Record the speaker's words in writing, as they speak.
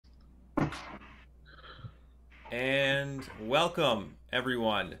And welcome,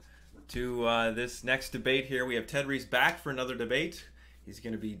 everyone, to this next debate here. We have Ted Reese back for another debate. He's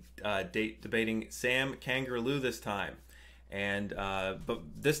going to be debating Sam Kangarloo this time. But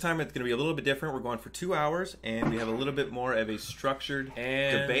this time it's going to be a little bit different. We're going for 2 hours, and we have a little bit more of a structured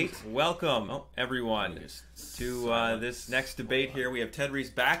debate. Welcome, everyone, to this next debate here. We have Ted Reese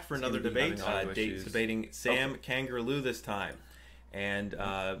back for another debate, debating Sam Kangarloo this time.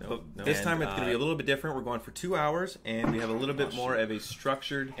 But this time it's going to be a little bit different. We're going for 2 hours, and we have a little bit more of a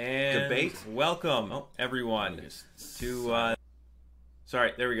structured debate. Welcome, everyone, to...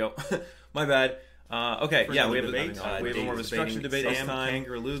 sorry, there we go. My bad. Okay, yeah, we have a debate. We have more of a structured debate this time.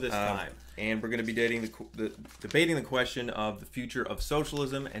 Kangarloo this time. And we're going to be debating the question of the future of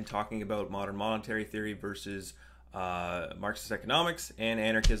socialism and talking about modern monetary theory versus Marxist economics and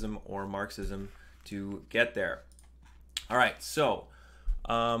anarchism or Marxism to get there. All right, so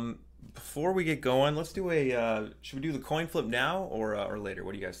before we get going, let's do should we do the coin flip now or later?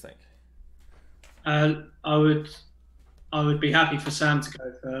 What do you guys think? I would be happy for Sam to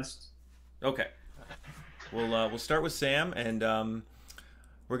go first. Okay. We'll start with Sam, and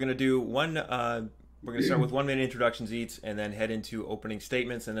we're gonna do one. We're gonna start with 1 minute introductions each, and then head into opening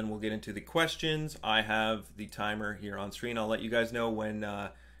statements, and then we'll get into the questions. I have the timer here on screen. I'll let you guys know when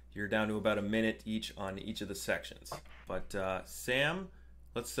you're down to about a minute each on each of the sections. But Sam,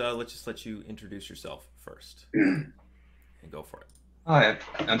 let's just let you introduce yourself first, and go for it. Hi,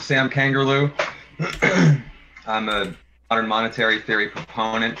 I'm Sam Kangarloo. I'm a modern monetary theory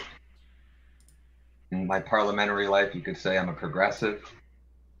proponent. In my parliamentary life, you could say I'm a progressive.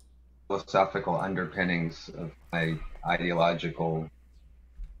 Philosophical underpinnings of my ideological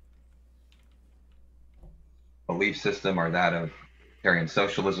belief system are that of libertarian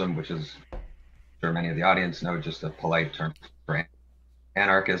socialism, which is, I'm sure many of the audience know, just a polite term for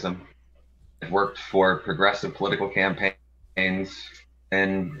anarchism. I've worked for progressive political campaigns in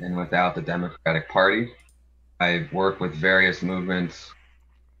and without the Democratic Party. I've worked with various movements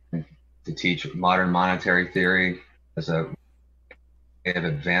to teach modern monetary theory as a way of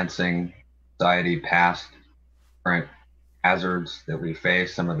advancing society past current hazards that we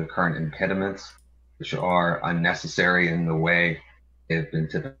face, some of the current impediments, which are unnecessary in the way they've been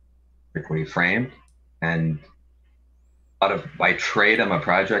typically framed. And by trade, I'm a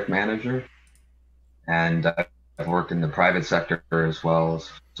project manager, and I've worked in the private sector as well as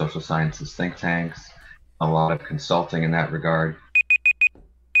social sciences think tanks, a lot of consulting in that regard.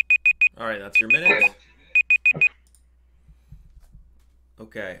 All right, that's your minute.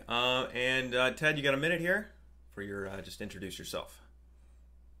 Okay, and Ted, you got a minute here for your just introduce yourself.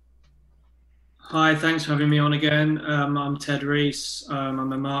 Hi, thanks for having me on again. I'm Ted Reese. I'm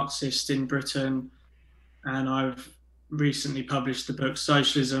a Marxist in Britain, and I've recently published the book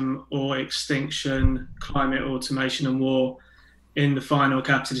Socialism or Extinction, Climate, Automation and War in the Final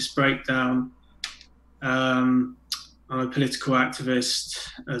Capitalist Breakdown. I'm a political activist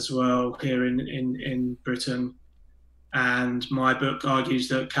as well here in Britain, and my book argues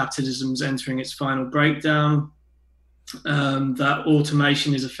that capitalism's entering its final breakdown, that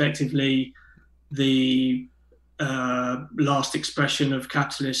automation is effectively the last expression of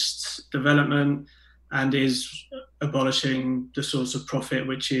capitalist development and is abolishing the source of profit,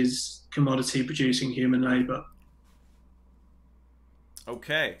 which is commodity producing human labour.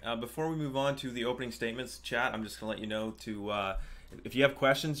 Okay, before we move on to the opening statements, chat, I'm just going to let you know if you have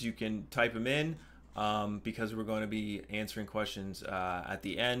questions, you can type them in because we're going to be answering questions at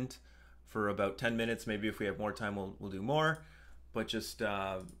the end for about 10 minutes. Maybe if we have more time, we'll do more. But just,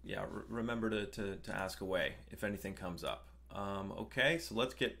 remember to ask away if anything comes up. Okay, so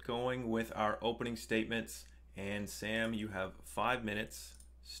let's get going with our opening statements. And Sam, you have 5 minutes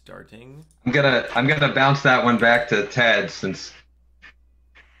starting. I'm gonna bounce that one back to Ted since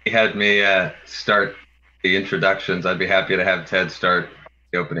he had me start the introductions. I'd be happy to have Ted start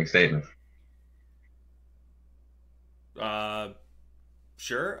the opening statements.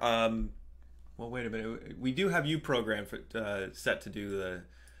 Sure. Well, wait a minute. We do have you programmed set to do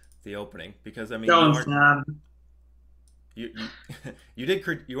the opening because I mean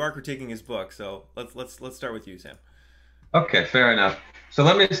you are critiquing his book, so let's start with you, Sam. Okay, fair enough. So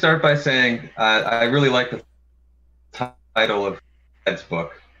let me start by saying I really like the title of Ted's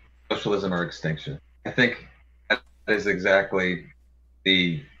book, Socialism or Extinction. I think that is exactly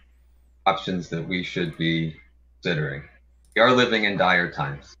the options that we should be considering. We are living in dire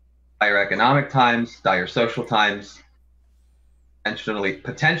times. Dire economic times, dire social times,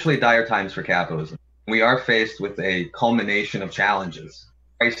 potentially dire times for capitalism. We are faced with a culmination of challenges,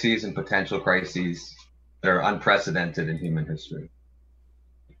 crises and potential crises that are unprecedented in human history.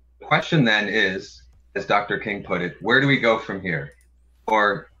 The question then is, as Dr. King put it, where do we go from here?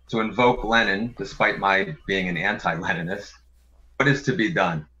 Or to invoke Lenin, despite my being an anti-Leninist, what is to be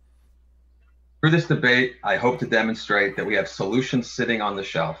done? Through this debate, I hope to demonstrate that we have solutions sitting on the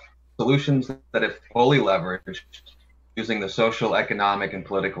shelf, solutions that, if fully leveraged, using the social, economic, and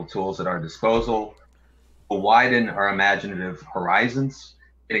political tools at our disposal, will widen our imaginative horizons,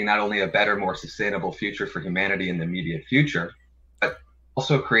 getting not only a better, more sustainable future for humanity in the immediate future, but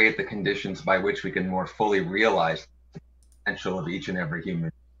also create the conditions by which we can more fully realize the potential of each and every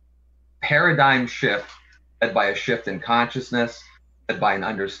human. Paradigm shift led by a shift in consciousness, led by an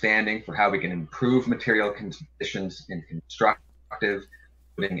understanding for how we can improve material conditions in constructive,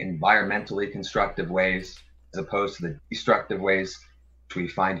 including environmentally constructive ways, as opposed to the destructive ways which we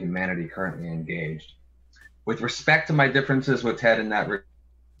find humanity currently engaged. With respect to my differences with Ted in that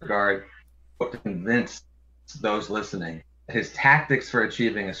regard, I hope to convince those listening that his tactics for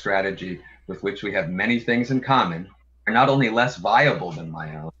achieving a strategy with which we have many things in common are not only less viable than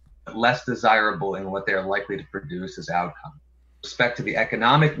my own, but less desirable in what they are likely to produce as outcome. With respect to the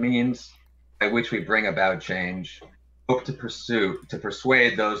economic means by which we bring about change, I hope to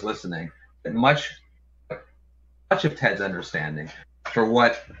persuade those listening that much of Ted's understanding for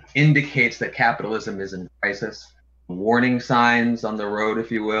what indicates that capitalism is in crisis, warning signs on the road,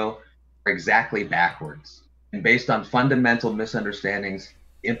 if you will, are exactly backwards. And based on fundamental misunderstandings,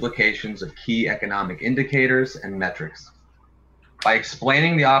 implications of key economic indicators and metrics. By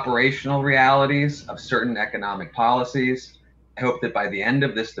explaining the operational realities of certain economic policies, I hope that by the end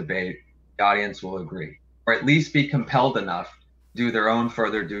of this debate, the audience will agree, or at least be compelled enough to do their own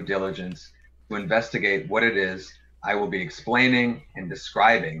further due diligence to investigate what it is I will be explaining and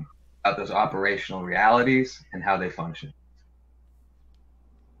describing about those operational realities and how they function.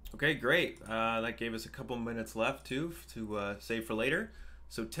 Okay, great. That gave us a couple minutes left too to save for later.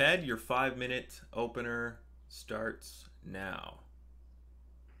 So Ted, your 5-minute opener starts now.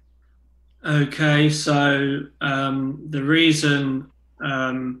 Okay, so the reason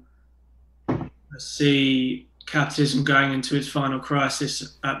I see capitalism going into its final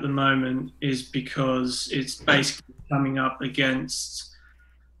crisis at the moment is because it's basically coming up against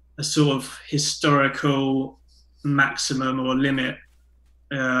a sort of historical maximum or limit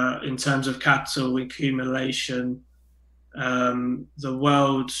in terms of capital accumulation. The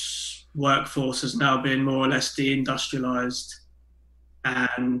world's workforce has now been more or less deindustrialized,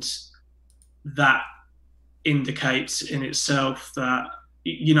 and that indicates in itself that,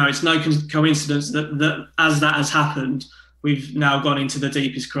 you know, it's no coincidence that as that has happened, we've now gone into the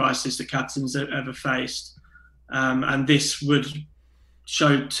deepest crisis that capitalism's ever faced. And this would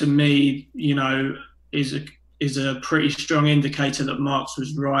show to me, you know, is a pretty strong indicator that Marx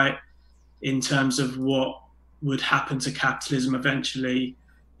was right in terms of what would happen to capitalism eventually,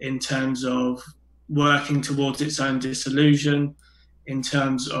 in terms of working towards its own dissolution, in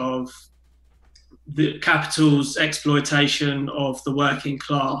terms of the capital's exploitation of the working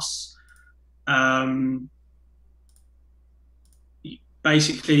class,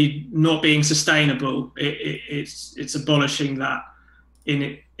 basically not being sustainable. It's abolishing that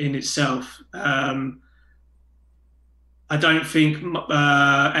in itself. I don't think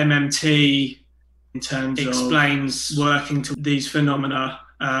MMT in terms explains working to these phenomena.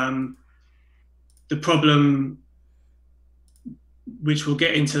 The problem, which we'll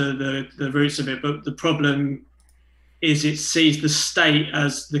get into the roots of it, but the problem is it sees the state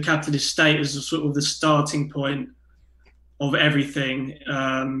as the capitalist state as a sort of the starting point of everything,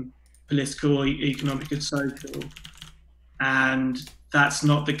 political, economic, and social. And that's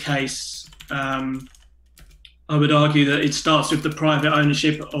not the case. I would argue that it starts with the private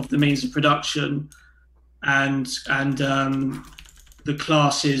ownership of the means of production and the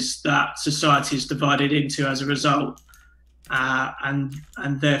classes that society is divided into as a result. And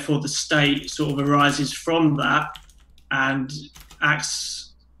therefore the state sort of arises from that and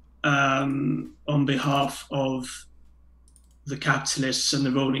acts on behalf of the capitalists and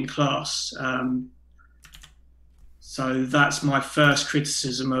the ruling class. So that's my first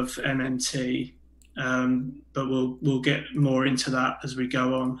criticism of MMT, but we'll get more into that as we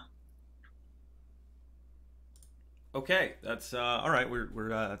go on. Okay, that's all right.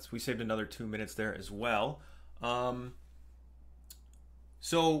 We saved another 2 minutes there as well.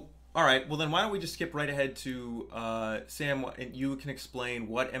 So, all right. Well, then why don't we just skip right ahead to Sam, and you can explain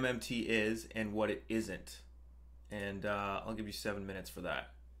what MMT is and what it isn't, and I'll give you 7 minutes for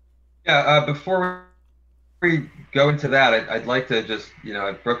that. Yeah. Before we go into that, I'd like to just,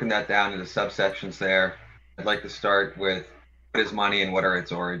 I've broken that down into subsections there. I'd like to start with what is money and what are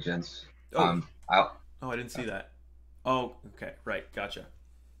its origins. I didn't see that. Oh, okay. Right. Gotcha.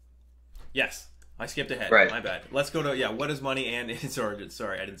 Yes. I skipped ahead. Right. My bad. Let's go to, what is money and its origin?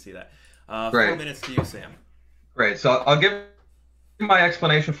 Sorry, I didn't see that. 4 Right. minutes to you, Sam. Great. So I'll give my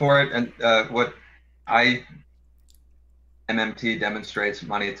explanation for it and what MMT demonstrates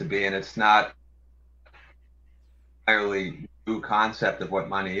money to be, and it's not entirely new concept of what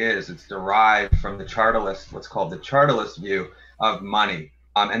money is. It's derived from the chartalist, what's called the chartalist view of money.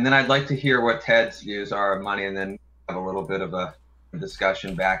 And then I'd like to hear what Ted's views are of money, and then have a little bit of a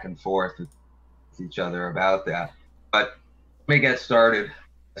discussion back and forth with each other about that. But let me get started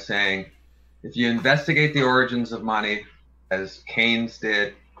by saying, if you investigate the origins of money, as Keynes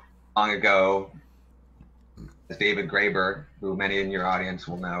did long ago, as David Graeber, who many in your audience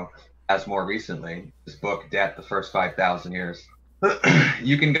will know, has more recently, his book, Debt, the First 5,000 Years.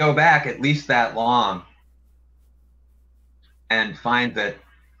 You can go back at least that long and find that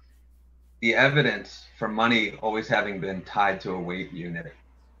the evidence for money always having been tied to a weight unit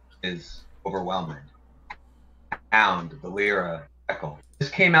is overwhelming. Pound, the lira, shekel. This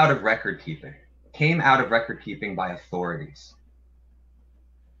came out of record keeping. Came out of record keeping by authorities.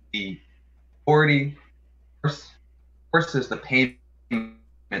 The authority forces the payment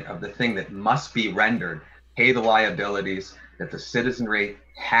of the thing that must be rendered, pay the liabilities that the citizenry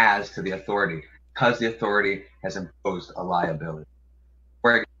has to the authority, because the authority has imposed a liability.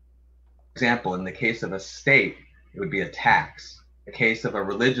 For example, in the case of a state, it would be a tax. The case of a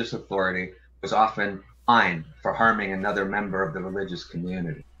religious authority was often fined for harming another member of the religious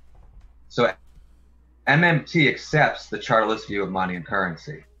community. So MMT accepts the chartalist view of money and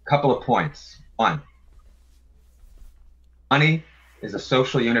currency. A couple of points. One, money is a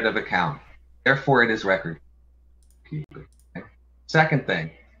social unit of account. Therefore, it is record keeping. Second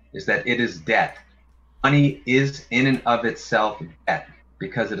thing is that it is debt. Money is in and of itself debt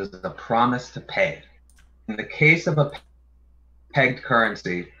because it is a promise to pay. In the case of a pegged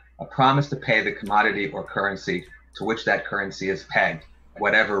currency, a promise to pay the commodity or currency to which that currency is pegged,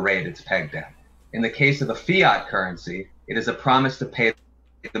 whatever rate it's pegged at. In the case of a fiat currency, it is a promise to pay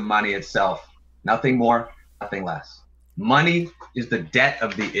the money itself, nothing more, nothing less. Money is the debt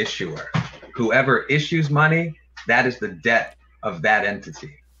of the issuer. Whoever issues money, that is the debt of that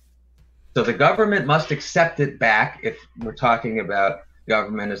entity. So the government must accept it back, if we're talking about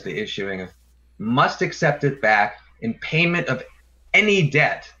government as the issuing, must accept it back in payment of any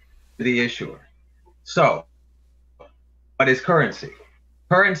debt to the issuer. So what is currency?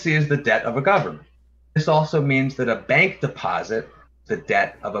 Currency is the debt of a government. This also means that a bank deposit is the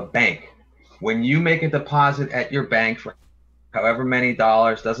debt of a bank. When you make a deposit at your bank for however many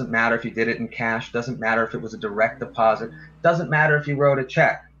dollars, doesn't matter if you did it in cash, doesn't matter if it was a direct deposit, doesn't matter if you wrote a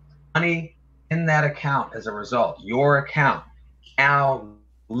check. Money in that account as a result, your account, now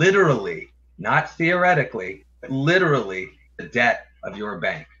literally, not theoretically, but literally the debt of your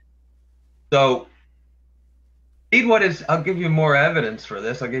bank. So read what is, I'll give you more evidence for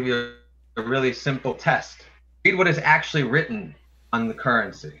this. I'll give you a really simple test. Read what is actually written on the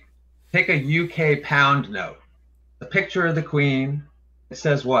currency. Take a UK pound note. The picture of the Queen, it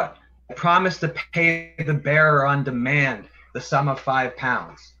says what? I promise to pay the bearer on demand the sum of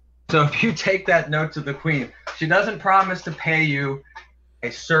 £5. So if you take that note to the Queen, she doesn't promise to pay you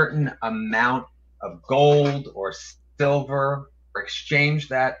a certain amount of gold or silver or exchange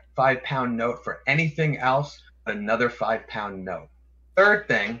that £5 note for anything else but another £5 note. Third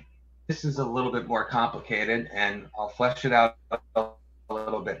thing, this is a little bit more complicated, and I'll flesh it out a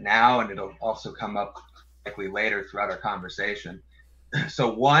little bit now, and it'll also come up likely later throughout our conversation.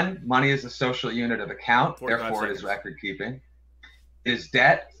 So one, money is a social unit of account, therefore it is record keeping. It is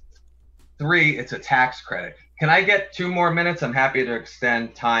debt. Three, it's a tax credit. Can I get 2 more minutes? I'm happy to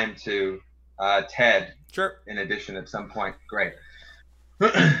extend time to Ted. Sure. In addition at some point. Great.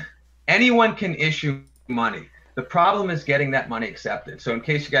 Anyone can issue money. The problem is getting that money accepted. So in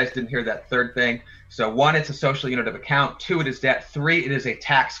case you guys didn't hear that third thing, so 1, it's a social unit of account. 2, it is debt. 3, it is a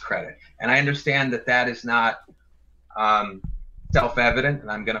tax credit. And I understand that that is not self-evident,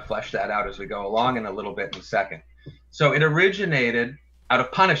 and I'm going to flesh that out as we go along in a little bit in a second. So it originated out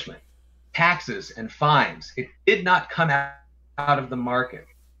of punishment, taxes and fines. It did not come out of the market.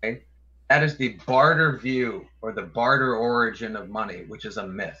 Okay? That is the barter view or the barter origin of money, which is a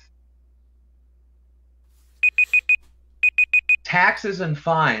myth. Taxes and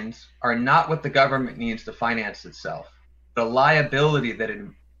fines are not what the government needs to finance itself. The liability that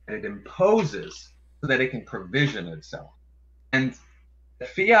it imposes so that it can provision itself. And the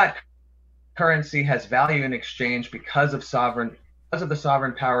fiat currency has value in exchange because of the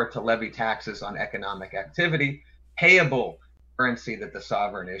sovereign power to levy taxes on economic activity, payable currency that the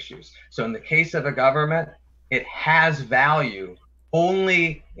sovereign issues. So in the case of a government, it has value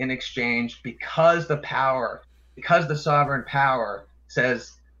only in exchange because the sovereign power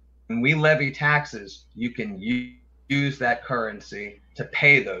says, when we levy taxes, you can use that currency to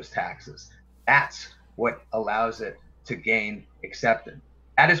pay those taxes. That's what allows it to gain acceptance.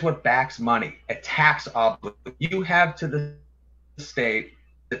 That is what backs money, a tax obligation you have to the state,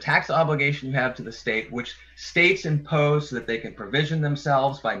 the tax obligation you have to the state, which states impose so that they can provision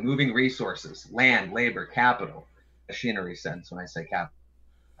themselves by moving resources, land, labor, capital, machinery sense when I say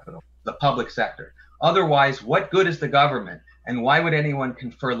capital, the public sector. Otherwise, what good is the government, and why would anyone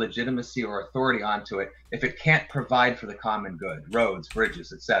confer legitimacy or authority onto it if it can't provide for the common good, roads,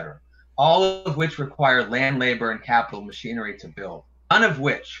 bridges, etc., all of which require land, labor, and capital machinery to build, none of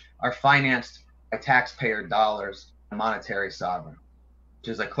which are financed by taxpayer dollars and monetary sovereign, which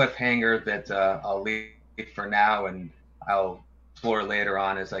is a cliffhanger that I'll leave for now, and I'll explore later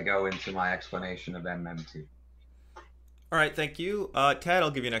on as I go into my explanation of MMT. All right, thank you. Ted,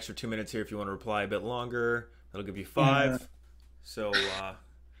 I'll give you an extra 2 minutes here if you want to reply a bit longer. That'll give you 5. Yeah. So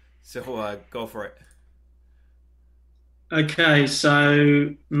go for it. Okay,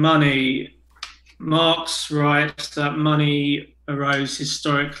 so money. Marx writes that money arose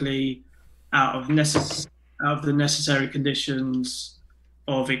historically out of the necessary conditions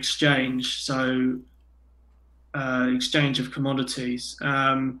of exchange, so exchange of commodities.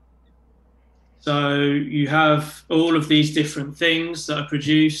 So you have all of these different things that are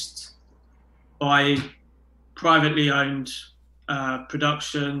produced by privately owned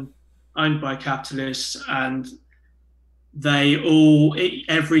production, owned by capitalists, and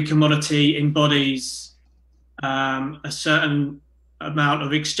every commodity embodies a certain amount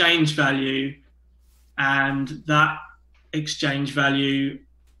of exchange value, and that exchange value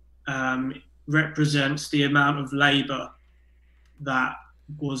represents the amount of labor that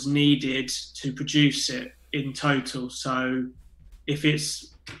was needed to produce it in total. So if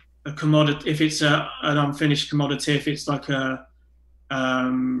it's a commodity, if it's an unfinished commodity, if it's like a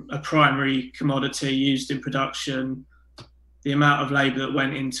primary commodity used in production, the amount of labor that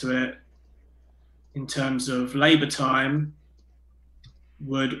went into it in terms of labor time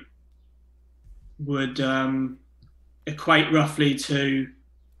would equate roughly to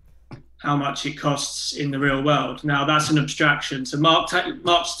how much it costs in the real world. Now that's an abstraction. So Marx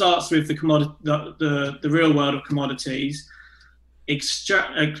starts with the real world of commodities,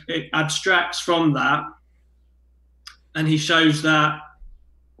 abstracts from that, and he shows that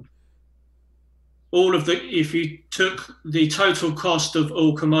if you took the total cost of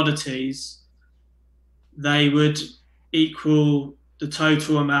all commodities, they would equal the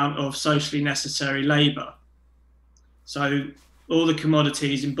total amount of socially necessary labor. So all the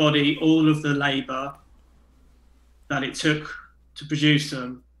commodities embody all of the labor that it took to produce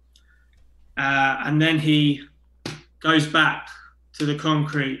them. And then he goes back to the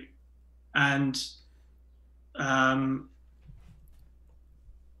concrete and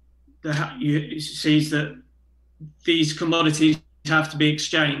you sees that these commodities have to be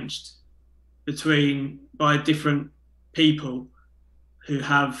exchanged by different people who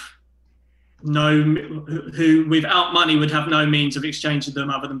without money would have no means of exchanging them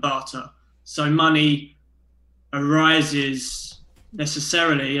other than barter. So money arises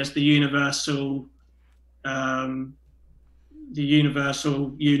necessarily as the universal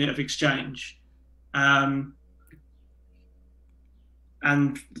unit of exchange, and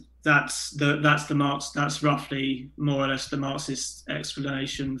that's roughly more or less the Marxist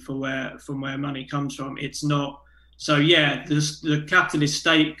explanation from where money comes from. It's not. So yeah, the capitalist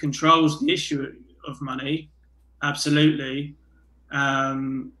state controls the issue of money, absolutely,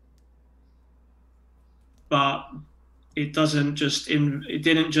 but it didn't just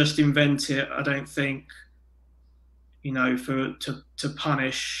invent it, I don't think, to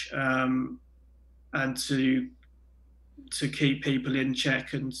punish and to keep people in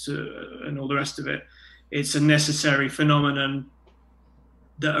check and all the rest of it. It's a necessary phenomenon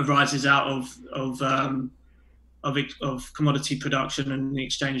that arises out of commodity production and the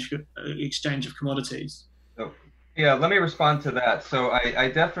exchange of commodities. So, yeah, let me respond to that. So I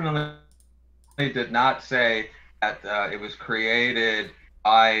definitely did not say that it was created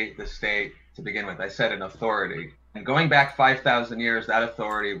by the state to begin with. I said an authority. And going back 5,000 years, that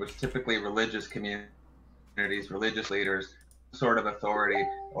authority was typically religious communities, religious leaders, sort of authority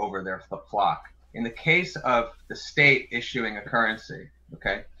over their flock. In the case of the state issuing a currency,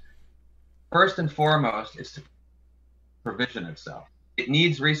 okay, first and foremost, it's to provision itself. It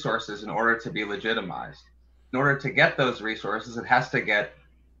needs resources in order to be legitimized. In order to get those resources, it has to get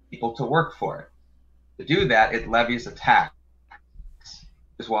people to work for it. To do that, it levies a tax. This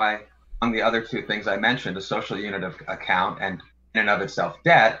is why, among the other two things I mentioned, a social unit of account and in and of itself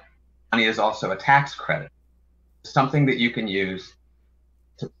debt, money is also a tax credit, something that you can use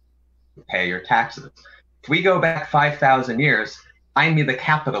to pay your taxes. If we go back 5,000 years, find me the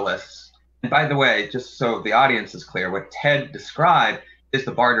capitalists. And by the way, just so the audience is clear, what Ted described is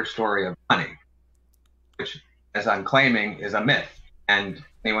the barter story of money, which, as I'm claiming, is a myth. And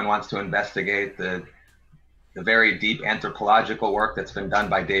anyone wants to investigate the very deep anthropological work that's been done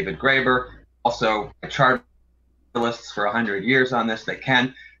by David Graeber, also chartalists for 100 years on this, they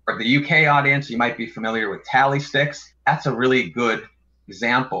can. For the UK audience, you might be familiar with tally sticks. That's a really good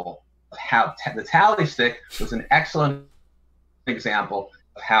example of how the tally stick was an excellent example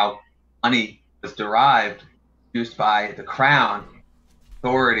of how money was derived, used by the crown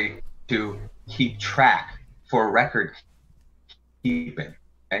authority to keep track for record keeping.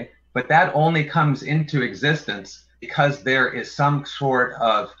 Okay? But that only comes into existence because there is some sort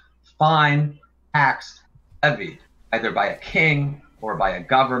of fine tax levied, either by a king or by a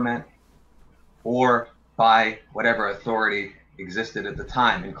government or by whatever authority existed at the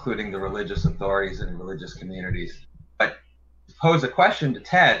time, including the religious authorities and religious communities. But to pose a question to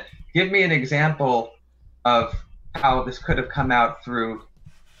Ted, give me an example of how this could have come out through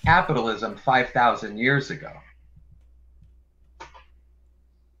capitalism 5,000 years ago.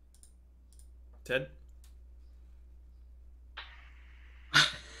 Ted?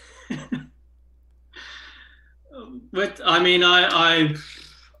 But I mean, I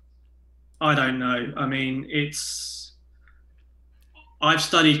don't know. I mean, I've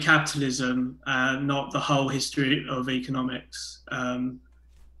studied capitalism, not the whole history of economics. And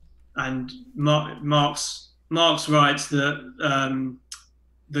Marx writes that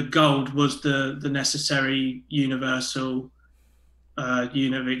the gold was the necessary universal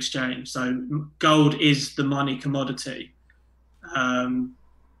unit of exchange. So gold is the money commodity.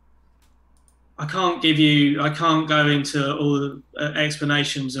 I can't go into all the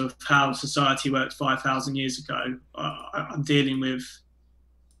explanations of how society worked 5,000 years ago. I'm dealing with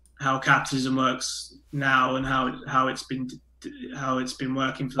how capitalism works now and how it's been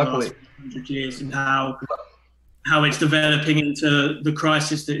working for the last 100 years, and how it's developing into the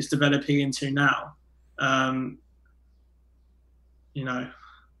crisis that it's developing into now. You know.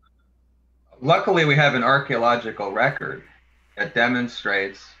 Luckily, we have an archaeological record that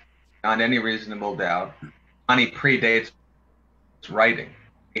demonstrates, beyond any reasonable doubt, money predates writing.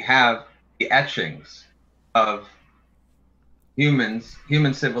 We have the etchings of human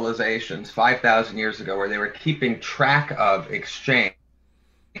civilizations 5,000 years ago where they were keeping track of exchange.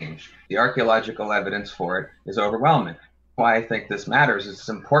 The archaeological evidence for it is overwhelming. Why I think this matters is it's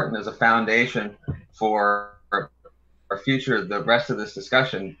important as a foundation for our future, the rest of this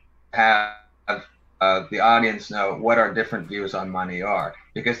discussion, have the audience know what our different views on money are,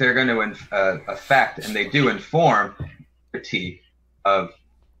 because they're going to affect, and they do inform, critique of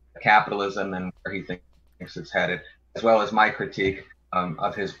capitalism and where he thinks it's headed, as well as my critique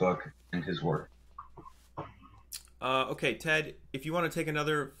of his book and his work. Okay, Ted, if you want to take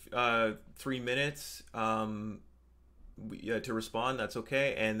another 3 minutes to respond, that's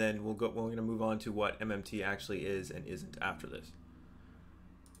okay, and then we're going to move on to what MMT actually is and isn't after this.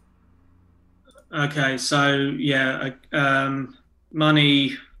 Okay, so yeah,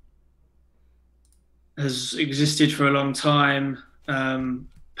 money has existed for a long time.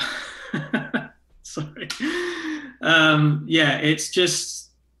 Sorry. Yeah, it's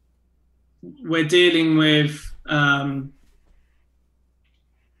just we're dealing with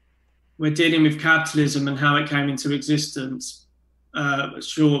capitalism and how it came into existence.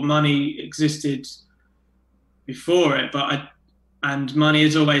 Sure, money existed before it, and money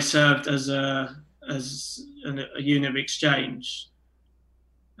has always served as a unit of exchange.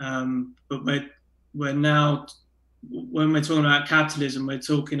 But we're now, when we're talking about capitalism, we're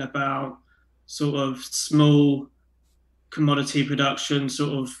talking about sort of small commodity production,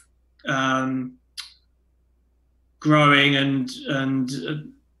 sort of growing and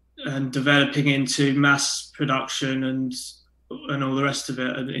developing into mass production and all the rest of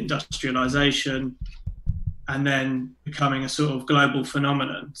it, and industrialization, and then becoming a sort of global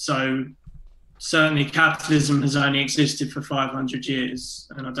phenomenon. So certainly capitalism has only existed for 500 years,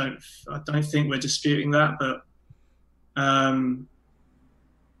 and I don't think we're disputing that. But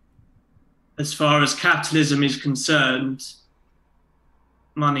as far as capitalism is concerned,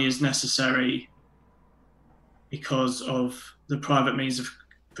 money is necessary because of the private means of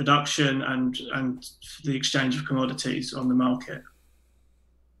production and the exchange of commodities on the market.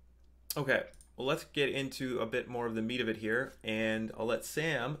 Okay, well, let's get into a bit more of the meat of it here, and I'll let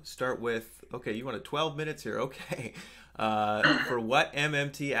Sam start with, okay, you wanted 12 minutes here, okay, for what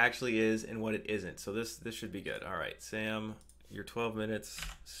MMT actually is and what it isn't. So this should be good. All right, Sam, your 12 minutes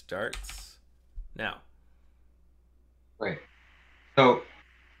starts now. Great. So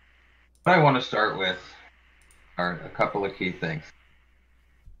what I want to start with are a couple of key things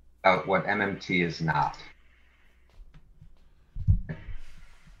about what MMT is not.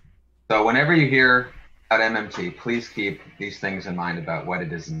 So whenever you hear about MMT, please keep these things in mind about what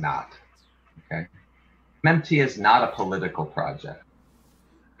it is not. Okay? MMT is not a political project.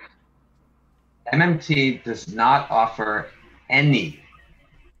 MMT does not offer any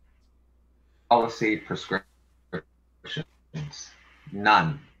policy prescriptions.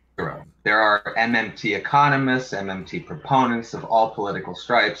 None. Zero. There are MMT economists, MMT proponents of all political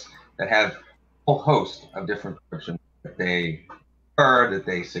stripes that have a whole host of different prescriptions that they prefer, that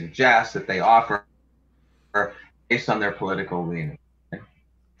they suggest, that they offer based on their political leaning.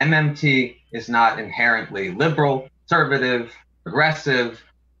 MMT is not inherently liberal, conservative, progressive,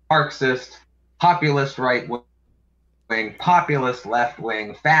 Marxist, populist right-wing, populist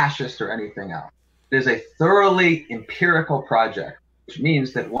left-wing, fascist, or anything else. It is a thoroughly empirical project, which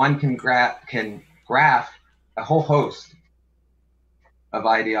means that one can graft a whole host of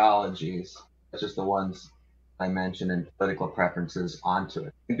ideologies, such as the ones I mentioned, and political preferences onto it.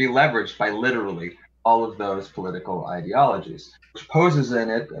 It can be leveraged by literally all of those political ideologies, which poses in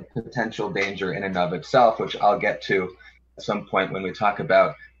it a potential danger in and of itself, which I'll get to at some point when we talk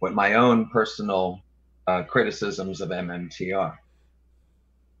about what my own personal criticisms of MMT are.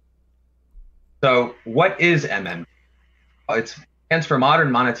 So what is MMT? It stands for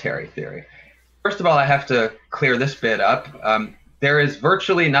modern monetary theory. First of all, I have to clear this bit up. There is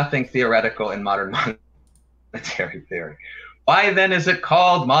virtually nothing theoretical in modern monetary theory. Why then is it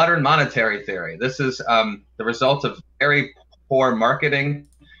called modern monetary theory? This is the result of very poor marketing.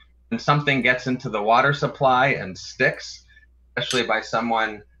 When something gets into the water supply and sticks, especially by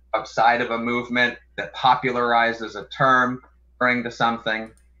someone outside of a movement that popularizes a term referring to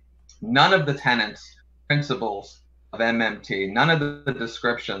something, none of the tenets, principles of MMT, none of the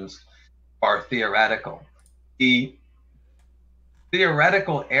descriptions are theoretical. The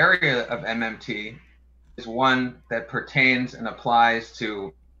theoretical area of MMT is one that pertains and applies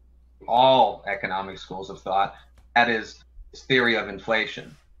to all economic schools of thought. That is theory of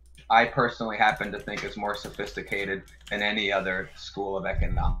inflation. I personally happen to think is more sophisticated than any other school of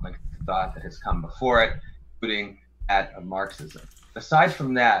economic thought that has come before it, including that of Marxism. Aside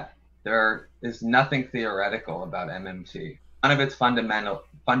from that, there is nothing theoretical about MMT. None of its fundamental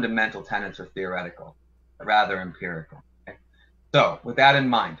tenets are theoretical, but rather empirical. Okay? So with that in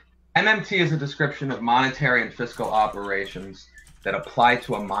mind, MMT is a description of monetary and fiscal operations that apply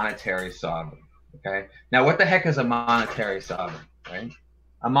to a monetary sovereign. Okay. Now, what the heck is a monetary sovereign? Right?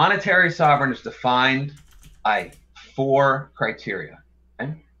 A monetary sovereign is defined by 4 criteria.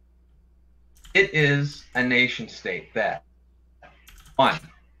 Okay? It is a nation state that 1.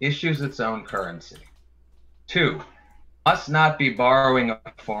 Issues its own currency. 2. Must not be borrowing a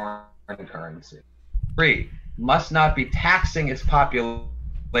foreign currency. 3. Must not be taxing its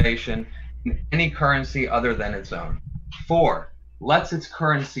population in any currency other than its own. 4. Lets its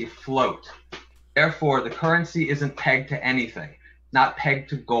currency float. Therefore, the currency isn't pegged to anything. Not pegged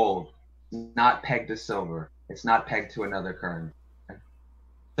to gold. Not pegged to silver. It's not pegged to another currency.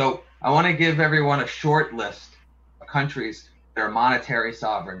 So I want to give everyone a short list of countries that are monetary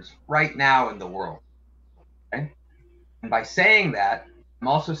sovereigns right now in the world. Okay? And by saying that, I'm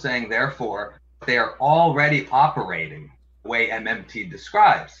also saying, therefore, they are already operating the way MMT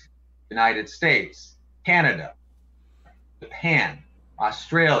describes. United States, Canada, Japan,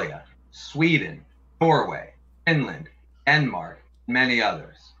 Australia, Sweden, Norway, Finland, Denmark, and many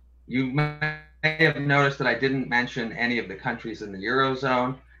others. You may have noticed that I didn't mention any of the countries in the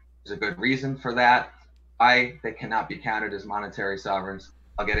Eurozone. There's a good reason for that. Why they cannot be counted as monetary sovereigns.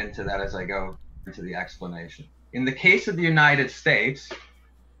 I'll get into that as I go into the explanation. In the case of the United States,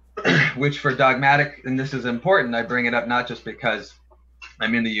 which for dogmatic, and this is important, I bring it up not just because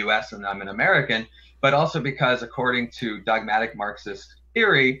I'm in the US and I'm an American, but also because according to dogmatic Marxist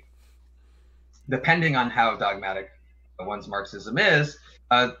theory, depending on how dogmatic one's Marxism is,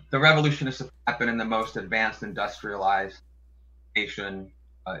 the revolution is to happen in the most advanced industrialized nation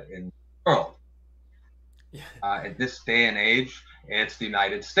in the world. Yeah. At this day and age, it's the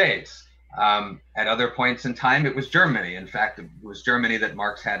United States. At other points in time, it was Germany. In fact, it was Germany that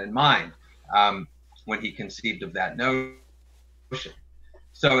Marx had in mind when he conceived of that notion.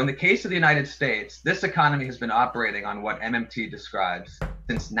 So in the case of the United States, this economy has been operating on what MMT describes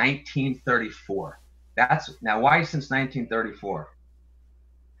since 1934. Now, why since 1934?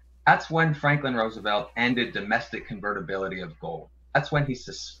 That's when Franklin Roosevelt ended domestic convertibility of gold. That's when he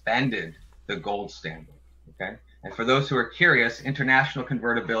suspended the gold standard. Okay. And for those who are curious, international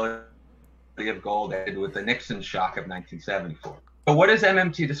convertibility of gold ended with the Nixon shock of 1974. But what does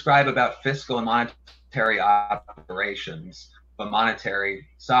MMT describe about fiscal and monetary operations of a monetary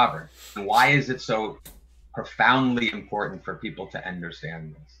sovereign? And why is it so profoundly important for people to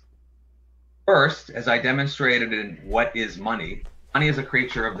understand this? First, as I demonstrated in What is Money, money is a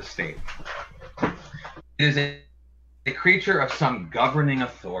creature of the state. It is a creature of some governing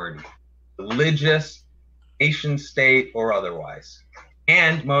authority, religious, nation state, or otherwise.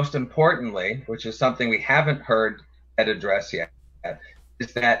 And most importantly, which is something we haven't heard Ted address yet,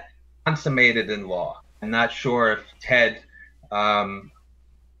 is that consummated in law. I'm not sure if Ted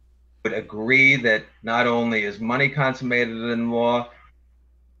would agree that not only is money consummated in law,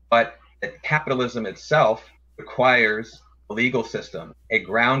 but that capitalism itself requires a legal system, a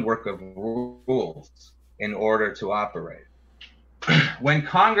groundwork of rules in order to operate. When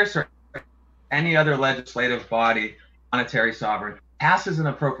Congress or any other legislative body, monetary sovereign, passes an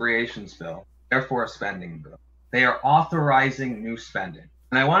appropriations bill, therefore a spending bill, they are authorizing new spending.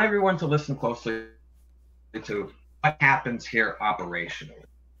 And I want everyone to listen closely to what happens here operationally.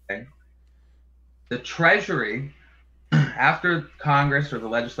 Okay? The Treasury, after Congress or the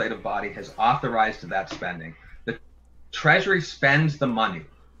legislative body has authorized that spending, the Treasury spends the money.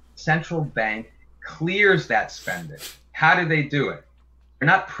 Central bank clears that spending. How do they do it? They're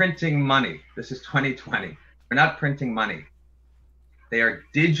not printing money. This is 2020. They're not printing money. They are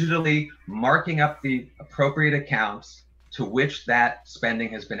digitally marking up the appropriate accounts to which that spending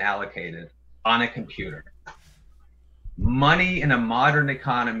has been allocated on a computer. Money in a modern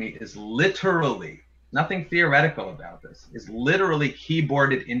economy is literally, nothing theoretical about this, is literally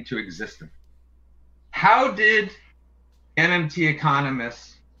keyboarded into existence. How did MMT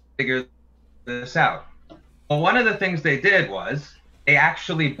economists figure this out? Well, one of the things they did was they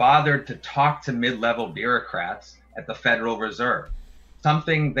actually bothered to talk to mid-level bureaucrats at the Federal Reserve,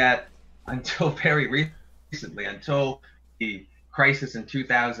 something that until very recently, until the crisis in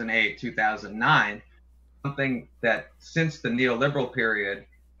 2008, 2009, something that since the neoliberal period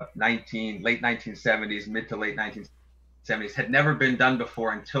of late 1970s, mid to late 1970s, had never been done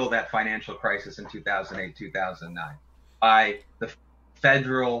before until that financial crisis in 2008, 2009, by the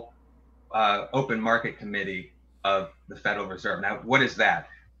Federal Open Market Committee of the Federal Reserve. Now, what is that?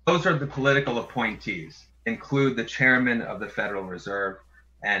 Those are the political appointees, include the chairman of the Federal Reserve,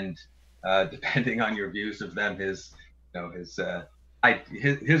 and depending on your views of them, his or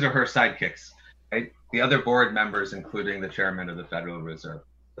her sidekicks, right? The other board members, including the chairman of the Federal Reserve.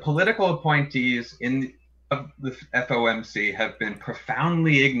 The political appointees of the FOMC have been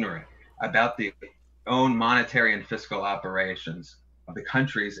profoundly ignorant about the own monetary and fiscal operations of the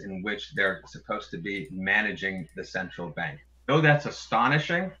countries in which they're supposed to be managing the central bank. Though that's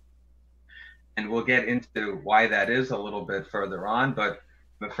astonishing, and we'll get into why that is a little bit further on, but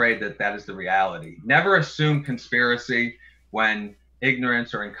I'm afraid that that is the reality. Never assume conspiracy when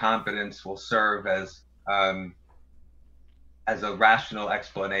ignorance or incompetence will serve as a rational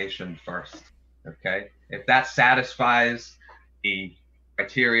explanation first, okay? If that satisfies the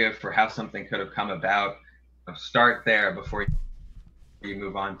criteria for how something could have come about, start there before you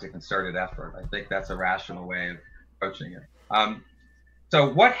move on to concerted effort. I think that's a rational way of approaching it. So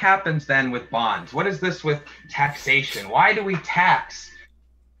what happens then with bonds? What is this with taxation? Why do we tax?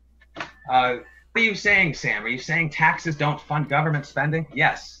 What are you saying, Sam? Are you saying taxes don't fund government spending?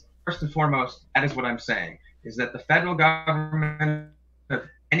 Yes. First and foremost, that is what I'm saying, is that the federal government of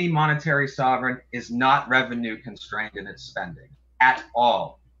any monetary sovereign is not revenue constrained in its spending at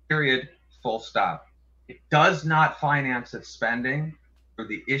all. Period. Full stop. It does not finance its spending through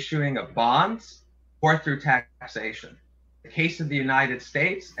the issuing of bonds or through taxation. In the case of the United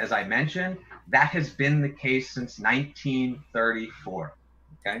States, as I mentioned, that has been the case since 1934.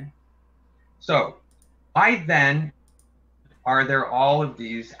 Okay? So, why then are there all of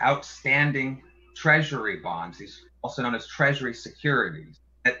these outstanding treasury bonds, these also known as treasury securities,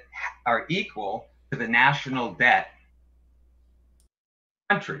 that are equal to the national debt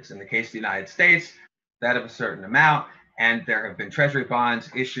of countries? In the case of the United States, that of a certain amount, and there have been treasury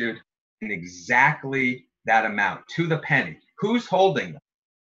bonds issued in exactly that amount, to the penny. Who's holding them?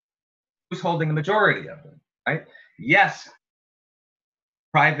 Who's holding the majority of them, right? Yes,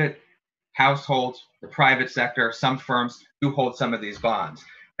 private households, the private sector, some firms do hold some of these bonds,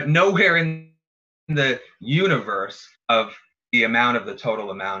 but nowhere in the universe of the amount of the total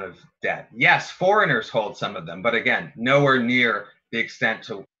amount of debt. Yes, foreigners hold some of them, but again, nowhere near the extent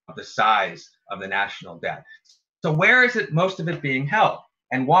to the size of the national debt. So where is it, most of it being held,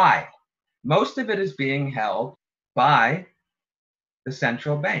 and why? Most of it is being held by the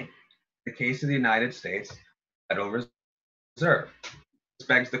central bank. In the case of the United States, Federal Reserve. This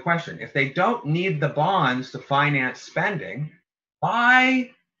begs the question, if they don't need the bonds to finance spending,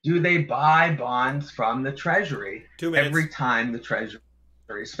 why do they buy bonds from the Treasury every time the Treasury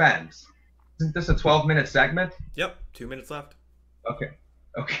spends? Isn't this a 12-minute segment? Yep, 2 minutes left. Okay.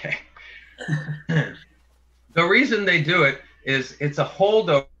 The reason they do it is it's a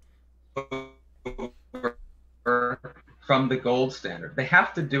holdover from the gold standard. They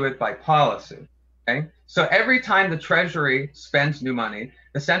have to do it by policy. Okay? So every time the Treasury spends new money,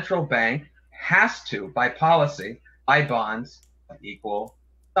 the central bank has to, by policy, buy bonds of equal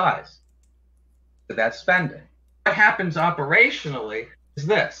size to that spending. What happens operationally is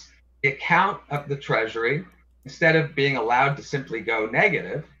this. The account of the Treasury, instead of being allowed to simply go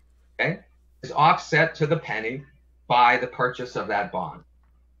negative, okay, is offset to the penny by the purchase of that bond.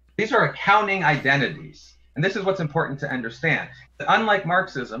 These are accounting identities. And this is what's important to understand. Unlike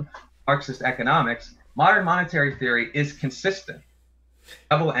Marxism, Marxist economics, modern monetary theory is consistent.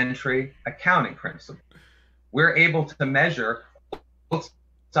 Double entry accounting principle. We're able to measure both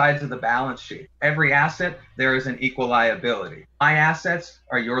sides of the balance sheet. Every asset, there is an equal liability. My assets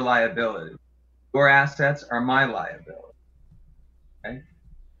are your liability. Your assets are my liability. Okay?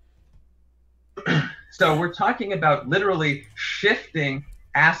 So we're talking about literally shifting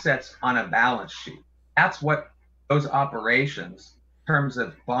assets on a balance sheet. That's what those operations, in terms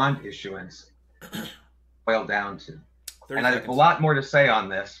of bond issuance, boil down to. And I have a lot more to say on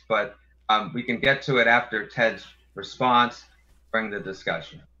this, but we can get to it after Ted's response during the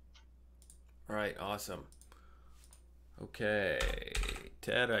discussion. All right, awesome. Okay,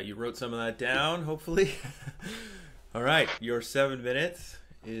 Ted, you wrote some of that down, hopefully. All right, your 7 minutes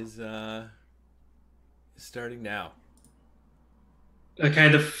is starting now. Okay,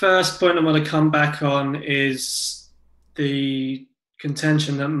 the first point I want to come back on is the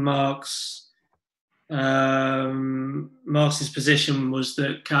contention that Marx's position was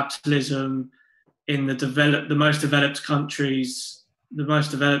that capitalism in the most developed countries, the most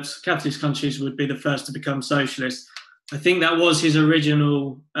developed capitalist countries would be the first to become socialist. I think that was his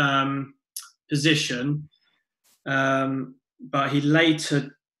original position, but he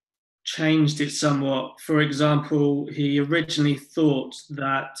later changed it somewhat. For example, he originally thought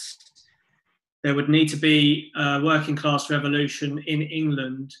that there would need to be a working class revolution in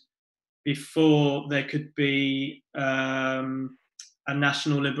England before there could be a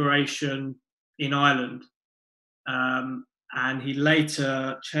national liberation in Ireland. And he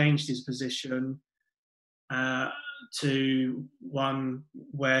later changed his position to one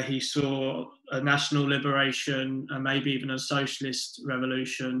where he saw a national liberation and maybe even a socialist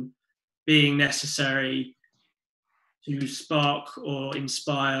revolution being necessary to spark or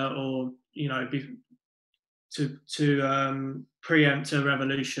inspire or, you know, to preempt a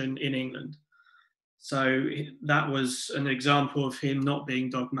revolution in England. So that was an example of him not being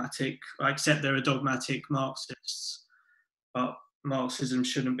dogmatic. I accept there are dogmatic Marxists, but Marxism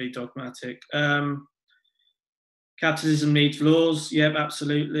shouldn't be dogmatic. Capitalism needs laws. Yep,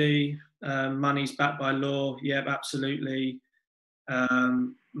 absolutely. Money's backed by law. Yep, absolutely.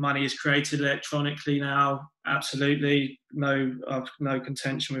 Money is created electronically now. Absolutely. No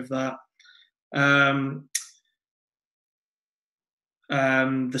contention with that.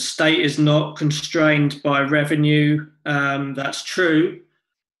 The state is not constrained by revenue. That's true.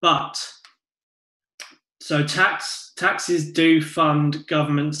 But so taxes do fund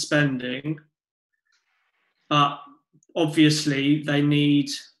government spending, but obviously they need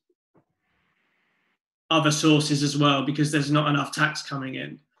other sources as well because there's not enough tax coming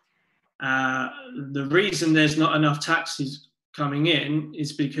in. The reason there's not enough taxes coming in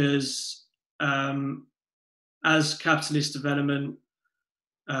is because as capitalist development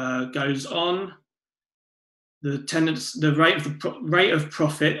goes on, the rate of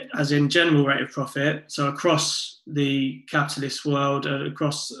profit, as in general rate of profit, so across the capitalist world,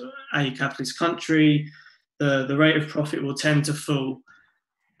 across a capitalist country, the rate of profit will tend to fall.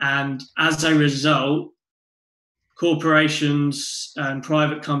 And as a result, corporations and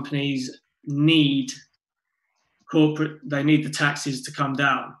private companies need the taxes to come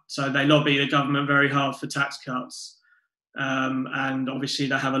down. So they lobby the government very hard for tax cuts. And obviously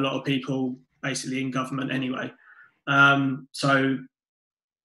they have a lot of people basically in government anyway. So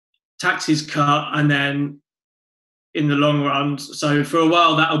taxes cut, and then in the long run, so for a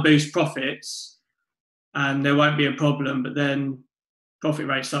while that'll boost profits and there won't be a problem, but then profit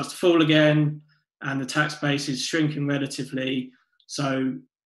rate starts to fall again and the tax base is shrinking relatively. So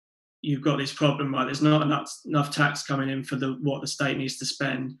you've got this problem, right? There's not enough tax coming in for what the state needs to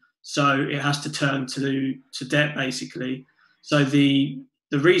spend. So it has to turn to debt, basically. So the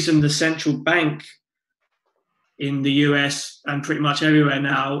reason the central bank in the US and pretty much everywhere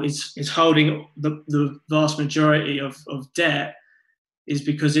now is holding the vast majority of debt, is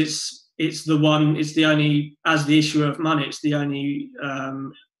because it's the only, as the issuer of money, it's the only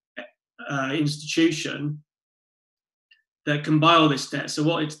institution that can buy all this debt. So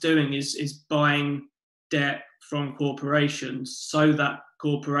what it's doing is buying debt from corporations so that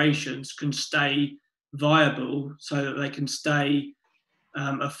corporations can stay viable, so that they can stay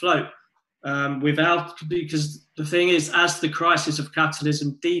afloat. Because the thing is, as the crisis of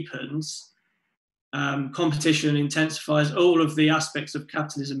capitalism deepens, competition intensifies, all of the aspects of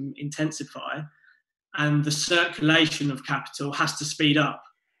capitalism intensify, and the circulation of capital has to speed up.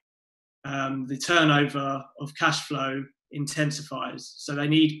 The turnover of cash flow intensifies, so they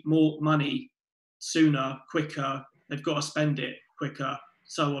need more money sooner, quicker. They've got to spend it quicker,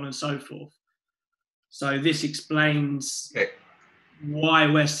 so on and so forth. So this explains why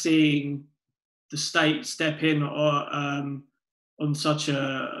we're seeing the state step in on such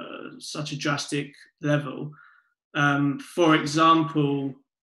a drastic level. For example,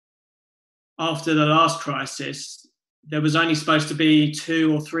 after the last crisis, there was only supposed to be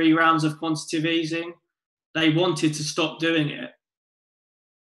 2 or 3 rounds of quantitative easing. They wanted to stop doing it,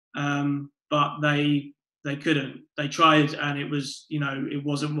 but they couldn't. They tried, and it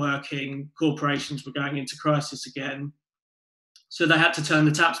wasn't working. Corporations were going into crisis again, so they had to turn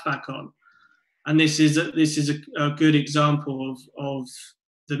the taps back on. And this is a good example of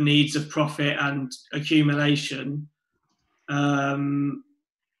the needs of profit and accumulation, ruling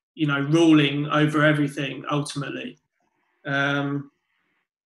over everything ultimately.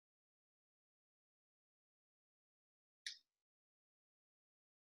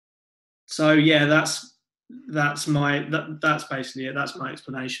 So yeah, that's basically it. That's my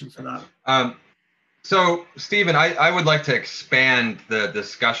explanation for that. So Stephen, I would like to expand the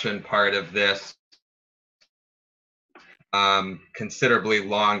discussion part of this considerably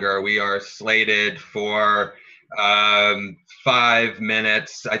longer. We are slated for 5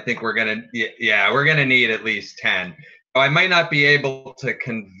 minutes. I think we're gonna need at least 10. I might not be able to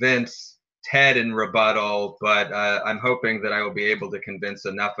convince Ted in rebuttal, but I'm hoping that I will be able to convince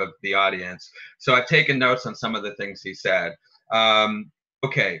enough of the audience. So I've taken notes on some of the things he said.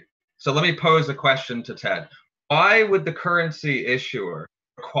 Okay, so let me pose a question to Ted. Why would the currency issuer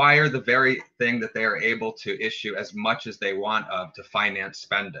require the very thing that they are able to issue as much as they want of to finance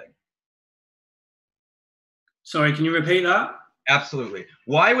spending? Sorry, can you repeat that? Absolutely.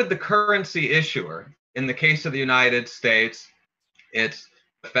 Why would the currency issuer, in the case of the United States, it's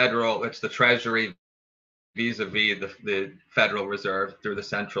the Treasury vis-a-vis the Federal Reserve through the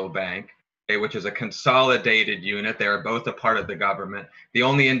central bank, which is a consolidated unit. They are both a part of the government. The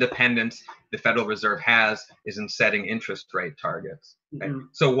only independence the Federal Reserve has is in setting interest rate targets. Okay? Mm-hmm.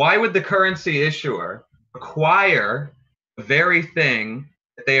 So why would the currency issuer require the very thing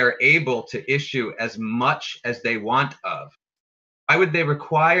that they are able to issue as much as they want of? Why would they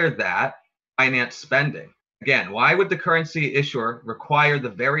require that finance spending? Again, why would the currency issuer require the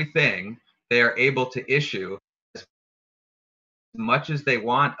very thing they are able to issue as much as they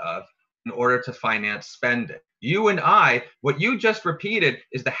want of in order to finance spending? You and I, what you just repeated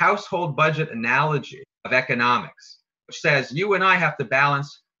is the household budget analogy of economics, which says you and I have to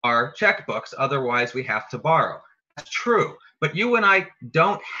balance our checkbooks, otherwise we have to borrow. That's true, but you and I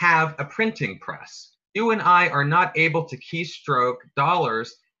don't have a printing press. You and I are not able to keystroke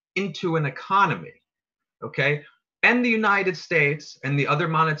dollars into an economy. Okay, and the United States and the other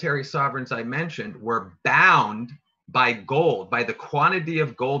monetary sovereigns I mentioned were bound by gold, by the quantity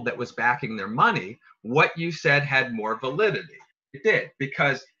of gold that was backing their money. What you said had more validity. It did,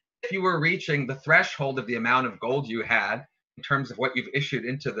 because if you were reaching the threshold of the amount of gold you had in terms of what you've issued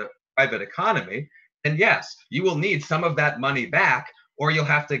into the private economy, then yes, you will need some of that money back, or you'll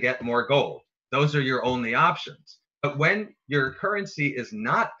have to get more gold. Those are your only options. But when your currency is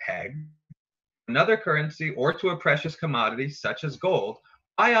not pegged another currency or to a precious commodity such as gold,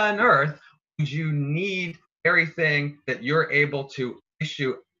 why on earth would you need everything that you're able to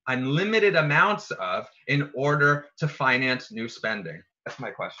issue unlimited amounts of in order to finance new spending? That's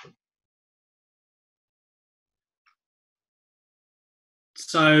my question.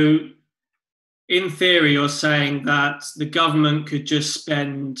 So in theory, you're saying that the government could just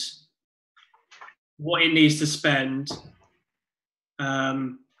spend what it needs to spend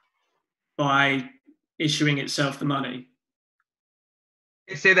by issuing itself the money.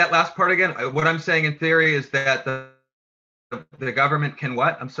 Say that last part again. What I'm saying in theory is that the government can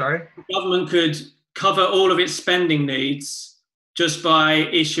what? I'm sorry? The government could cover all of its spending needs just by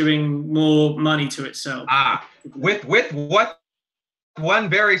issuing more money to itself. With what? One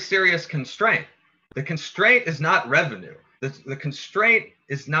very serious constraint. The constraint is not revenue. The constraint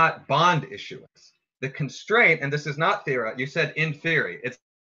is not bond issuance. The constraint, and this is not theory, you said in theory. It's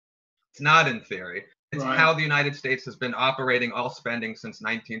not in theory. It's Right. how the United States has been operating all spending since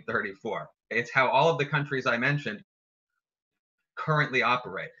 1934. It's how all of the countries I mentioned currently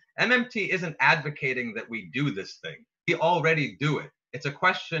operate. MMT isn't advocating that we do this thing. We already do it. It's a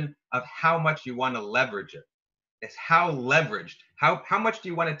question of how much you want to leverage it. It's how leveraged, how much do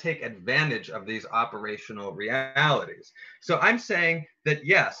you want to take advantage of these operational realities? So I'm saying that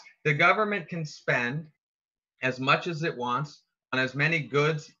yes, the government can spend as much as it wants on as many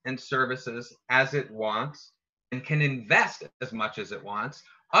goods and services as it wants, and can invest as much as it wants,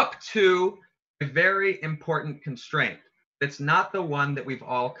 up to a very important constraint. It's not the one that we've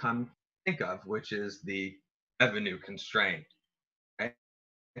all come to think of, which is the revenue constraint. Right?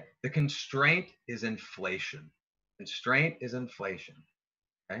 The constraint is inflation. Constraint is inflation.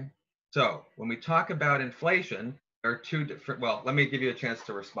 Okay. So when we talk about inflation, there are two different. Well, let me give you a chance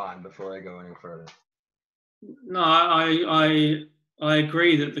to respond before I go any further. No, I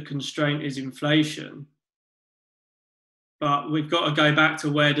agree that the constraint is inflation, but we've got to go back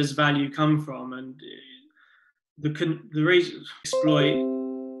to where does value come from, and the reason exploit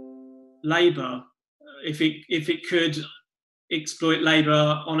labour. If it could exploit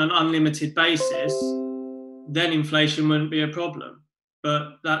labour on an unlimited basis, then inflation wouldn't be a problem.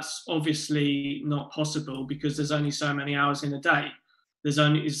 But that's obviously not possible because there's only so many hours in a day. There's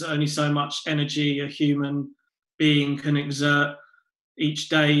only so much energy a human being can exert each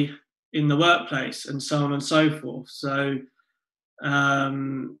day in the workplace, and so on and so forth. So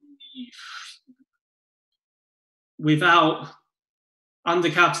under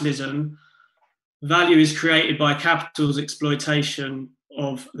capitalism, value is created by capital's exploitation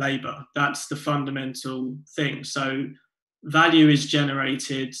of labour. That's the fundamental thing. So value is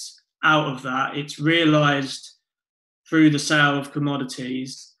generated out of that. It's realised through the sale of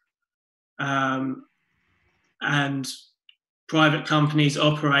commodities, and private companies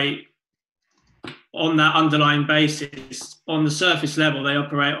operate on that underlying basis. On the surface level, they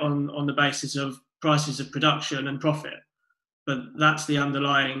operate on the basis of prices of production and profit, but that's the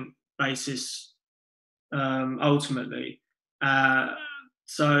underlying basis ultimately.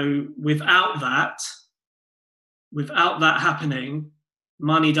 So without that happening,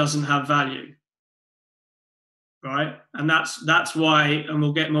 money doesn't have value, right? And that's why, and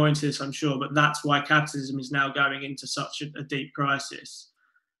we'll get more into this, I'm sure, but that's why capitalism is now going into such a deep crisis,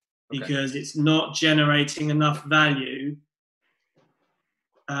 because it's not generating enough value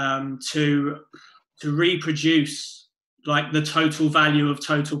to reproduce like the total value of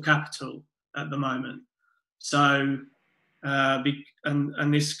total capital at the moment. So,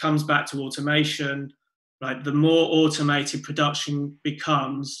 and this comes back to automation. Like the more automated production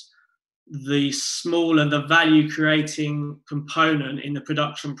becomes, the smaller the value creating component in the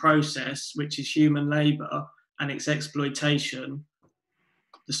production process, which is human labor and its exploitation,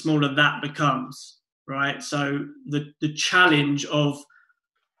 the smaller that becomes, right? So the challenge of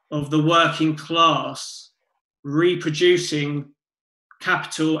the working class reproducing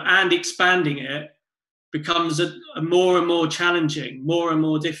capital and expanding it becomes a more and more challenging, more and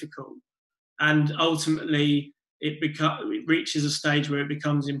more difficult. And ultimately, it reaches a stage where it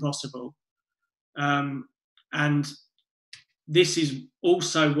becomes impossible. And this is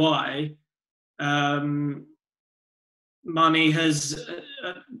also why money has,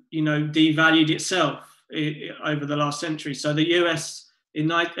 devalued itself over the last century. So the US, in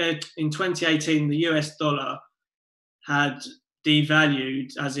 2018, the US dollar had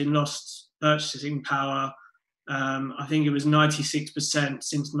devalued, as in lost purchasing power. I think it was 96%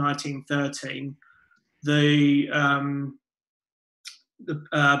 since 1913. The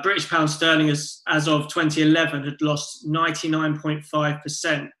British pound sterling, as of 2011, had lost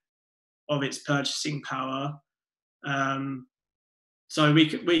 99.5% of its purchasing power. So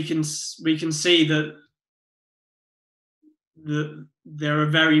we can see that there are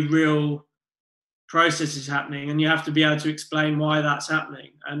very real processes happening, and you have to be able to explain why that's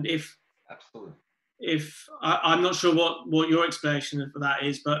happening. And Absolutely. If I'm not sure what your explanation for that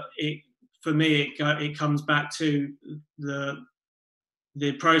is, but for me it comes back to the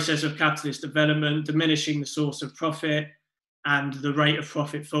process of capitalist development, diminishing the source of profit and the rate of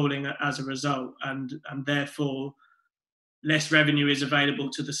profit falling as a result, and therefore less revenue is available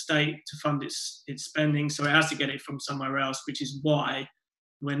to the state to fund its spending, so it has to get it from somewhere else, which is why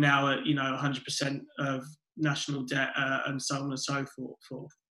we're now at 100% of national debt and so on and so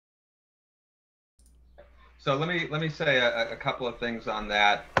forth. So let me say a couple of things on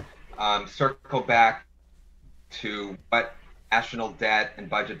that. Circle back to what national debt and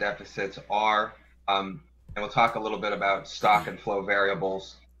budget deficits are And we'll talk a little bit about stock and flow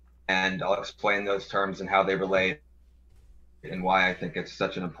variables, and I'll explain those terms and how they relate and why I think it's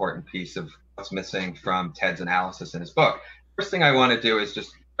such an important piece of what's missing from Ted's analysis in his book. First thing I want to do is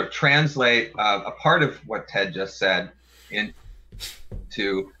just translate a part of what Ted just said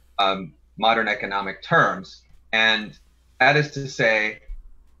into modern economic terms. And that is to say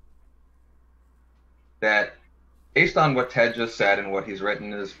that based on what Ted just said and what he's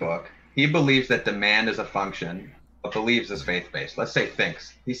written in his book, he believes that demand is a function, but believes is faith-based. Let's say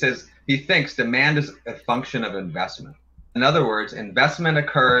thinks. He says he thinks demand is a function of investment. In other words, investment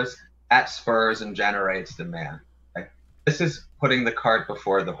occurs, that spurs and generates demand. Okay? This is putting the cart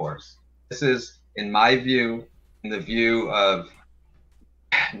before the horse. This is, in my view, in the view of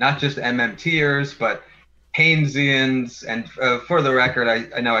not just MMTers, but Keynesians. And for the record,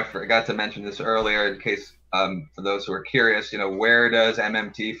 I know I forgot to mention this earlier in case for those who are curious, where does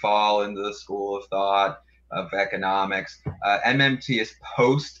MMT fall into the school of thought of economics? MMT is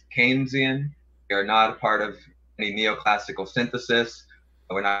post-Keynesian. We are not a part of any neoclassical synthesis.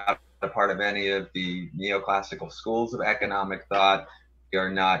 We're not a part of any of the neoclassical schools of economic thought. We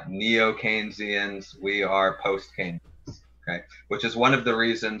are not neo-Keynesians. We are post-Keynesians, okay? Which is one of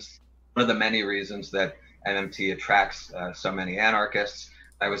the many reasons that MMT attracts so many anarchists.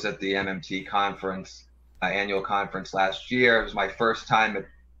 I was at the MMT conference, annual conference last year. It was my first time at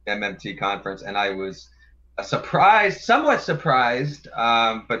MMT conference, and I was somewhat surprised,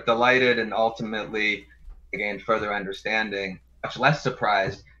 but delighted, and ultimately gained further understanding, much less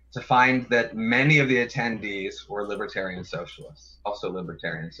surprised to find that many of the attendees were libertarian socialists, also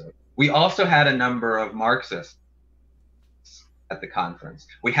libertarian socialists. We also had a number of Marxists at the conference.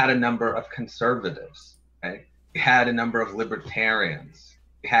 We had a number of conservatives, okay? We had a number of libertarians.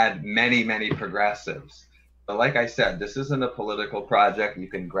 We had many, many progressives. But like I said, this isn't a political project. You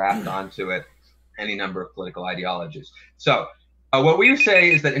can graft onto it any number of political ideologies. So what we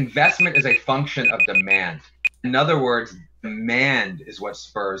say is that investment is a function of demand. In other words, demand is what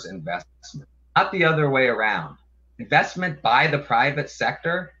spurs investment, not the other way around. Investment by the private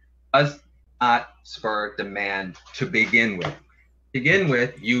sector does not spur demand to begin with. To begin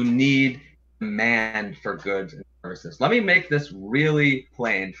with, you need demand for goods and services. Let me make this really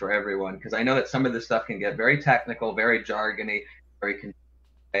plain for everyone, because I know that some of this stuff can get very technical, very jargony, very confusing,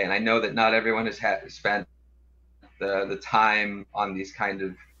 and I know that not everyone has spent the time on these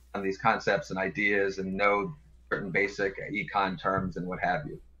concepts and ideas and know certain basic econ terms and what have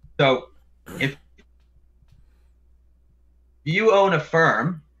you. So if you own a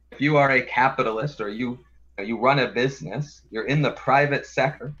firm, if you are a capitalist or you run a business, you're in the private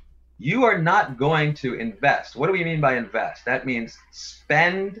sector, you are not going to invest. What do we mean by invest? That means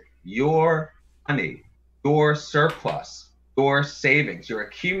spend your money, your surplus, your savings, your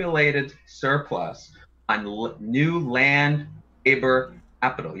accumulated surplus on new land, labor,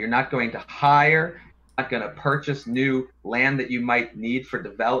 capital. You're not going to hire, not going to purchase new land that you might need for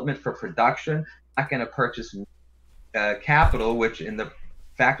development, for production, not going to purchase capital, which in the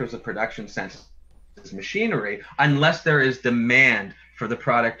factors of production sense is machinery, unless there is demand for the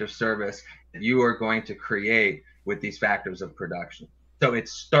product or service that you are going to create with these factors of production. So it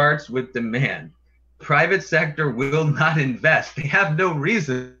starts with demand. Private sector will not invest. They have no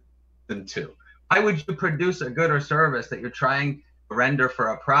reason to. Why would you produce a good or service that you're trying to render for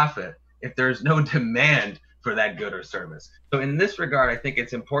a profit if there's no demand for that good or service? So in this regard, I think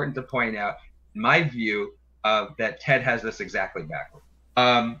it's important to point out, in my view, that Ted has this exactly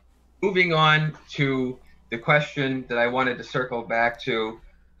backward. Moving on to the question that I wanted to circle back to,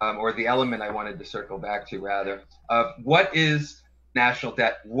 or the element I wanted to circle back to rather, of what is national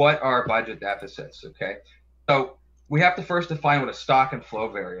debt? What are budget deficits, okay? So we have to first define what a stock and flow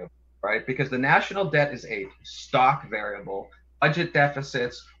variable, right? Because the national debt is a stock variable. Budget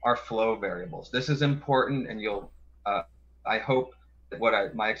deficits are flow variables. This is important, and I hope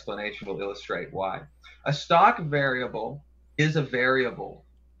that my explanation will illustrate why. A stock variable is a variable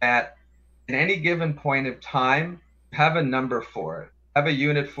that at any given point of time, have a number for it, have a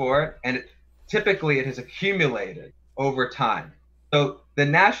unit for it, and typically it has accumulated over time. So the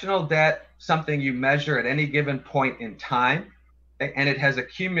national debt, something you measure at any given point in time, okay, and it has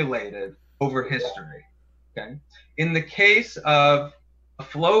accumulated over history. Okay. In the case of a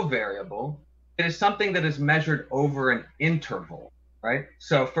flow variable, it is something that is measured over an interval, right?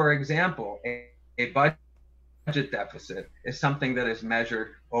 So for example, a budget deficit is something that is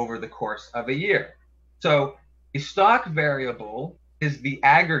measured over the course of a year. So a stock variable is the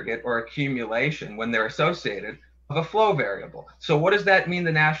aggregate or accumulation, when they're associated, of a flow variable. So what does that mean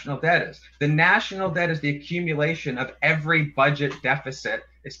the national debt is? The national debt is the accumulation of every budget deficit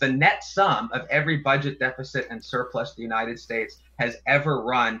It's the net sum of every budget deficit and surplus the United States has ever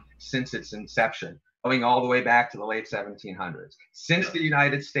run since its inception, going all the way back to the late 1700s. Since the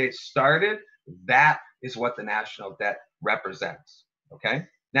United States started, that is what the national debt represents. Okay?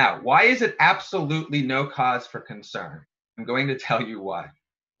 Now, why is it absolutely no cause for concern? I'm going to tell you why.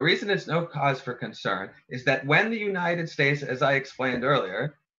 The reason it's no cause for concern is that when the United States, as I explained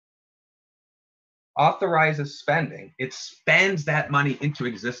earlier, authorizes spending, it spends that money into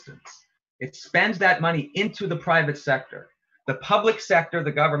existence. It spends that money into the private sector. The public sector,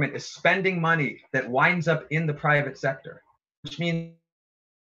 the government, is spending money that winds up in the private sector, which means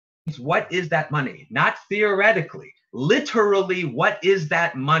what is that money? Not theoretically, literally, what is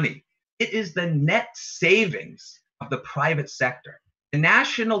that money? It is the net savings of the private sector. The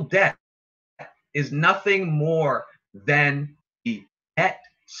national debt is nothing more than the net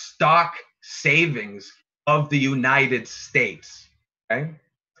stock savings of the United States. Okay?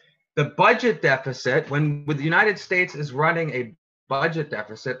 The budget deficit, when the United States is running a budget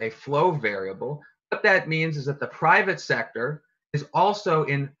deficit, a flow variable, what that means is that the private sector is also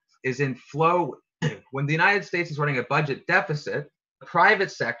in flow. When the United States is running a budget deficit, the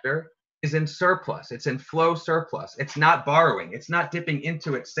private sector is in surplus. It's in flow surplus. It's not borrowing. It's not dipping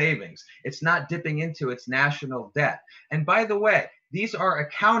into its savings. It's not dipping into its national debt. And by the way, these are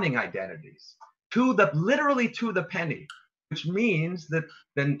accounting identities literally to the penny, which means that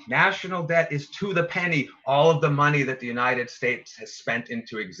the national debt is to the penny all of the money that the United States has spent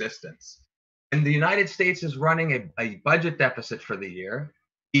into existence. And the United States is running a budget deficit for the year.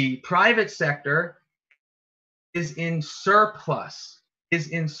 The private sector is in surplus.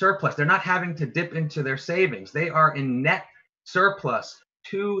 They're not having to dip into their savings. They are in net surplus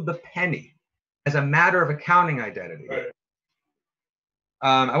to the penny as a matter of accounting identity. Right.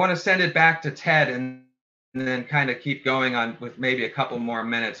 I want to send it back to Ted and then kind of keep going on with maybe a couple more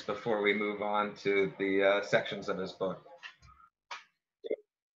minutes before we move on to the sections of his book.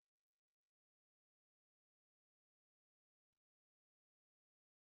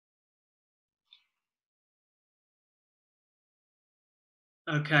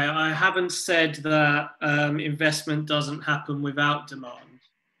 Okay, I haven't said that investment doesn't happen without demand.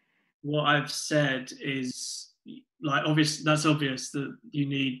 What I've said is, like, that's obvious that you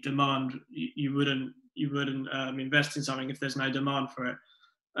need demand. You wouldn't invest in something if there's no demand for it.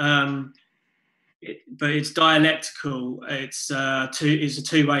 But it's dialectical. It's a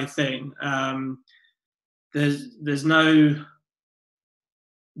two-way thing. There's no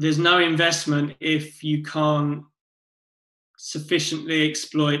investment if you can't sufficiently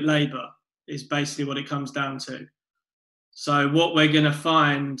exploit labor, is basically what it comes down to. So what we're going to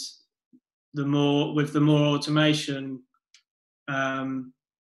find with the more automation that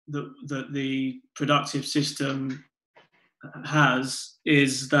the productive system has,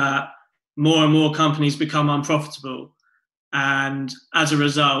 is that more and more companies become unprofitable, and as a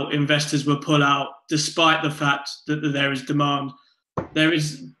result investors will pull out despite the fact that there is demand. There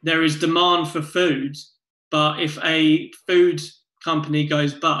is demand for food, but if a food company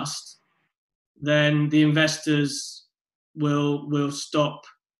goes bust, then the investors will stop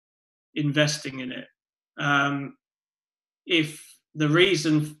investing in it. If the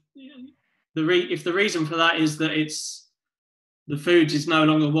reason for that is that the food is no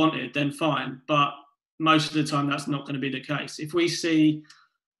longer wanted, then fine. But most of the time, that's not going to be the case. If we see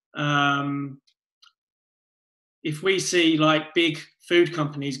like big food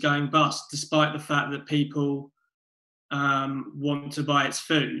companies going bust, despite the fact that people want to buy its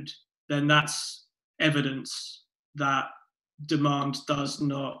food, then that's evidence that demand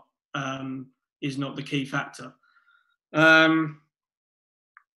is not the key factor.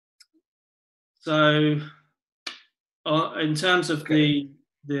 So, in terms of the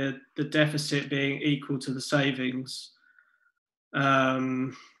deficit being equal to the savings,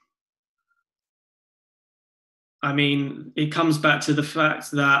 I mean, it comes back to the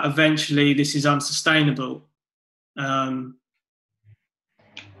fact that eventually this is unsustainable. Why?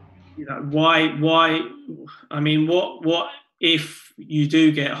 I mean, what if you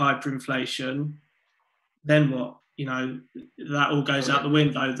do get hyperinflation? Then what? That all goes out the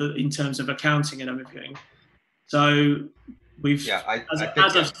window in terms of accounting and everything. So we've,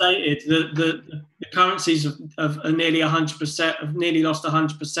 as I've stated, the currencies of nearly 100% have nearly lost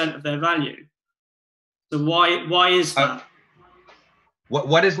 100% of their value. So why is that?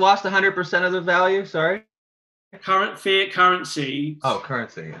 What is lost 100% of the value? Sorry. Current fiat currency. Oh,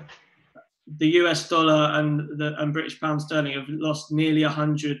 currency. Yeah. The US dollar and British pound sterling have lost nearly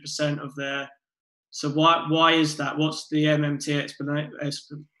 100% of their. So why is that? What's the MMT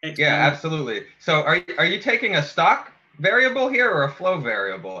explanation? Yeah, absolutely. So are you taking a stock variable here or a flow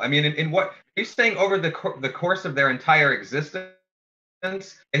variable? I mean, in what are you saying? Over the course of their entire existence,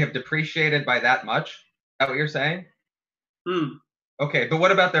 they have depreciated by that much? Is that what you're saying? Okay, but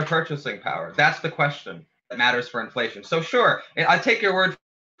what about their purchasing power? That's the question that matters for inflation. So sure, I take your word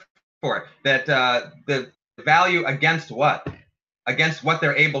for it that the value against what? Against what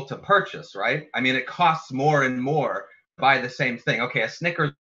they're able to purchase, right? I mean, it costs more and more to buy the same thing. Okay, a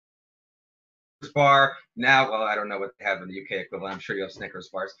Snickers bar now, well, I don't know what they have in the UK equivalent. I'm sure you have Snickers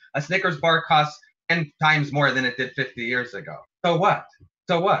bars. A Snickers bar costs 10 times more than it did 50 years ago. So what?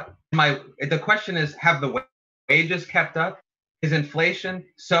 So what? The question is, have the wages kept up? Is inflation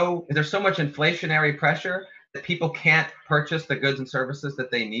is there so much inflationary pressure that people can't purchase the goods and services that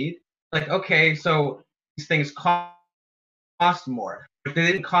they need? Like, okay, so these things cost more. If they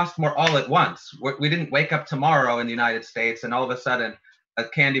didn't cost more all at once, we didn't wake up tomorrow in the United States and all of a sudden a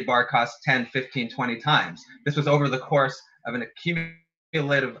candy bar costs 10, 15, 20 times. This was over the course of an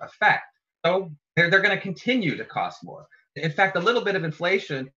accumulative effect. So they're going to continue to cost more. In fact, a little bit of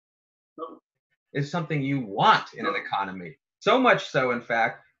inflation is something you want in an economy. So much so, in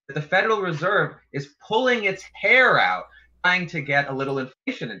fact, that the Federal Reserve is pulling its hair out trying to get a little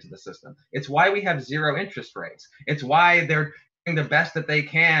inflation into the system. It's why we have zero interest rates. It's why they're doing the best that they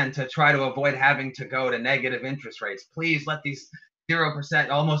can to try to avoid having to go to negative interest rates. Please let these 0%,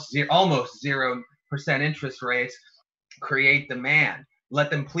 almost 0% interest rates create demand.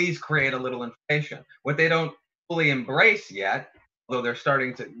 Let them please create a little inflation. What they don't fully embrace yet, although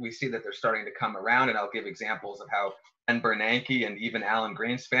we see that they're starting to come around, and I'll give examples of how Ben Bernanke and even Alan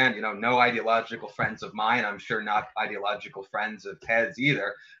Greenspan, no ideological friends of mine, I'm sure not ideological friends of Ted's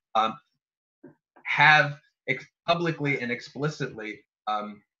either, have publicly and explicitly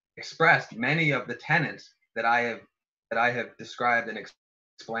expressed many of the tenets that I have described and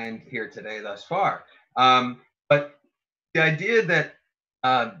explained here today thus far. But the idea that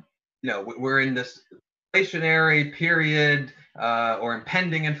we're in this inflationary period or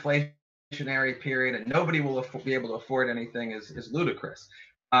impending inflationary period and nobody will be able to afford anything is ludicrous.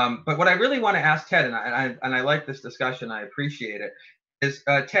 But what I really want to ask Ted, and I like this discussion, I appreciate it, is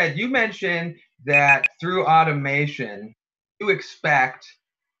Ted, you mentioned that through automation, you expect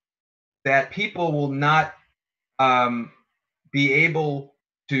that people will not be able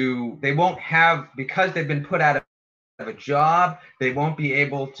to, they won't have, because they've been put out of a job, they won't be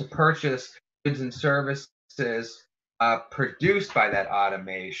able to purchase goods and services produced by that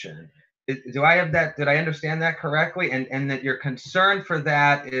automation. Do I have that? Did I understand that correctly? And that your concern for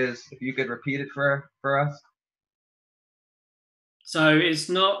that is, if you could repeat it for us? So it's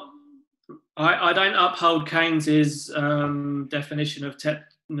not, I don't uphold Keynes's definition of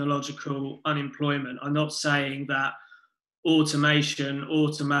technological unemployment. I'm not saying that automation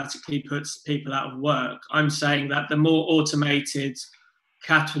automatically puts people out of work. I'm saying that the more automated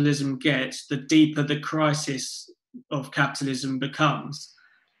capitalism gets, the deeper the crisis of capitalism becomes.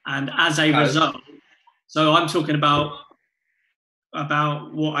 And as a result, so I'm talking about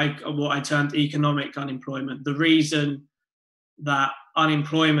what I termed economic unemployment. The reason that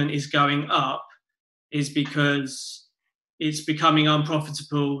unemployment is going up is because it's becoming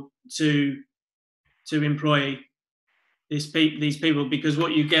unprofitable to employ these people, because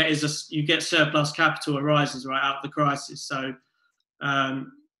what you get is you get surplus capital arises right out of the crisis. So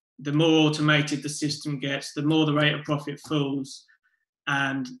the more automated the system gets, the more the rate of profit falls,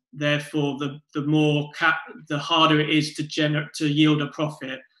 and therefore the harder it is to yield a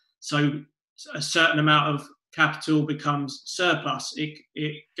profit. So a certain amount of capital becomes surplus.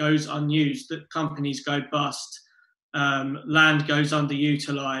 It goes unused. The companies go bust. Land goes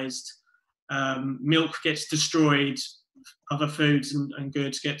underutilized. Milk gets destroyed. Other foods and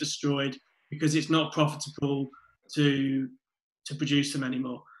goods get destroyed because it's not profitable to produce them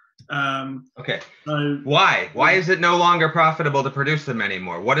anymore. Okay. So why is it no longer profitable to produce them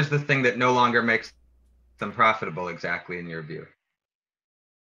anymore? What is the thing that no longer makes them profitable exactly in your view?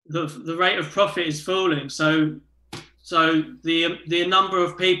 The rate of profit is falling. So the number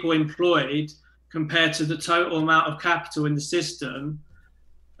of people employed compared to the total amount of capital in the system,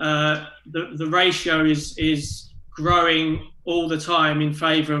 the ratio is growing all the time in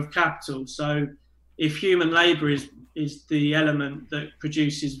favor of capital. So if human labor is the element that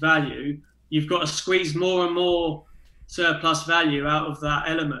produces value, you've got to squeeze more and more surplus value out of that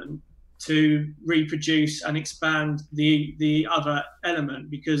element to reproduce and expand the other element,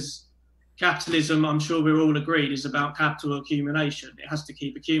 because capitalism, I'm sure we're all agreed, is about capital accumulation. It has to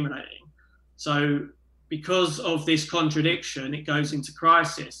keep accumulating. So because of this contradiction, it goes into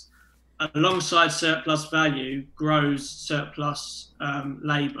crisis. Alongside surplus value grows surplus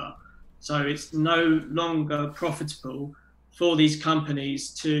labor. So it's no longer profitable for these companies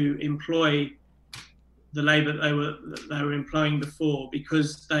to employ the labour that they were employing before,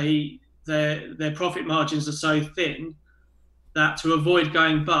 because their profit margins are so thin that to avoid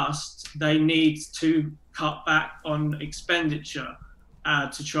going bust, they need to cut back on expenditure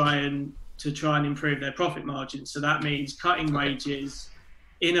to try and improve their profit margins. So that means cutting wages,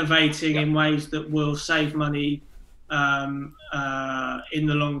 innovating in ways that will save money in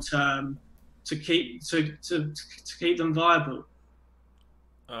the long term to keep them viable.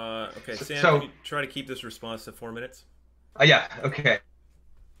 Okay, Sam, So, can you try to keep this response to 4 minutes? Yeah, okay.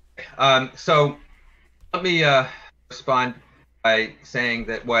 So let me respond by saying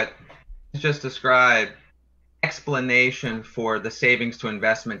that what you just described, explanation for the savings to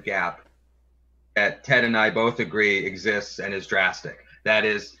investment gap that Ted and I both agree exists and is drastic. That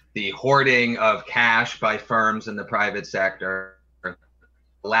is the hoarding of cash by firms in the private sector,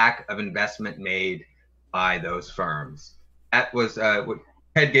 lack of investment made by those firms. That was what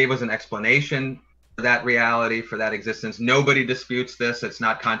Ted gave us an explanation for that reality, for that existence. Nobody disputes this. It's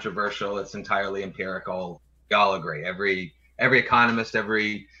not controversial. It's entirely empirical. We all agree. Every economist,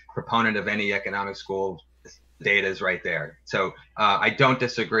 every proponent of any economic school, data is right there. So I don't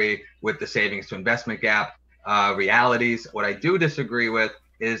disagree with the savings to investment gap realities. What I do disagree with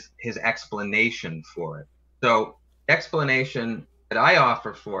is his explanation for it. So the explanation that I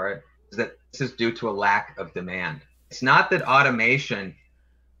offer for it is that this is due to a lack of demand. It's not that automation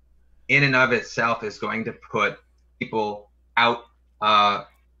in and of itself is going to put people out,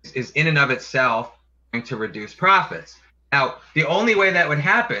 is in and of itself going to reduce profits. Now, the only way that would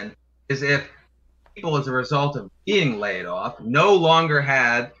happen is if people, as a result of being laid off, no longer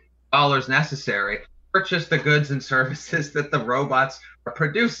had dollars necessary to purchase the goods and services that the robots are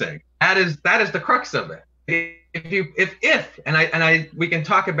producing. That is the crux of it. We can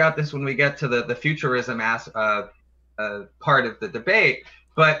talk about this when we get to the futurism part of the debate.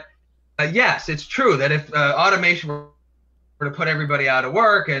 But yes, it's true that if automation were to put everybody out of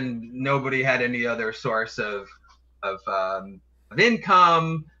work and nobody had any other source of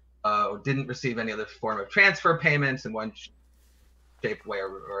income, didn't receive any other form of transfer payments in one shape, way,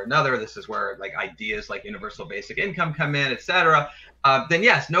 or another. This is where like ideas like universal basic income come in, etc. Then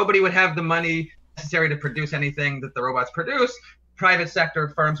yes, nobody would have the money necessary to produce anything that the robots produce. Private sector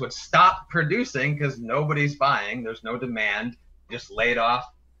firms would stop producing because nobody's buying. There's no demand. They just laid off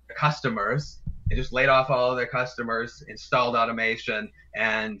their customers. They just laid off all of their customers, installed automation,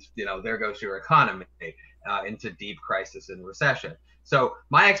 and there goes your economy into deep crisis and recession. So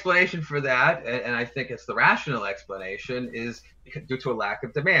my explanation for that, and I think it's the rational explanation, is due to a lack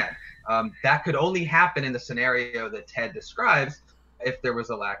of demand. That could only happen in the scenario that Ted describes if there was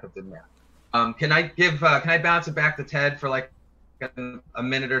a lack of demand. Can I bounce it back to Ted for like a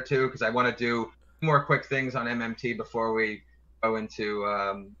minute or two, because I want to do more quick things on MMT before we go into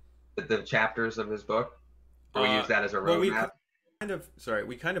the chapters of his book? Or we use that as a roadmap?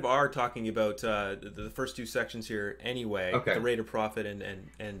 We kind of are talking about the first two sections here anyway. Okay. The rate of profit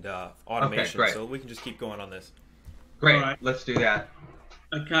and automation. Okay, so we can just keep going on this. Great. Right. Let's do that.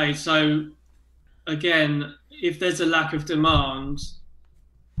 Okay. So again, if there's a lack of demand,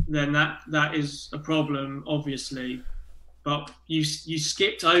 then that is a problem, obviously. But you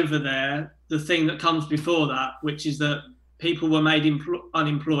skipped over there the thing that comes before that, which is that people were made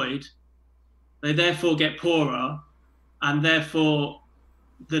unemployed. They therefore get poorer. And therefore,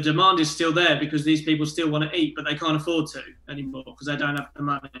 the demand is still there because these people still want to eat, but they can't afford to anymore because they don't have the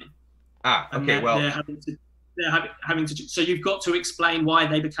money. Okay. They're having to. So you've got to explain why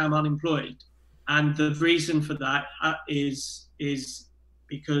they become unemployed, and the reason for that is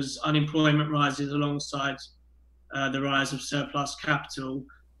because unemployment rises alongside the rise of surplus capital,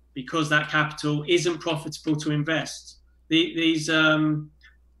 because that capital isn't profitable to invest. These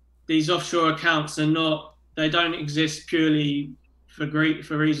offshore accounts are not. They don't exist purely for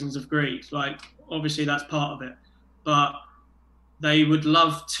reasons of greed. Like, obviously that's part of it, but they would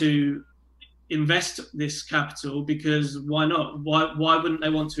love to invest this capital because why not? Why wouldn't they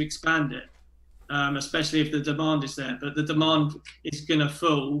want to expand it? Especially if the demand is there. But the demand is going to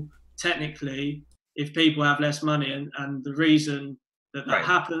fall technically if people have less money, and the reason that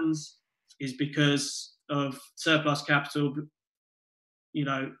happens is because of surplus capital.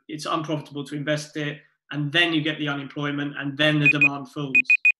 It's unprofitable to invest it. And then you get the unemployment, and then the demand falls.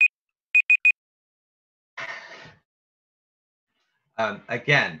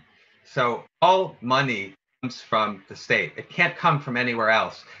 Again, so all money comes from the state. It can't come from anywhere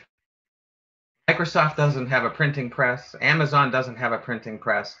else. Microsoft doesn't have a printing press. Amazon doesn't have a printing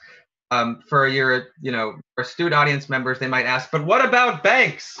press. For your astute audience members, they might ask, but what about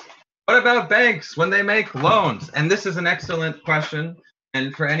banks? What about banks when they make loans? And this is an excellent question.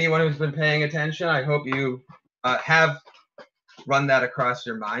 And for anyone who's been paying attention, I hope you have run that across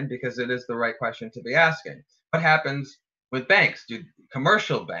your mind, because it is the right question to be asking. What happens with banks? Do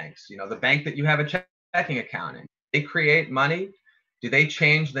commercial banks, the bank that you have a checking account in, they create money? Do they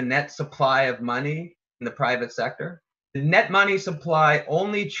change the net supply of money in the private sector? The net money supply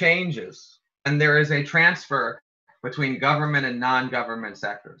only changes when there is a transfer between government and non-government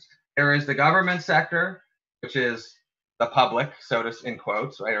sectors. There is the government sector, which is the public, so to in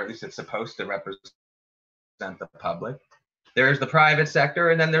quotes, right? Or at least it's supposed to represent the public. There's the private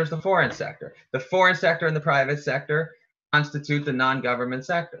sector, and then there's the foreign sector. The foreign sector and the private sector constitute the non-government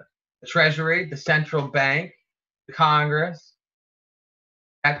sector. The Treasury, the central bank, the Congress,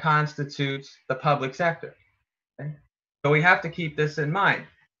 that constitutes the public sector. Okay? So we have to keep this in mind,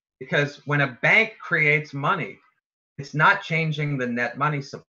 because when a bank creates money, it's not changing the net money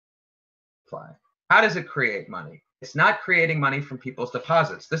supply. How does it create money? It's not creating money from people's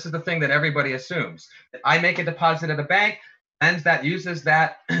deposits. This is the thing that everybody assumes. I make a deposit at a bank, and that uses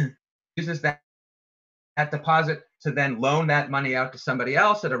that deposit to then loan that money out to somebody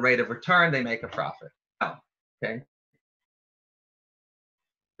else at a rate of return. They make a profit. No. Okay.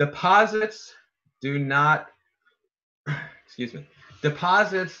 Deposits do not,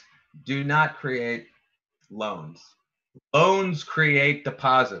 deposits do not create loans. Loans create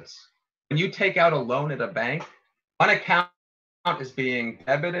deposits. When you take out a loan at a bank, one account is being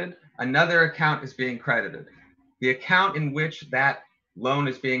debited, another account is being credited. The account in which that loan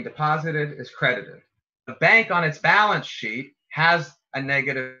is being deposited is credited. The bank on its balance sheet has a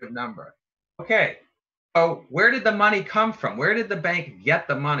negative number. Okay, so where did the money come from? Where did the bank get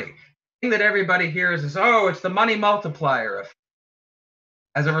the money? The thing that everybody hears is, oh, it's the money multiplier effect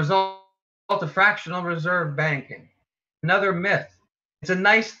as a result of fractional reserve banking. Another myth. It's a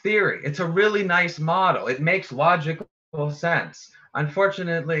nice theory. It's a really nice model. It makes logical sense.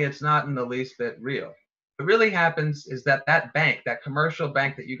 Unfortunately, it's not in the least bit real. What really happens is that bank, that commercial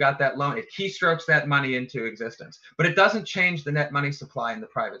bank that you got that loan, it keystrokes that money into existence. But it doesn't change the net money supply in the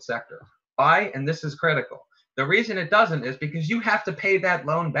private sector. Why? And this is critical. The reason it doesn't is because you have to pay that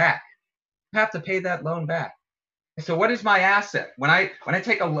loan back. You have to pay that loan back. So what is my asset? When I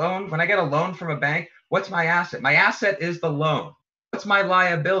take a loan, when I get a loan from a bank, what's my asset? My asset is the loan. What's my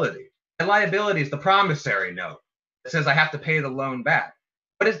liability? My liability is the promissory note that says I have to pay the loan back.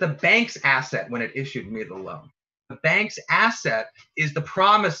 What is the bank's asset when it issued me the loan? The bank's asset is the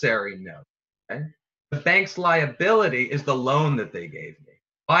promissory note. Okay? The bank's liability is the loan that they gave me.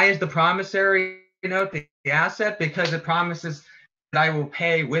 Why is the promissory note the asset? Because it promises that I will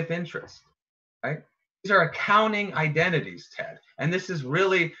pay with interest. Right? These are accounting identities, Ted. And this is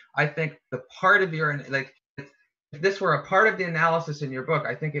really, I think, the part of your, like, if this were a part of the analysis in your book,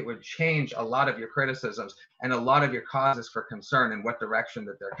 I think it would change a lot of your criticisms and a lot of your causes for concern and what direction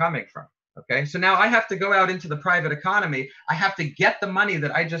that they're coming from. Okay, so now I have to go out into the private economy. I have to get the money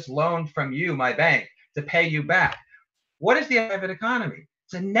that I just loaned from you, my bank, to pay you back. What is the private economy?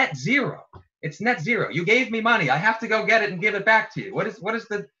 It's a net zero. It's net zero. You gave me money. I have to go get it and give it back to you. What is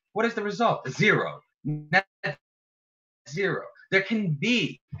the result? Zero. Net zero. There can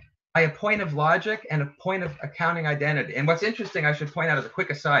be by a point of logic and a point of accounting identity. And what's interesting, I should point out as a quick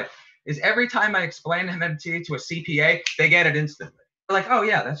aside, is every time I explain MMT to a CPA, they get it instantly. They're like, oh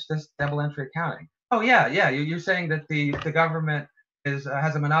yeah, that's just double entry accounting. Oh yeah, you're saying that the government has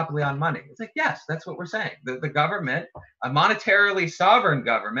a monopoly on money. It's like, yes, that's what we're saying. The government, a monetarily sovereign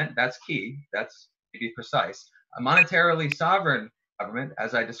government, that's key, that's to be precise, a monetarily sovereign government,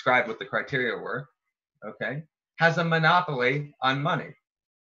 as I described what the criteria were, okay, has a monopoly on money.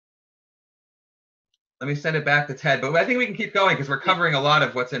 Let me send it back to Ted, but I think we can keep going because we're covering a lot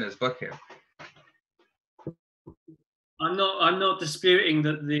of what's in his book here. I'm not disputing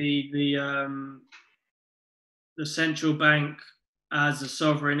that the central bank as a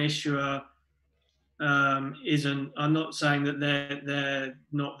sovereign issuer isn't. I'm not saying that they're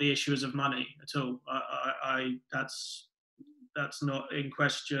not the issuers of money at all. That's not in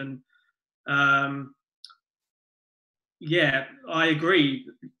question. Yeah, I agree.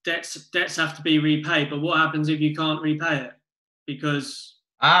 Debts have to be repaid, but what happens if you can't repay it? Because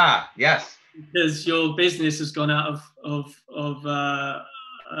yes, because your business has gone out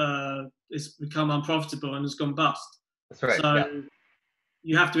it's become unprofitable and has gone bust. That's right. So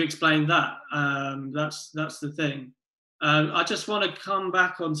you have to explain that. That's the thing. I just want to come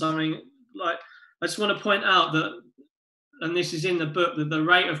back on something. Like, I just want to point out that, and this is in the book, that the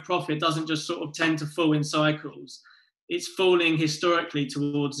rate of profit doesn't just sort of tend to fall in cycles. It's falling historically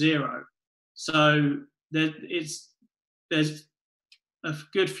towards zero. So there's a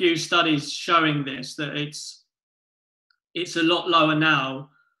good few studies showing this, that it's a lot lower now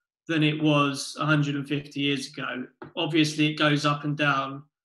than it was 150 years ago. Obviously, it goes up and down,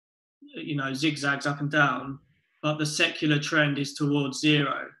 zigzags up and down, but the secular trend is towards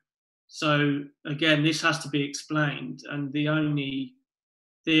zero. So again, this has to be explained, and the only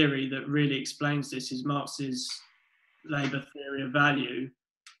theory that really explains this is Marx's labour theory of value,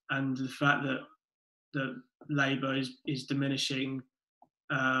 and the fact that labour is diminishing,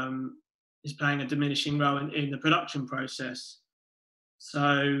 is playing a diminishing role in the production process.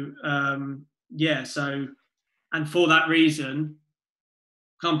 So and for that reason,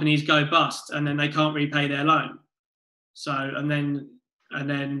 companies go bust, and then they can't repay their loan. So and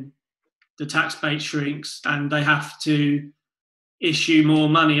then the tax base shrinks, and they have to issue more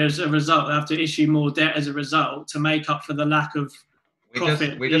money as a result. They have to issue more debt as a result to make up for the lack of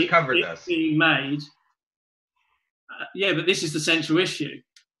profit we just covered this being made. But this is the central issue.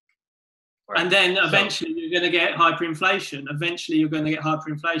 Right. And then eventually you're going to get hyperinflation.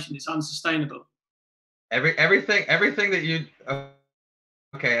 It's unsustainable. Everything that you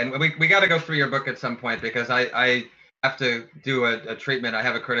okay, and we got to go through your book at some point, because I have to do a treatment. I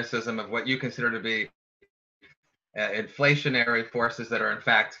have a criticism of what you consider to be inflationary forces that are in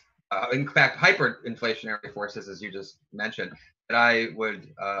fact hyperinflationary forces, as you just mentioned, that I would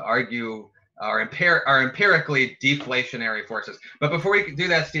argue are empirically deflationary forces. But before we do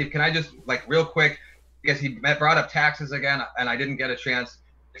that, Steve, can I just, like, real quick, because he brought up taxes again, and I didn't get a chance to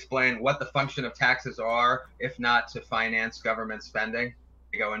explain what the function of taxes are, if not to finance government spending.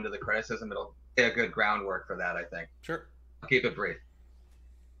 To go into the criticism, it'll be a good groundwork for that, I think. Sure. I'll keep it brief.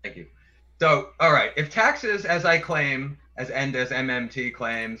 Thank you. So, all right, if taxes, as I claim, as MMT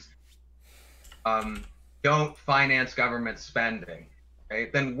claims, don't finance government spending,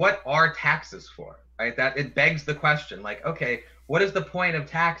 right, then what are taxes for, right? That it begs the question, like, okay, what is the point of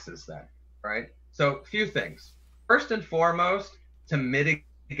taxes then, right? So, a few things. First and foremost, to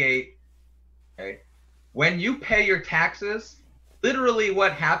mitigate, okay, when you pay your taxes, literally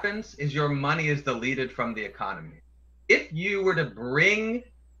what happens is your money is deleted from the economy. If you were to bring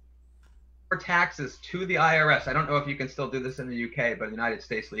taxes to the IRS, I don't know if you can still do this in the UK, but in the United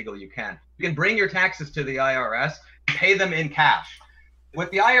States legally you can. You can bring your taxes to the IRS and pay them in cash.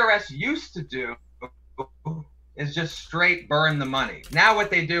 What the IRS used to do is just straight burn the money. Now what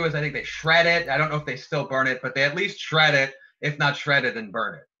they do is, I think they shred it. I don't know if they still burn it, but they at least shred it, if not shred it and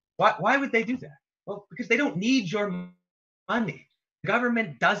burn it. Why would they do that? Well, because they don't need your money. The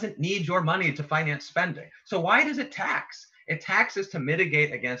government doesn't need your money to finance spending. So why does it tax? It taxes to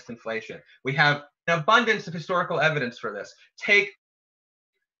mitigate against inflation. We have an abundance of historical evidence for this. Take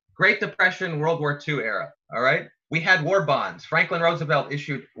Great Depression, World War II era, all right? We had war bonds. Franklin Roosevelt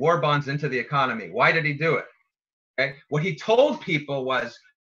issued war bonds into the economy. Why did he do it? Okay? What he told people was,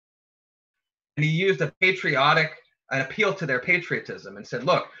 and he used an appeal to their patriotism, and said,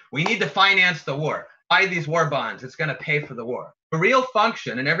 look, we need to finance the war. Buy these war bonds. It's going to pay for the war. The real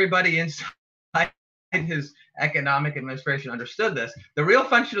function, and everybody inside his economic administration understood this, the real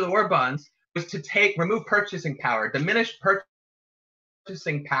function of the war bonds was to remove purchasing power, diminish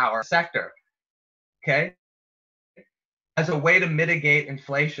purchasing power sector, okay, as a way to mitigate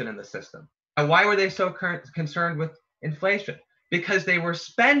inflation in the system. Now, why were they so concerned with inflation? Because they were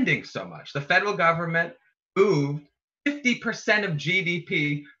spending so much. The federal government moved 50% of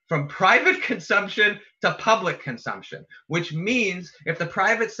GDP from private consumption to public consumption, which means if the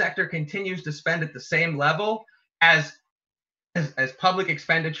private sector continues to spend at the same level as public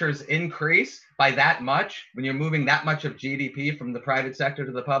expenditures increase by that much, when you're moving that much of GDP from the private sector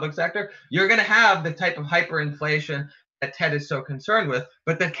to the public sector, you're going to have the type of hyperinflation that Ted is so concerned with,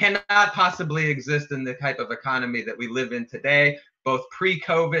 but that cannot possibly exist in the type of economy that we live in today, both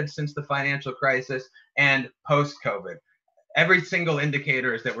pre-COVID, since the financial crisis, and post-COVID. Every single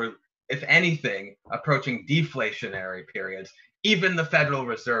indicator is that we're, if anything, approaching deflationary periods. Even the Federal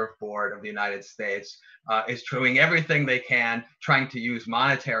Reserve Board of the United States is doing everything they can, trying to use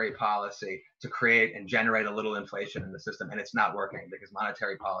monetary policy to create and generate a little inflation in the system, and it's not working because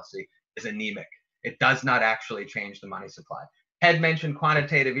monetary policy is anemic. It does not actually change the money supply. Ted mentioned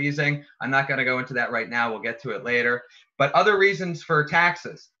quantitative easing. I'm not going to go into that right now. We'll get to it later. But other reasons for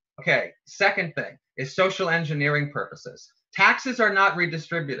taxes. Okay, second thing is social engineering purposes. Taxes are not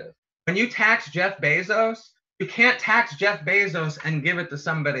redistributive. When you tax Jeff Bezos, you can't tax Jeff Bezos and give it to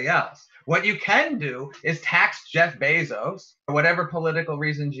somebody else. What you can do is tax Jeff Bezos, for whatever political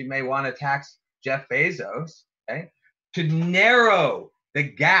reasons you may want to tax Jeff Bezos, okay, to narrow the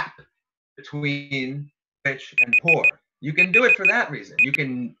gap between rich and poor. You can do it for that reason. You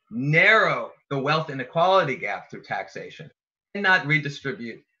can narrow the wealth inequality gap through taxation. cannot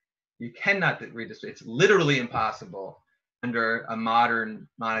redistribute. You cannot redistribute. It's literally impossible under a modern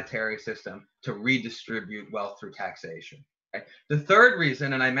monetary system to redistribute wealth through taxation. Okay? The third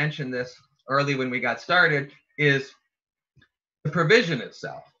reason, and I mentioned this early when we got started, is the provision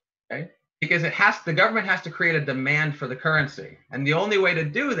itself. Okay? Because the government has to create a demand for the currency. And the only way to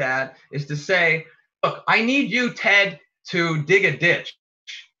do that is to say, look, I need you, Ted, to dig a ditch.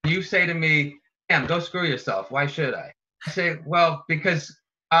 You say to me, damn, go screw yourself. Why should I? I say, well, because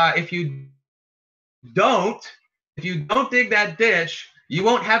if you don't dig that ditch, you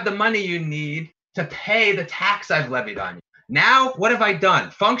won't have the money you need to pay the tax I've levied on you. Now, what have I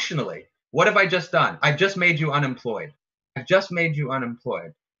done? Functionally, what have I just done? I've just made you unemployed. I've just made you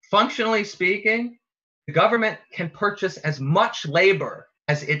unemployed. Functionally speaking, the government can purchase as much labor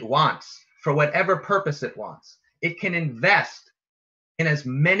as it wants for whatever purpose it wants. It can invest in as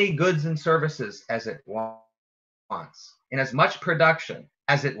many goods and services as it wants, in as much production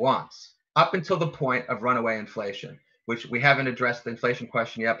as it wants, up until the point of runaway inflation, which we haven't addressed the inflation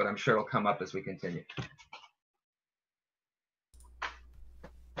question yet, but I'm sure it'll come up as we continue.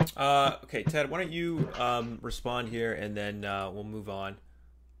 Okay, Ted, why don't you respond here, and then we'll move on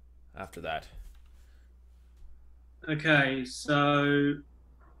after that. Okay, so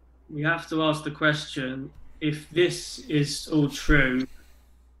we have to ask the question, if this is all true,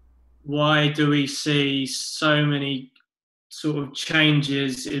 why do we see so many sort of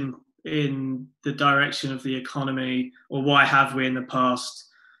changes in the direction of the economy, or why have we in the past?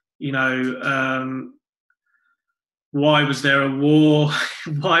 You know, why was there a war?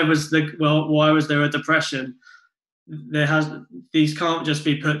 why was there a depression? These can't just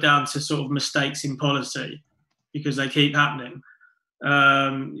be put down to sort of mistakes in policy, because they keep happening.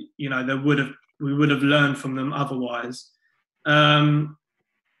 You know, we would have learned from them otherwise.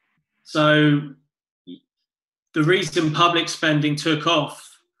 So the reason public spending took off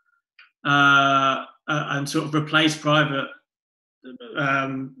and sort of replaced private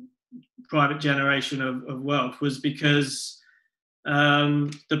generation of wealth was because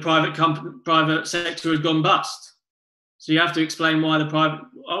the private sector had gone bust. So you have to explain why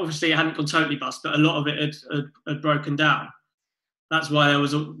obviously it hadn't gone totally bust, but a lot of it had broken down. That's why that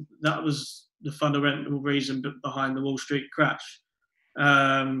was the fundamental reason behind the Wall Street crash.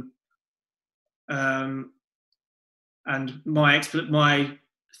 And my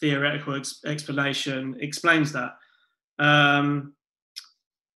theoretical explanation explains that.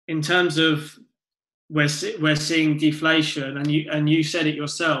 In terms of we're seeing deflation, and you said it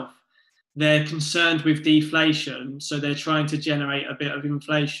yourself, they're concerned with deflation, so they're trying to generate a bit of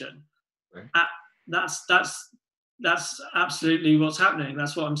inflation. Right. That's absolutely what's happening.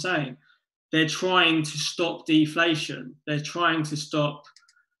 That's what I'm saying. They're trying to stop deflation. They're trying to stop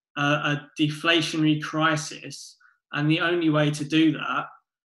a deflationary crisis, and the only way to do that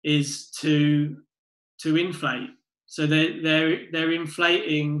is to inflate. So they're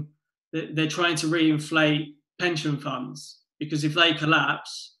inflating. They're trying to reinflate pension funds, because if they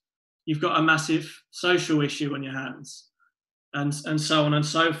collapse, you've got a massive social issue on your hands, and so on and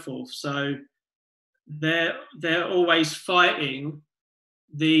so forth. So they're always fighting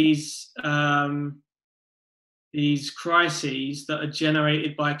these crises that are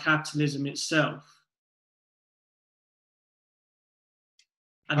generated by capitalism itself.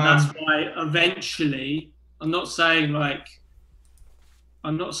 And that's why eventually, I'm not saying like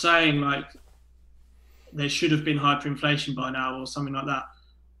there should have been hyperinflation by now or something like that.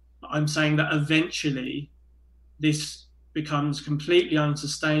 I'm saying that eventually this becomes completely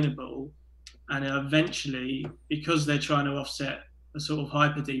unsustainable, and eventually, because they're trying to offset a sort of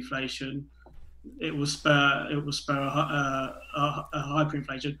hyperdeflation, it will spur a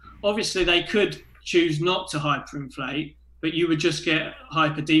hyperinflation. Obviously, they could choose not to hyperinflate, but you would just get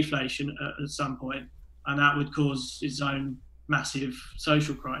hyperdeflation at some point, and that would cause its own massive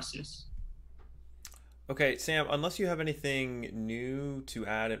social crisis. Okay, Sam, unless you have anything new to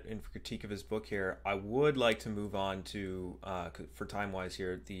add in critique of his book here, I would like to move on to, for time-wise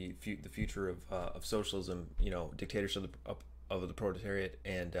here, the future of socialism, dictatorship of the proletariat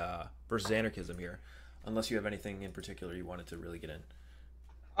and versus anarchism here, unless you have anything in particular you wanted to really get in.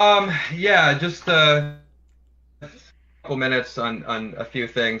 Yeah, just a couple minutes on a few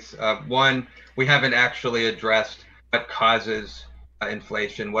things. One, we haven't actually addressed what causes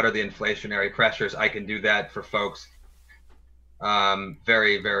inflation. What are the inflationary pressures? I can do that for folks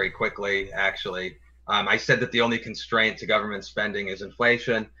very, very quickly, actually. I said that the only constraint to government spending is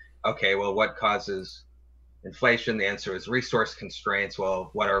inflation. Okay, well, what causes inflation? The answer is resource constraints.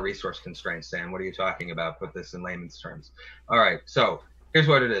 Well, what are resource constraints, Sam? What are you talking about? Put this in layman's terms. All right, so here's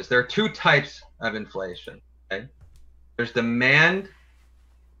what it is. There are two types of inflation. Okay? There's demand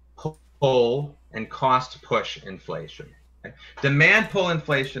pull and cost push inflation. Okay? Demand pull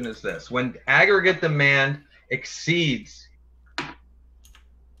inflation is this: when aggregate demand exceeds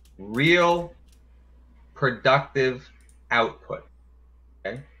real productive output.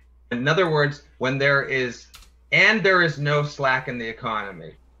 Okay? In other words, when there is no slack in the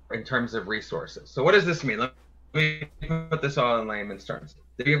economy in terms of resources. So what does this mean? Let me put this all in layman's terms.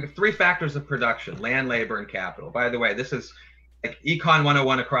 You have three factors of production: land, labor, and capital. By the way, this is like Econ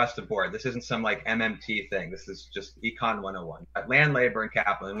 101 across the board. This isn't some like MMT thing. This is just Econ 101. Land, labor, and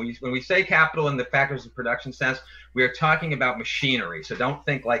capital. And when we say capital in the factors of production sense, we are talking about machinery. So don't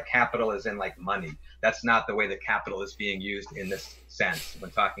think like capital is in like money. That's not the way that capital is being used in this sense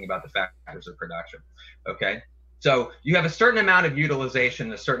when talking about the factors of production. Okay? So you have a certain amount of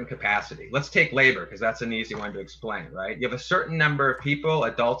utilization, a certain capacity. Let's take labor, because that's an easy one to explain, right? You have a certain number of people,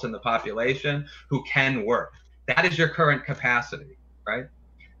 adults in the population, who can work. That is your current capacity, right?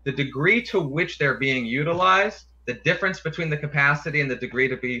 The degree to which they're being utilized, the difference between the capacity and the degree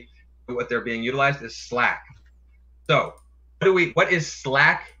to what they're being utilized is slack. So what is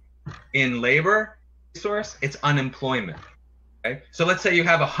slack in labor resource? It's unemployment. Okay? So let's say you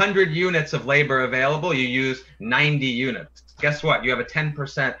have 100 units of labor available, you use 90 units. Guess what? You have a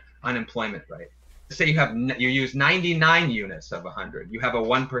 10% unemployment rate. Let's say you use 99 units of 100. You have a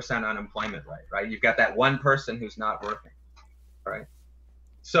 1% unemployment rate, right? You've got that one person who's not working, right?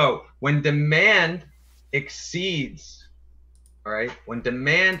 So when demand exceeds, all right, when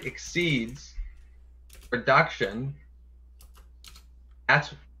demand exceeds production,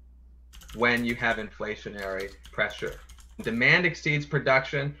 that's when you have inflationary pressure. Demand exceeds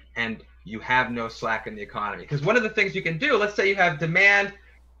production and you have no slack in the economy. Because one of the things you can do, let's say you have demand,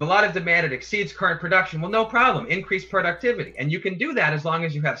 a lot of demand, it exceeds current production. Well, no problem, increase productivity. And you can do that as long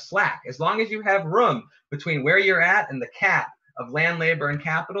as you have slack, as long as you have room between where you're at and the cap of land, labor, and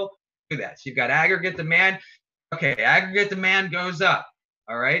capital, do that. So you've got aggregate demand. Okay, aggregate demand goes up,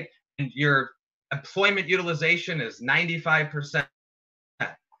 all right? And your employment utilization is 95%,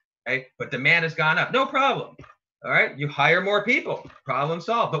 okay? But demand has gone up, no problem. All right, you hire more people, problem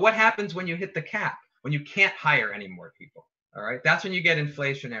solved. But what happens when you hit the cap, when you can't hire any more people? All right, that's when you get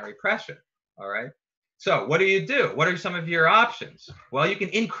inflationary pressure. All right, so what do? What are some of your options? Well, you can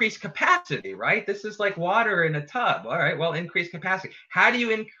increase capacity, right? This is like water in a tub. All right, well, increase capacity. How do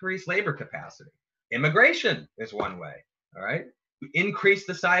you increase labor capacity? Immigration is one way. All right, increase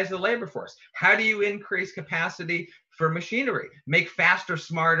the size of the labor force. How do you increase capacity for machinery? Make faster,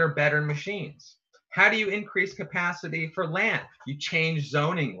 smarter, better machines. How do you increase capacity for land? You change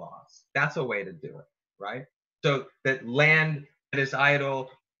zoning laws. That's a way to do it, right? So that land that is idle,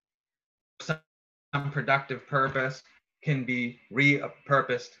 some productive purpose, can be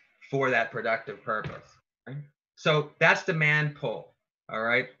repurposed for that productive purpose. Right? So that's demand pull, all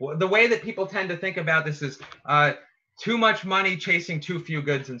right? Well, the way that people tend to think about this is too much money chasing too few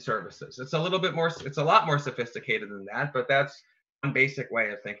goods and services. It's a lot more sophisticated than that, but that's one basic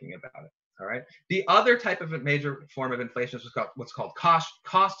way of thinking about it. All right. The other type of a major form of inflation is what's called cost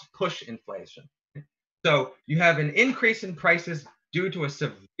push inflation. So you have an increase in prices due to a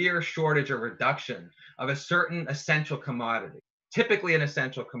severe shortage or reduction of a certain essential commodity, typically an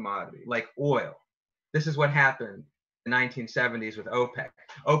essential commodity like oil. This is what happened in the 1970s with OPEC.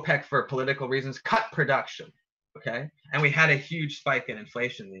 OPEC, for political reasons, cut production. Okay. And we had a huge spike in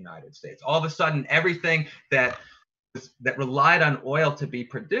inflation in the United States. All of a sudden, everything that relied on oil to be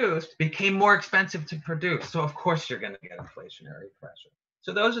produced became more expensive to produce. So of course you're going to get inflationary pressure.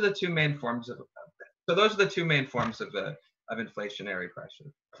 So those are the two main forms of inflationary pressure,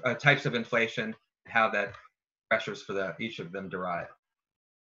 types of inflation, how that pressures for each of them derive.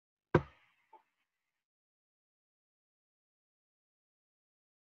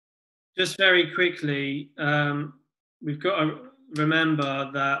 Just very quickly, we've got to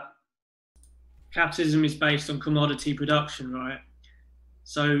remember that capitalism is based on commodity production, right?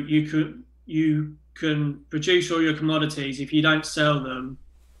 So you can produce all your commodities. If you don't sell them,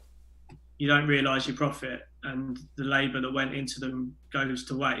 you don't realize your profit, and the labor that went into them goes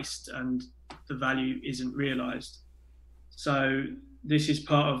to waste, and the value isn't realized. So this is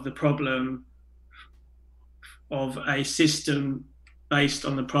part of the problem of a system based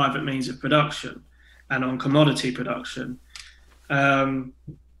on the private means of production and on commodity production.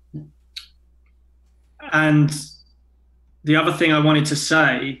 And the other thing I wanted to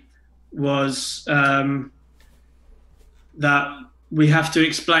say was that we have to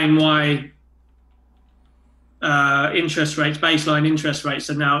explain why baseline interest rates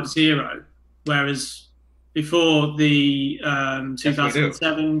are now at zero, whereas before the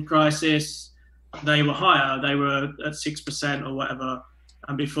 2007 crisis, they were higher. They were at 6% or whatever,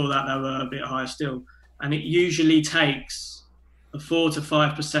 and before that they were a bit higher still. And it usually takes a 4 to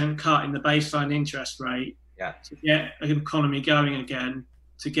 5% cut in the baseline interest rate to get an economy going again,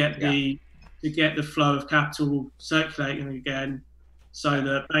 to get the flow of capital circulating again, so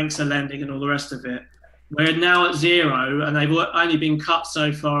that banks are lending and all the rest of it. We're now at 0, and they've only been cut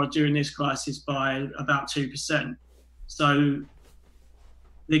so far during this crisis by about 2%. So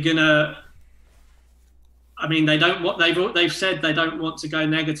they're gonna. I mean, they've said they don't want to go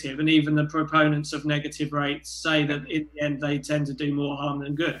negative, and even the proponents of negative rates say that in the end they tend to do more harm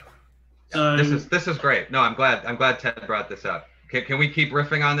than good. So this is great. No, I'm glad Ted brought this up. Can we keep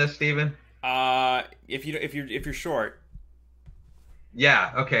riffing on this, Stephen? If you're short.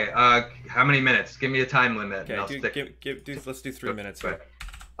 Yeah. Okay. How many minutes? Give me a time limit. Okay. Let's do 3 minutes. Here.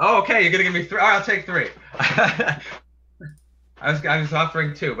 Oh, okay. You're gonna give me 3. All right, I'll take 3. I was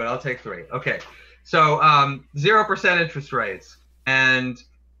offering 2, but I'll take 3. Okay. So 0% interest rates, and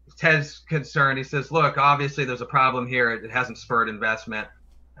Ted's concerned. He says, look, obviously there's a problem here. It hasn't spurred investment,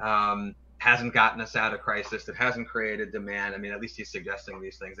 hasn't gotten us out of crisis. It hasn't created demand. I mean, at least he's suggesting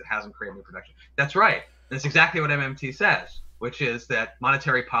these things. It hasn't created new production. That's right. That's exactly what MMT says, which is that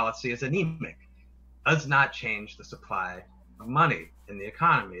monetary policy is anemic, does not change the supply of money in the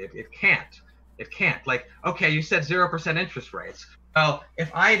economy. It can't. It can't. Like, okay, you said 0% interest rates. Well, if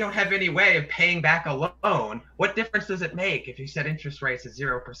I don't have any way of paying back a loan, what difference does it make if you set interest rates at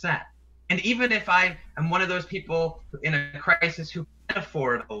 0%? And even if I am one of those people in a crisis who can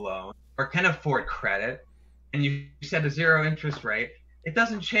afford a loan or can afford credit, and you set a 0 interest rate, it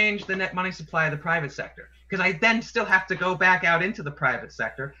doesn't change the net money supply of the private sector, because I then still have to go back out into the private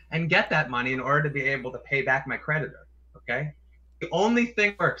sector and get that money in order to be able to pay back my creditor, okay? The only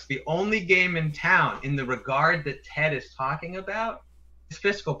thing works, the only game in town in the regard that Ted is talking about is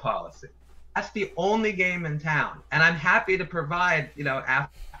fiscal policy. That's the only game in town. And I'm happy to provide,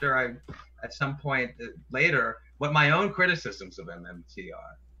 after at some point later, what my own criticisms of MMT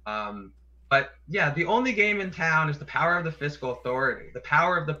are. But yeah, the only game in town is the power of the fiscal authority, the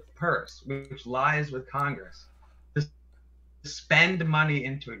power of the purse, which lies with Congress, to spend money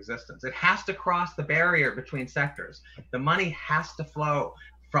into existence. It has to cross the barrier between sectors. The money has to flow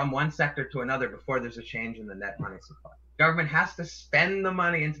from one sector to another before there's a change in the net money supply. Government has to spend the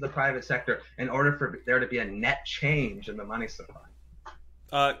money into the private sector in order for there to be a net change in the money supply.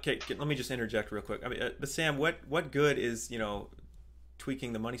 Okay, let me just interject real quick. I mean, but Sam, what good is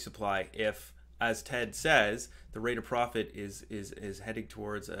tweaking the money supply if, as Ted says, the rate of profit is heading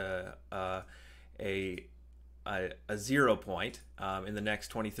towards a 0 point in the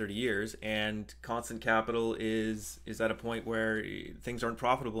next 20-30 years, and constant capital is at a point where things aren't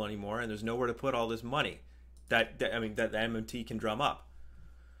profitable anymore, and there's nowhere to put all this money that the MMT can drum up.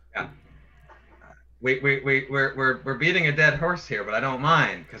 Yeah, we're beating a dead horse here, but I don't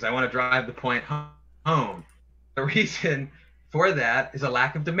mind, because I want to drive the point home. The reason for that is a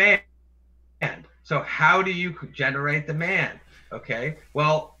lack of demand. So how do you generate demand? Okay,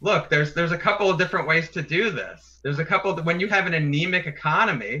 well, look, there's a couple of different ways to do this. There's a couple when you have an anemic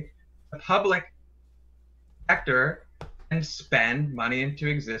economy, the public sector can spend money into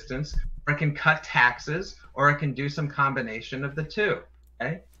existence, or it can cut taxes, or it can do some combination of the two.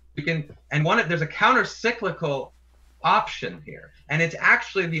 Okay, there's a counter-cyclical option here, and it's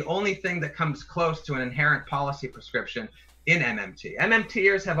actually the only thing that comes close to an inherent policy prescription in MMT.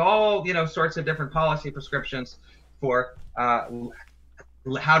 MMTers have all sorts of different policy prescriptions for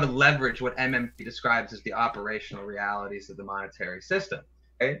how to leverage what MMT describes as the operational realities of the monetary system.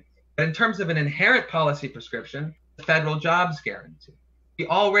 Okay? But in terms of an inherent policy prescription, the federal jobs guarantee. We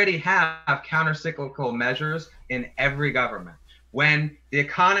already have counter-cyclical measures in every government. When the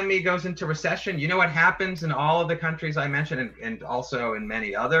economy goes into recession, you know what happens in all of the countries I mentioned, and also in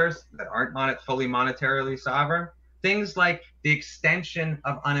many others that aren't fully monetarily sovereign? Things like the extension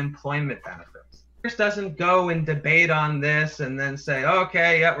of unemployment benefits. Congress doesn't go and debate on this and then say,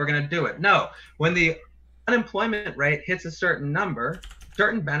 okay, yeah, we're going to do it. No, when the unemployment rate hits a certain number,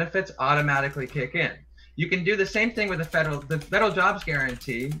 certain benefits automatically kick in. You can do the same thing with the federal jobs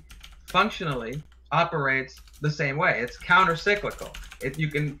guarantee. Functionally operates the same way. It's counter-cyclical. You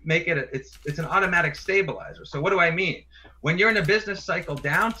can make it it's an automatic stabilizer. So what do I mean? When you're in a business cycle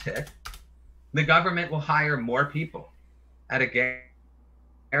downtick, the government will hire more people at a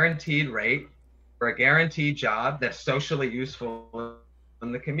guaranteed rate for a guaranteed job that's socially useful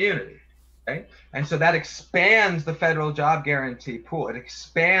in the community. Okay? And so that expands the federal job guarantee pool. It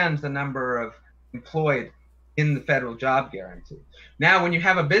expands the number of employed in the federal job guarantee. Now, when you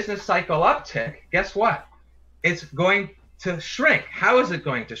have a business cycle uptick, guess what? It's going to shrink. How is it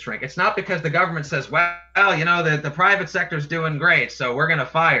going to shrink? It's not because the government says, well, you know, the private sector is doing great, so we're going to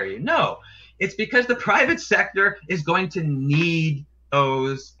fire you. No, it's because the private sector is going to need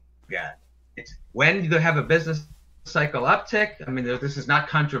those. Yeah, it's when you have a business cycle uptick. I mean, this is not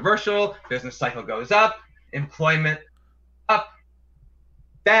controversial. Business cycle goes up, employment up,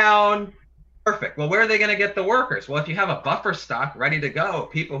 down. Perfect. Well, where are they going to get the workers? Well, if you have a buffer stock ready to go,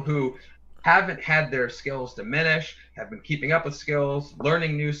 people who haven't had their skills diminish, have been keeping up with skills,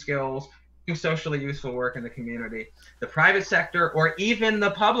 learning new skills, doing socially useful work in the community, the private sector or even the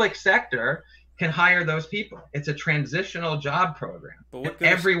public sector can hire those people. It's a transitional job program that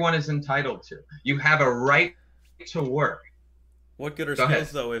everyone is entitled to. You have a right to work. What good are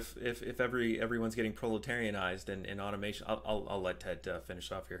skills, though, if everyone's getting proletarianized and automation? I'll let Ted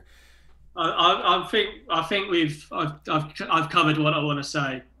finish off here. I think I've covered what I want to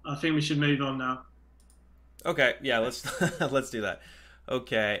say. I think we should move on now. Okay, yeah, let's let's do that.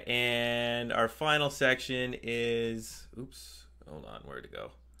 Okay, and our final section is hold on, where to go?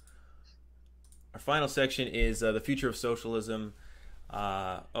 Our final section is the future of socialism.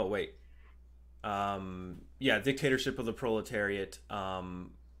 Dictatorship of the proletariat.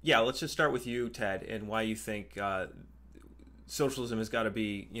 Let's just start with you, Ted, and why you think socialism has got to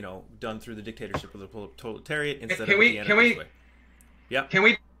be, done through the dictatorship of the proletariat instead of the anarchist way. Yeah. Can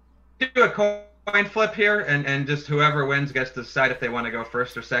we do a coin flip here, and just whoever wins gets to decide if they want to go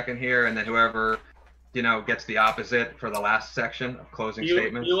first or second here, and then whoever, gets the opposite for the last section of closing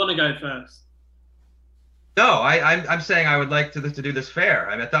statements? You want to go first? No, I'm saying I would like to do this fair.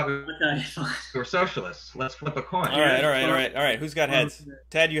 I thought we were socialists. Let's flip a coin. All right. Who's got heads?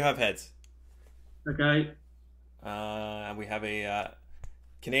 Ted, you have heads. Okay. We have a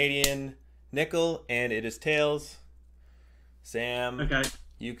Canadian nickel, and it is tails. Sam, okay,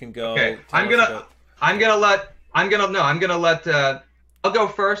 you can go. Okay, I'll go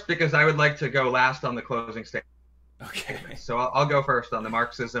first because I would like to go last on the closing statement. Okay. So I'll go first on the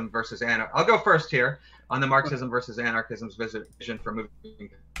Marxism versus I'll go first here on the Marxism versus Anarchism's vision for moving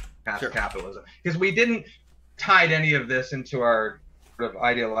past capitalism, because we didn't tie any of this into our sort of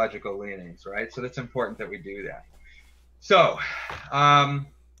ideological leanings, right? So it's important that we do that. So,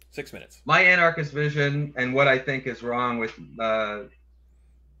 6 minutes. My anarchist vision and what I think is wrong with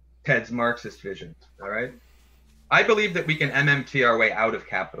Ted's Marxist vision. All right. I believe that we can MMT our way out of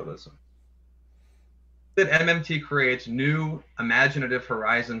capitalism. That MMT creates new imaginative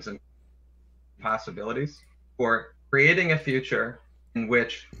horizons and possibilities for creating a future in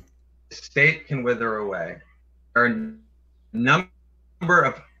which the state can wither away. There are a number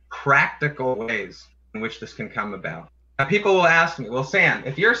of practical ways in which this can come about. Now, people will ask me, well, Sam,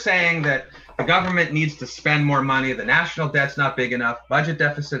 if you're saying that the government needs to spend more money, the national debt's not big enough, budget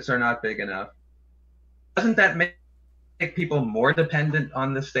deficits are not big enough, doesn't that make people more dependent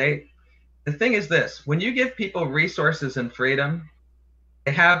on the state? The thing is this: when you give people resources and freedom,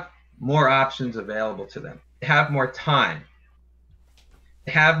 they have more options available to them. They have more time.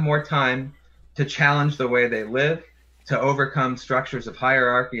 They have more time to challenge the way they live, to overcome structures of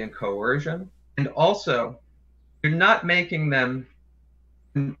hierarchy and coercion. And also, you're not making them,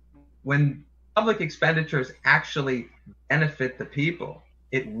 when public expenditures actually benefit the people,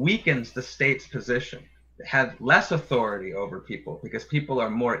 it weakens the state's position. They have less authority over people because people are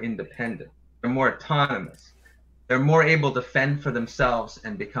more independent. They're more autonomous. They're more able to fend for themselves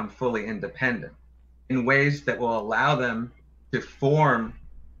and become fully independent in ways that will allow them to form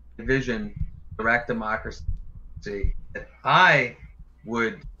a vision, direct democracy that I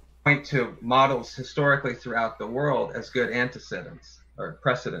would point to models historically throughout the world as good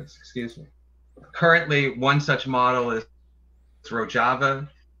precedents. Currently, one such model is Rojava,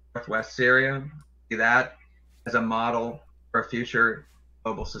 Northwest Syria. See that as a model for a future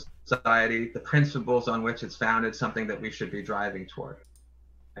global society, the principles on which it's founded, something that we should be driving toward.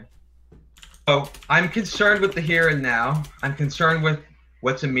 Okay? So I'm concerned with the here and now. I'm concerned with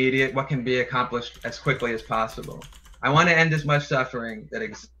what's immediate, what can be accomplished as quickly as possible. I want to end as much suffering that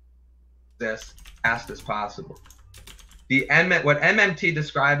exists as fast as possible. What MMT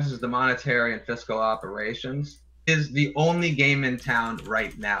describes as the monetary and fiscal operations is the only game in town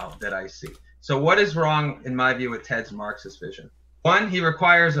right now that I see. So what is wrong, in my view, with Ted's Marxist vision? One, he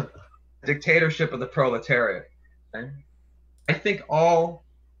requires a dictatorship of the proletariat. Okay? I think all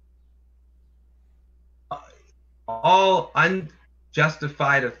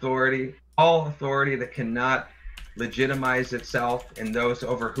unjustified authority, all authority that cannot legitimize itself in those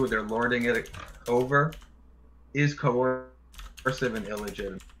over who they're lording it over, is coercive and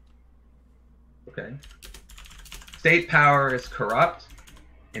illegitimate. Okay. State power is corrupt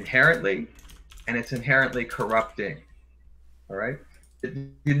inherently, and it's inherently corrupting. all right?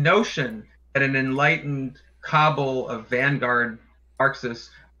 The notion that an enlightened cabal of vanguard Marxists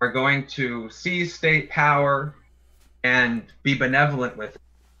are going to seize state power and be benevolent with it,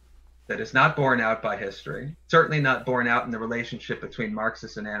 that is not borne out by history, certainly not borne out in the relationship between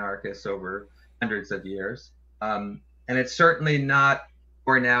Marxists and anarchists over hundreds of years. And it's certainly not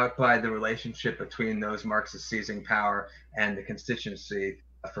borne out by the relationship between those Marxists seizing power and the constituency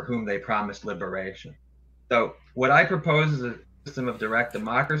for whom they promised liberation. So what I propose is a system of direct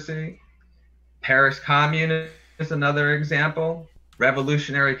democracy. Paris Commune is another example.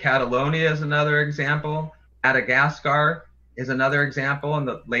 Revolutionary Catalonia is another example. Madagascar is another example in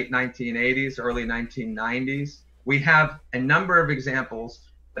the late 1980s, early 1990s. We have a number of examples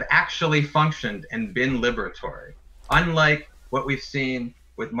that actually functioned and been liberatory, unlike what we've seen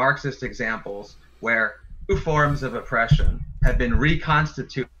with Marxist examples where two forms of oppression have been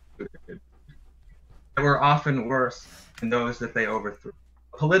reconstituted that were often worse than those that they overthrew.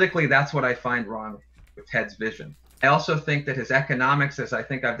 Politically, that's what I find wrong with Ted's vision. I also think that his economics, as I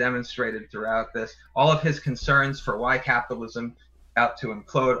think I've demonstrated throughout this, all of his concerns for why capitalism is out to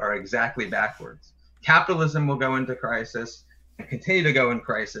implode are exactly backwards. Capitalism will go into crisis and continue to go in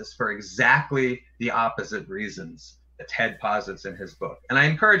crisis for exactly the opposite reasons that Ted posits in his book. And I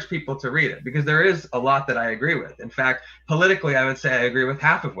encourage people to read it because there is a lot that I agree with. In fact, politically, I would say I agree with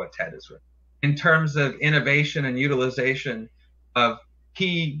half of what Ted has written. In terms of innovation and utilization of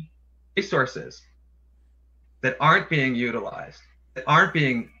key resources that aren't being utilized, that aren't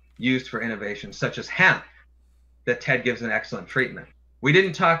being used for innovation, such as hemp, that Ted gives an excellent treatment. We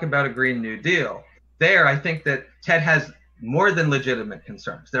didn't talk about a Green New Deal. There, I think that Ted has more than legitimate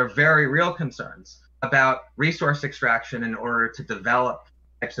concerns. They're very real concerns about resource extraction in order to develop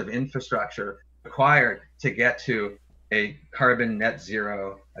types of infrastructure required to get to a carbon net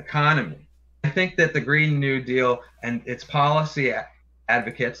zero economy. I think that the Green New Deal and its policy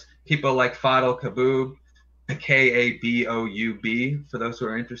advocates, people like Fadl Kaboub, K-A-B-O-U-B, for those who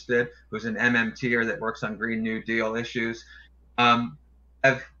are interested, who's an MMTer that works on Green New Deal issues, have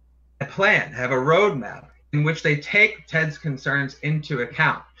a plan, have a roadmap in which they take Ted's concerns into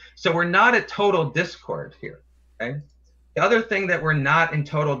account. So we're not at total discord here, okay? The other thing that we're not in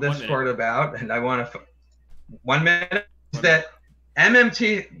total discord about, and I want to, 1 minute, is that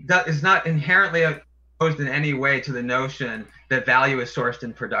MMT is not inherently opposed in any way to the notion that value is sourced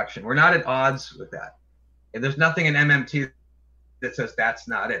in production. We're not at odds with that. And there's nothing in MMT that says that's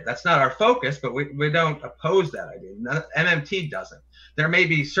not it. That's not our focus, but we don't oppose that idea. MMT doesn't. There may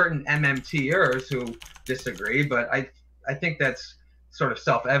be certain MMTers who disagree, but I think that's sort of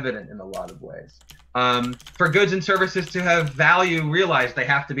self-evident in a lot of ways. For goods and services to have value realized, they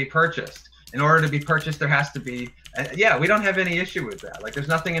have to be purchased. In order to be purchased, there has to be, yeah, we don't have any issue with that. Like, there's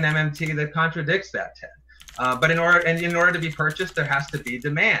nothing in MMT that contradicts that, Ted. But in order to be purchased, there has to be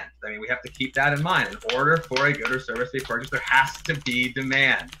demand. I mean, we have to keep that in mind. In order for a good or service to be purchased, there has to be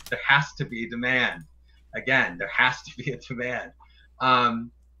demand. There has to be demand. Again, there has to be a demand.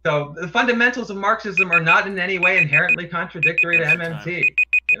 So the fundamentals of Marxism are not in any way inherently contradictory to MMT,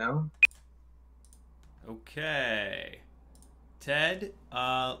 you know? Okay. Ted,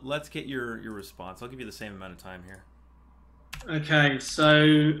 let's get your response. I'll give you the same amount of time here. Okay,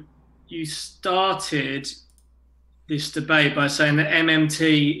 so you started this debate by saying that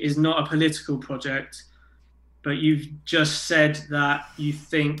MMT is not a political project, but you've just said that you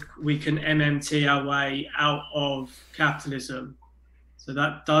think we can MMT our way out of capitalism. So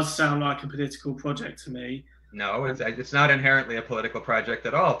that does sound like a political project to me. No, it's not inherently a political project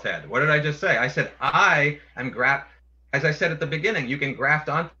at all, Ted. What did I just say? I said I am as I said at the beginning, you can graft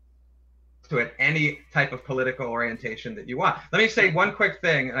on to it any type of political orientation that you want. Let me say one quick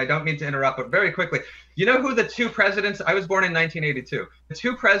thing, and I don't mean to interrupt, but very quickly. You know who the two presidents, I was born in 1982, the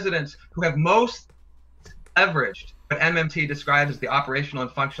two presidents who have most leveraged what MMT describes as the operational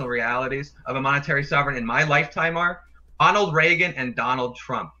and functional realities of a monetary sovereign in my lifetime are Ronald Reagan and Donald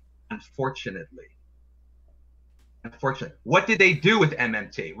Trump, unfortunately. Unfortunately. What did they do with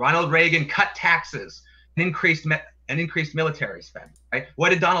MMT? Ronald Reagan cut taxes and increased military spend, right? What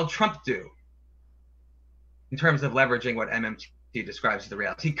did Donald Trump do in terms of leveraging what MMT describes as the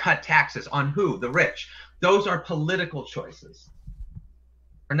reality? He cut taxes on who? The rich. Those are political choices,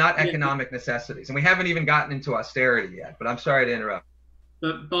 are not economic necessities. And we haven't even gotten into austerity yet, but I'm sorry to interrupt.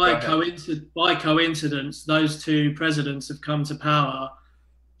 But by coincidence, those two presidents have come to power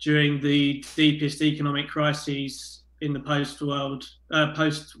during the deepest economic crises in the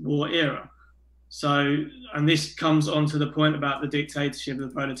post-war era. So, and this comes on to the point about the dictatorship of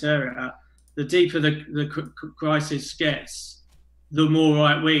the proletariat. The deeper the crisis gets, the more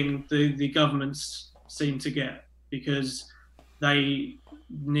right-wing the governments seem to get, because they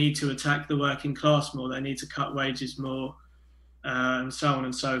need to attack the working class more. They need to cut wages more, and so on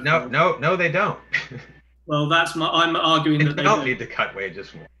and so forth. No, they don't. Well, I'm arguing that they don't need to cut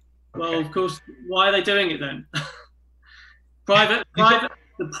wages more. Well, Okay. of course. Why are they doing it then? Private. You're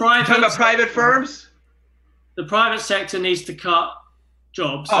talking about private firms? The private sector needs to cut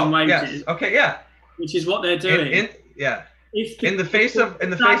jobs and wages. Yes. Okay, yeah. Which is what they're doing. In the face of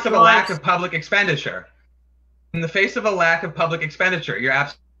a lack of public expenditure. In the face of a lack of public expenditure, you're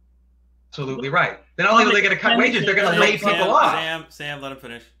absolutely right. Then not only are they going to cut wages, they're going to lay people off. Sam, let him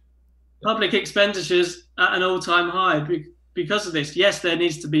finish. Public expenditures at an all-time high because of this. Yes, there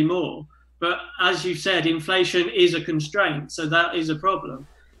needs to be more, but as you said, inflation is a constraint, so that is a problem.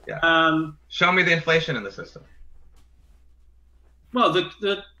 Yeah. Show me the inflation in the system. Well,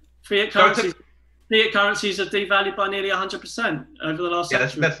 the fiat currencies are devalued by nearly 100% over the last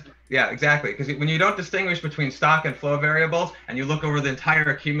century. Yeah, exactly. Because when you don't distinguish between stock and flow variables, and you look over the entire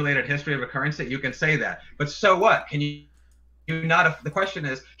accumulated history of a currency, you can say that. But so what? Can you not? The question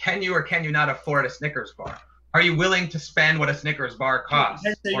is, can you or can you not afford a Snickers bar? Are you willing to spend what a Snickers bar costs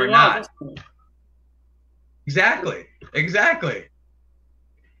or not? Exactly.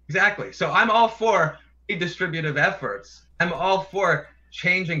 So I'm all for redistributive efforts. I'm all for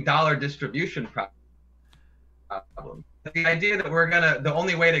changing dollar distribution problem. The idea that the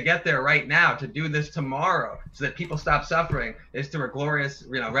only way to get there right now, to do this tomorrow so that people stop suffering, is through a glorious,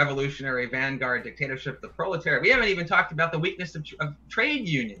 revolutionary vanguard dictatorship of the proletariat. We haven't even talked about the weakness of trade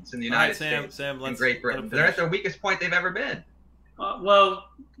unions in the United States and Great Britain. They're at their weakest point they've ever been. Well,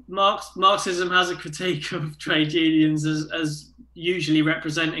 Marxism has a critique of trade unions as usually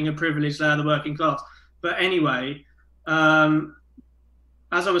representing a privileged layer of the working class. But anyway,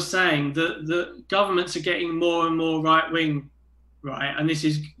 as I was saying, the governments are getting more and more right-wing, right? And this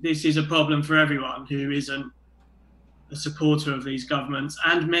is a problem for everyone who isn't a supporter of these governments,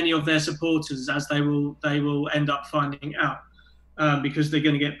 and many of their supporters, as they will end up finding out, because they're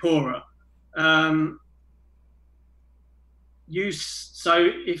going to get poorer. So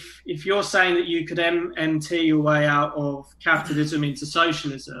if you're saying that you could MMT your way out of capitalism into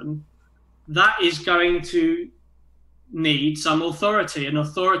socialism, that is going to need some authority, and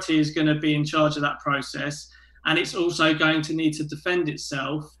authority is going to be in charge of that process, and it's also going to need to defend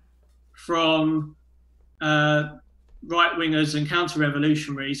itself from right-wingers and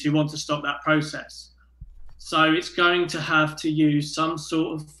counter-revolutionaries who want to stop that process. So it's going to have to use some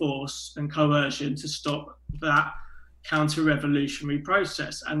sort of force and coercion to stop that counter-revolutionary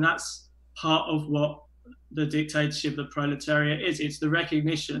process, and that's part of what the dictatorship of the proletariat is. It's the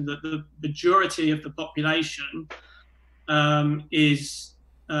recognition that the majority of the population is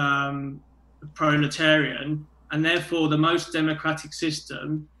proletarian, and therefore the most democratic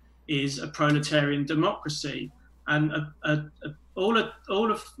system is a proletarian democracy. And all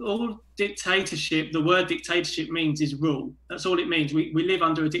dictatorship, the word dictatorship means is rule. That's all it means. We live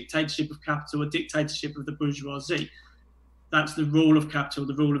under a dictatorship of capital, a dictatorship of the bourgeoisie. That's the rule of capital,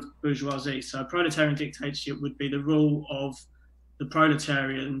 the rule of bourgeoisie. So a proletarian dictatorship would be the rule of the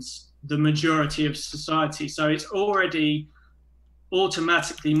proletarians, the majority of society. So it's already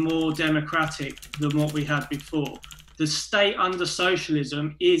automatically more democratic than what we had before. The state under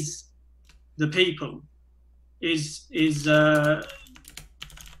socialism is the people. That's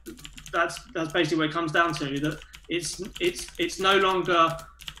basically what it comes down to. That it's no longer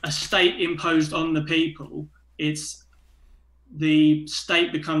a state imposed on the people. It's the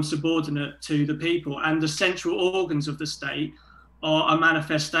state becomes subordinate to the people, and the central organs of the state are a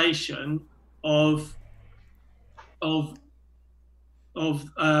manifestation of what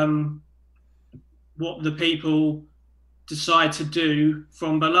the people decide to do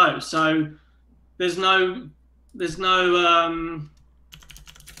from below. So there's no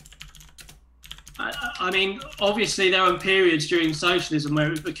I mean, obviously there were periods during socialism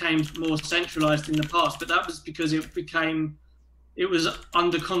where it became more centralized in the past, but that was because it was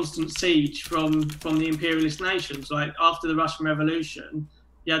under constant siege from the imperialist nations. Like after the Russian Revolution,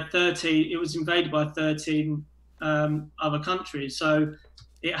 you had it was invaded by 13 other countries. So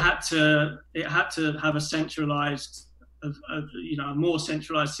it had to have a centralized, a more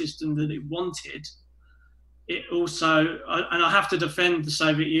centralized system that it wanted. It also, and I have to defend the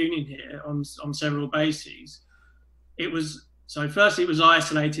Soviet Union here on several bases. Firstly, it was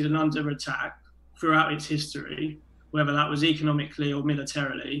isolated and under attack throughout its history, whether that was economically or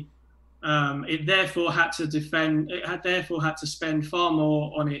militarily. It therefore had to spend far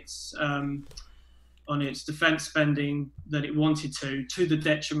more on its defense spending than it wanted to the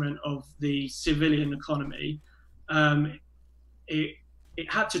detriment of the civilian economy. It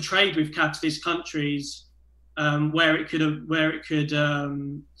had to trade with capitalist countries where it could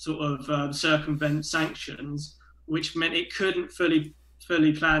sort of circumvent sanctions, which meant it couldn't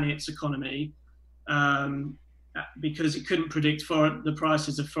fully plan its economy because it couldn't predict the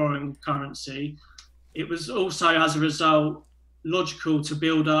prices of foreign currency. It was also, as a result, logical to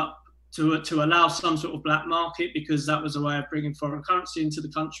build up to allow some sort of black market, because that was a way of bringing foreign currency into the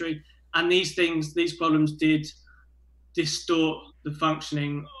country. And these problems did distort the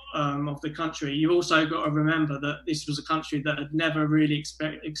functioning of the country. You also got to remember that this was a country that had never really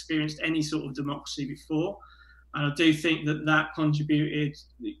experienced any sort of democracy before. And I do think that contributed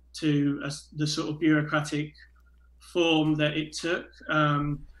to the sort of bureaucratic form that it took.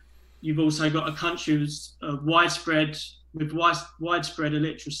 You've also got a country with widespread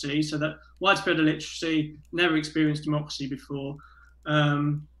illiteracy, so that widespread illiteracy, never experienced democracy before,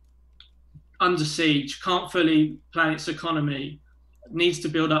 under siege, can't fully plan its economy, needs to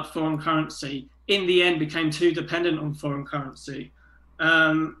build up foreign currency, in the end became too dependent on foreign currency.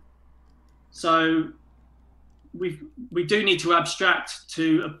 So we do need to abstract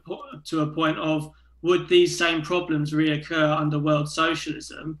to a point of, would these same problems reoccur under world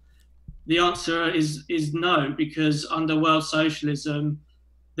socialism? The answer is no, because under world socialism,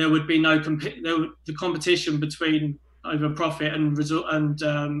 there would be the competition between over profit and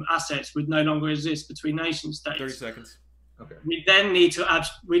assets would no longer exist between nation states. 30 seconds. Okay. We then need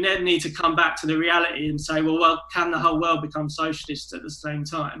to come back to the reality and say, well, can the whole world become socialist at the same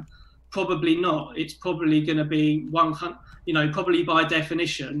time? Probably not. It's probably going to be one country. Probably by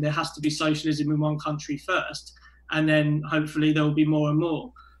definition, there has to be socialism in one country first, and then hopefully there will be more and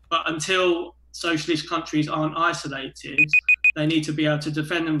more. But until socialist countries aren't isolated, they need to be able to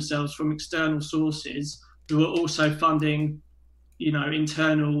defend themselves from external sources who are also funding,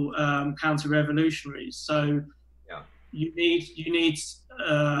 internal counter-revolutionaries. So yeah, you need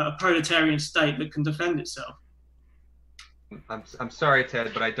a proletarian state that can defend itself. I'm sorry,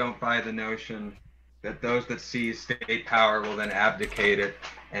 Ted, but I don't buy the notion that those that seize state power will then abdicate it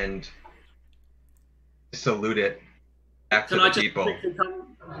and salute it back to the people. Can I just quickly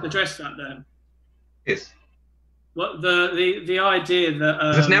address that then? Yes. What the idea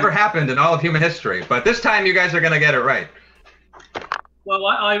that this never happened in all of human history, but this time you guys are going to get it right. Well,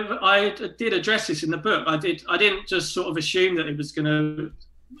 I did address this in the book. I didn't just sort of assume that it was going to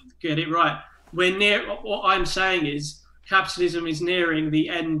get it right. We're near. What I'm saying is, capitalism is nearing the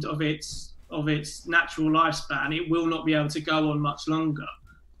end of its natural lifespan. It will not be able to go on much longer,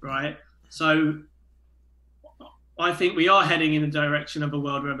 right? So I think we are heading in the direction of a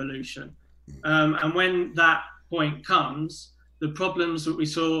world revolution. And when that point comes, some of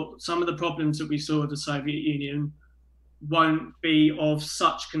the problems that we saw with the Soviet Union won't be of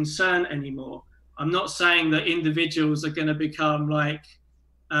such concern anymore. I'm not saying that individuals are going to become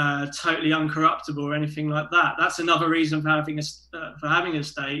totally uncorruptible or anything like that. That's another reason for having a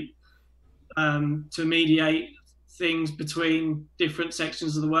state, to mediate things between different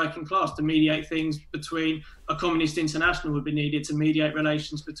sections of the working class, to mediate things between a communist international would be needed to mediate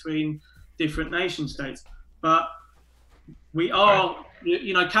relations between different nation states. But we are,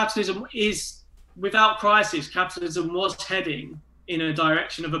 capitalism is, without crisis, capitalism was heading in a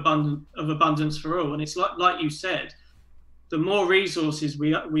direction of abundance for all. And it's like you said, the more resources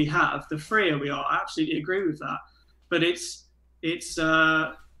we have, the freer we are. I absolutely agree with that. But it's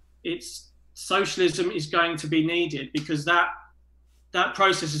socialism is going to be needed, because that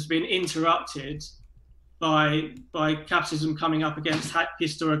process has been interrupted by capitalism coming up against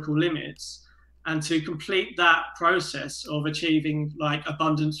historical limits. And to complete that process of achieving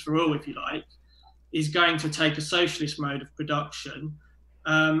abundance for all, if you like, is going to take a socialist mode of production,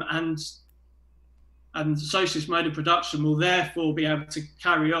 and the socialist mode of production will therefore be able to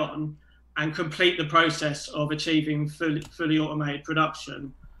carry on and complete the process of achieving fully automated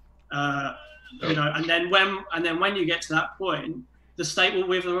production. And then when you get to that point, the state will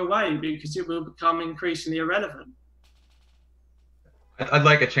wither away because it will become increasingly irrelevant. I'd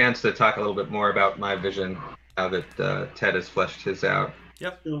like a chance to talk a little bit more about my vision now that Ted has fleshed his out.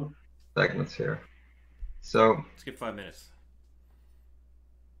 Yep. Sure. Segments here. So let's get 5 minutes.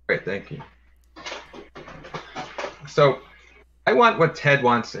 Great, thank you. So I want what Ted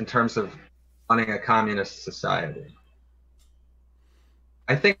wants in terms of running a communist society.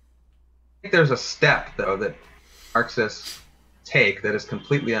 I think there's a step, though, that Marxists take that is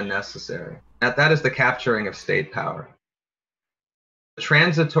completely unnecessary. That is the capturing of state power. The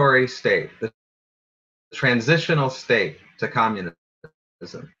transitory state, the transitional state to communism,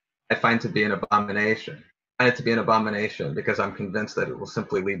 I find to be an abomination. I find it to be an abomination because I'm convinced that it will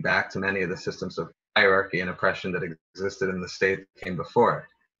simply lead back to many of the systems of hierarchy and oppression that existed in the state that came before it.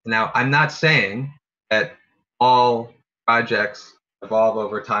 Now, I'm not saying that all projects evolve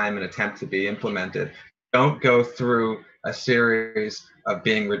over time and attempt to be implemented don't go through a series of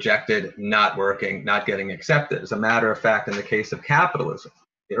being rejected, not working, not getting accepted. As a matter of fact, in the case of capitalism,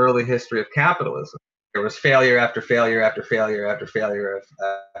 the early history of capitalism, there was failure after failure after failure after failure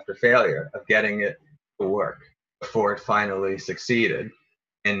after failure of getting it to work before it finally succeeded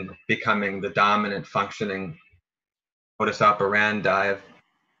in becoming the dominant functioning modus operandi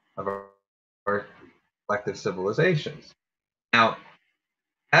of our collective civilizations. Now,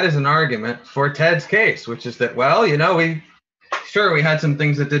 that is an argument for Ted's case, which is that, well, you know, we had some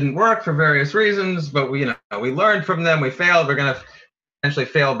things that didn't work for various reasons, but we learned from them, we failed, we're going to potentially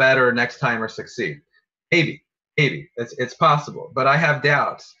fail better next time or succeed. Maybe it's possible, but I have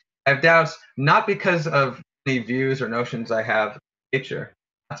doubts. I have doubts not because of any views or notions I have of nature,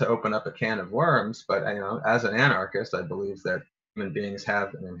 not to open up a can of worms, but as an anarchist, I believe that human beings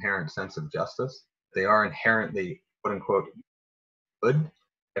have an inherent sense of justice. They are inherently, quote unquote, good.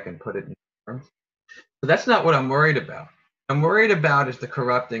 I can put it in terms. But that's not what I'm worried about. What I'm worried about is the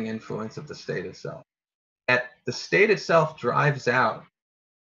corrupting influence of the state itself. That the state itself drives out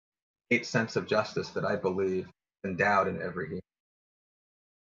a sense of justice that I believe is endowed in every human.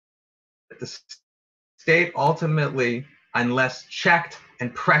 That the state ultimately, unless checked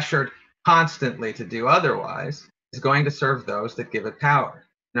and pressured constantly to do otherwise, is going to serve those that give it power.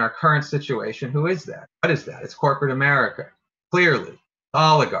 In our current situation, who is that? What is that? It's corporate America. Clearly.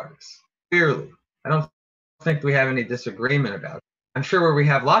 Oligarchs. Clearly. I don't think we have any disagreement about it. I'm sure where we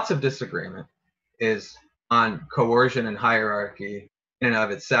have lots of disagreement is on coercion and hierarchy in and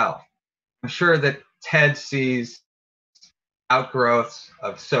of itself. I'm sure that Ted sees outgrowths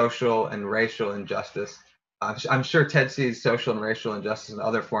of social and racial injustice. I'm sure Ted sees social and racial injustice and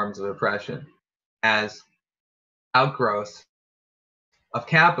other forms of oppression as outgrowths of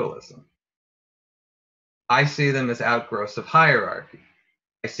capitalism. I see them as outgrowths of hierarchy.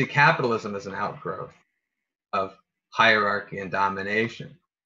 I see capitalism as an outgrowth of hierarchy and domination,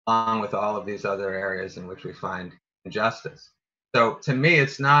 along with all of these other areas in which we find injustice. So to me,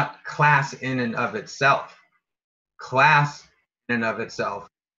 it's not class in and of itself. Class in and of itself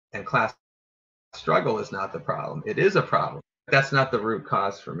and class struggle is not the problem. It is a problem. That's not the root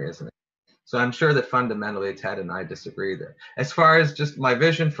cause for me, isn't it? So I'm sure that fundamentally Ted and I disagree there. As far as just my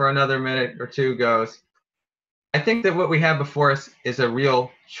vision for another minute or two goes, I think that what we have before us is a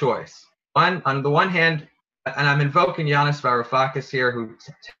real choice. On the one hand, and I'm invoking Yanis Varoufakis here, who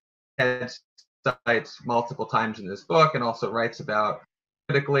Ted cites multiple times in his book and also writes about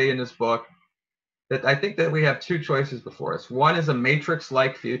critically in his book, that I think that we have two choices before us. One is a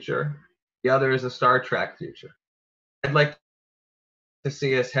Matrix-like future. The other is a Star Trek future. I'd like to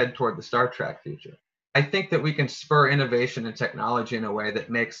see us head toward the Star Trek future. I think that we can spur innovation and technology in a way that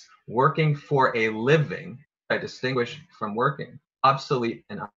makes working for a living, I distinguish from working, obsolete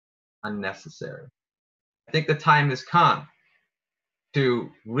and unnecessary. I think the time has come to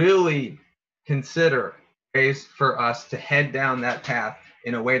really consider ways for us to head down that path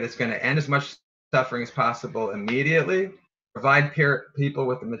in a way that's going to end as much suffering as possible immediately, provide people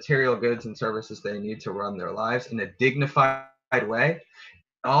with the material goods and services they need to run their lives in a dignified way,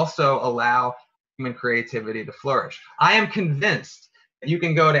 and also allow human creativity to flourish. I am convinced that you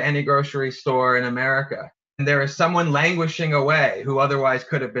can go to any grocery store in America and there is someone languishing away who otherwise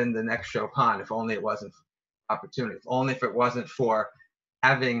could have been the next Chopin if only it wasn't for opportunity, if only if it wasn't for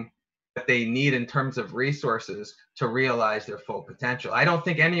having what they need in terms of resources to realize their full potential. I don't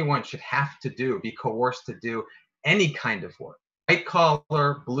think anyone should have to be coerced to do any kind of work. White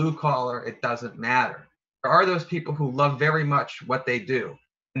collar, blue collar, it doesn't matter. There are those people who love very much what they do,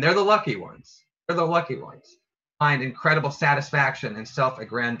 and they're the lucky ones. They're the lucky ones. Find incredible satisfaction and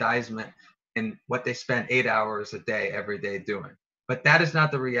self-aggrandizement in what they spend 8 hours a day, every day doing. But that is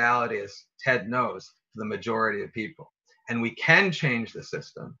not the reality, as Ted knows, for the majority of people. And we can change the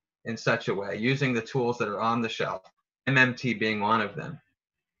system in such a way, using the tools that are on the shelf, MMT being one of them,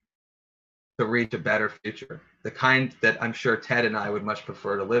 to reach a better future, the kind that I'm sure Ted and I would much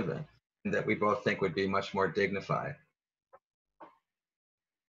prefer to live in, and that we both think would be much more dignified.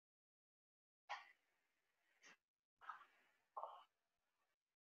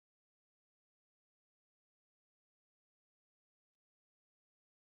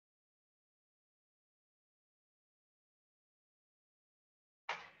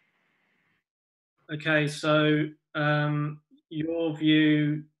 Okay, so your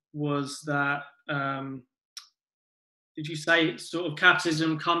view was that did you say sort of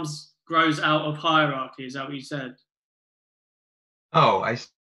capitalism grows out of hierarchy? Is that what you said? Oh, I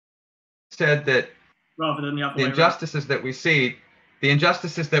said that rather than the other the way injustices that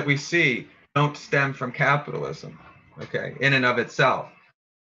we see, don't stem from capitalism, okay, in and of itself.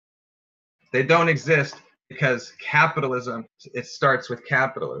 They don't exist because capitalism, it starts with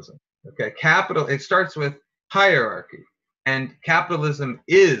capitalism, okay? It starts with hierarchy, and capitalism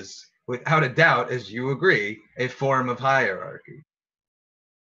is, without a doubt, as you agree, a form of hierarchy.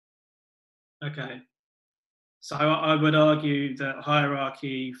 Okay. So I would argue that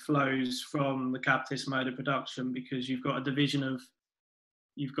hierarchy flows from the capitalist mode of production, because you've got a division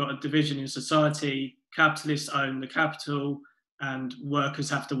in society. Capitalists own the capital, and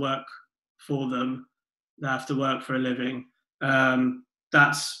workers have to work for them. They have to work for a living.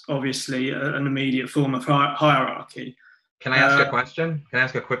 That's obviously an immediate form of hierarchy. Can I ask a question? Can I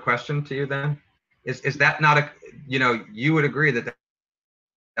ask a quick question to you then? Is that not a, you would agree that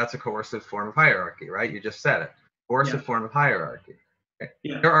that's a coercive form of hierarchy, right? You just said it. Coercive form of hierarchy. Okay.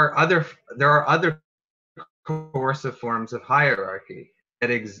 Yeah. There are other coercive forms of hierarchy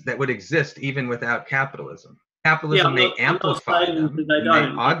that would exist even without capitalism. Capitalism may amplify them,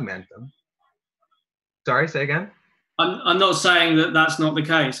 may augment them. Sorry, say again? I'm not saying that that's not the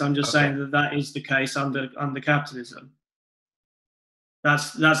case. I'm just saying that is the case under capitalism.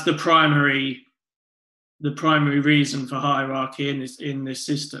 That's the primary reason for hierarchy in this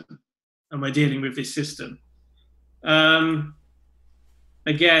system, and we're dealing with this system.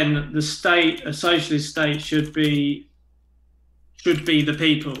 Again, the state, a socialist state, should be the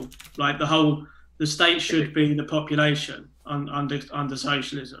people. Like the state should be the population under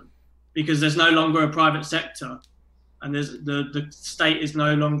socialism, because there's no longer a private sector, and the state is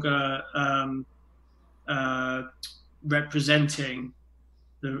no longer representing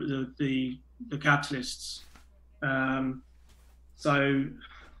the capitalists. So,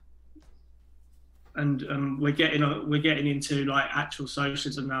 and we're getting into like actual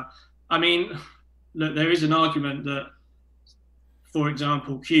socialism now. I mean, look, there is an argument that, for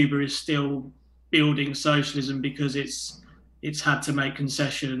example, Cuba is still building socialism because it's had to make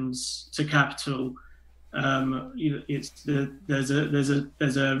concessions to capital. There's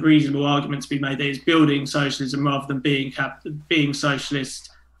a reasonable argument to be made that it's building socialism rather than being socialist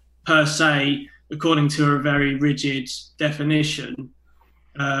per se, according to a very rigid definition.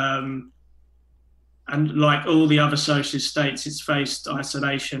 And like all the other socialist states, it's faced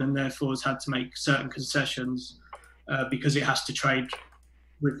isolation and therefore has had to make certain concessions because it has to trade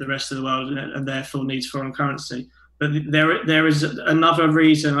with the rest of the world and therefore needs foreign currency. But there is another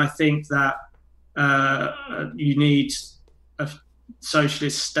reason, I think, that you need a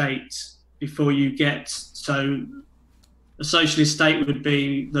socialist state before you get. So a socialist state would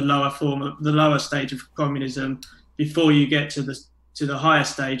be the lower stage of communism before you get to the higher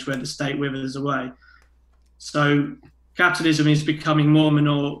stage where the state withers away. So capitalism is becoming more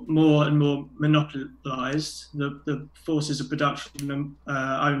and more monopolized. The forces of production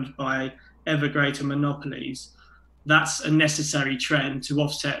are owned by ever greater monopolies. That's a necessary trend to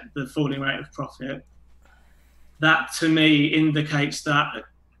offset the falling rate of profit. That, to me, indicates that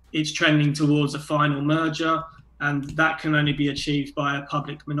it's trending towards a final merger, and that can only be achieved by a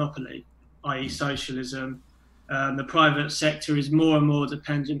public monopoly, i.e. socialism. The private sector is more and more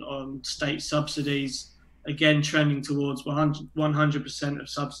dependent on state subsidies, again trending towards 100% of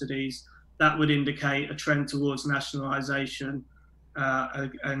subsidies. That would indicate a trend towards nationalisation,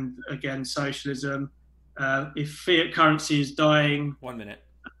 and again socialism. If fiat currency is dying, 1 minute,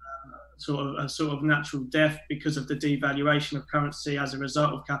 sort of natural death because of the devaluation of currency as a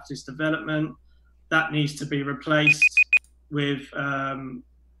result of capitalist development, that needs to be replaced with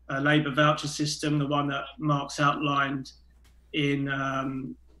a labour voucher system, the one that Marx outlined in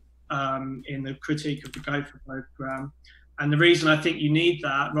the critique of the Gopher programme. And the reason I think you need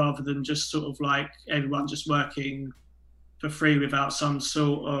that, rather than just sort of like everyone just working for free without some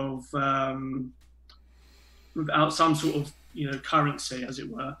sort of currency, as it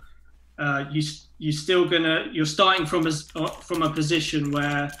were, you're starting from a position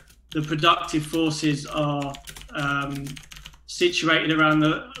where the productive forces are situated around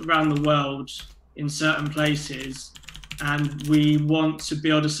the world in certain places, and we want to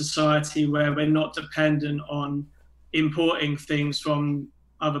build a society where we're not dependent on importing things from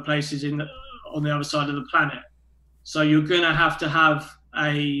other places on the other side of the planet. So you're going to have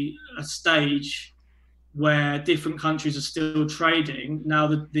a stage where different countries are still trading. Now,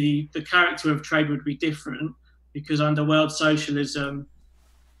 the character of trade would be different, because under world socialism,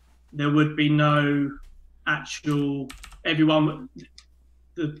 there would be no actual,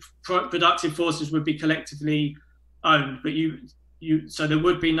 the productive forces would be collectively owned, but so there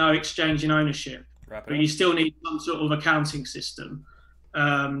would be no exchange in ownership. But you still need some sort of accounting system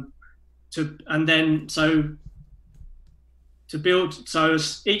to to build. So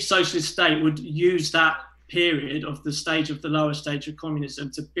each socialist state would use that period of the stage of the lower stage of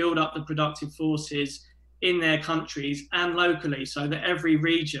communism to build up the productive forces in their countries and locally, so that every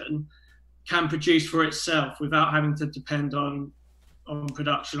region can produce for itself without having to depend on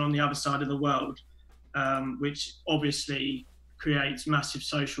production on the other side of the world, which obviously creates massive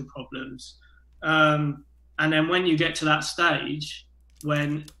social problems. And then when you get to that stage,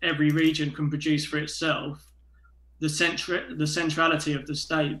 when every region can produce for itself, the centrality of the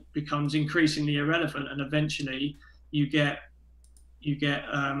state becomes increasingly irrelevant, and eventually you get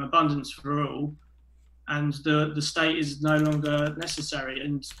abundance for all, and the state is no longer necessary,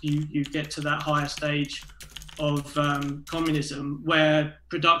 and you get to that higher stage of communism where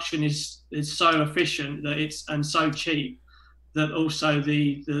production is so efficient that and so cheap that also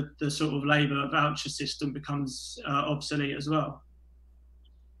the sort of labour voucher system becomes obsolete as well.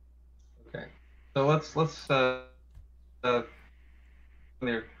 Okay, so let's let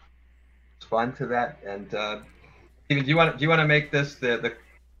me respond to that. And Stephen, do you want to make this the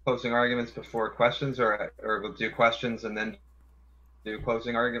closing arguments before questions, or we'll do questions and then do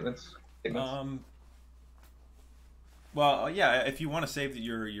closing arguments? Well, yeah. If you want to save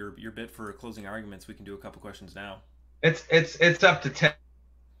your bit for closing arguments, we can do a couple questions now. It's up to Ted.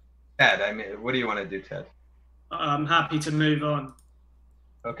 I mean, what do you want to do, Ted? I'm happy to move on.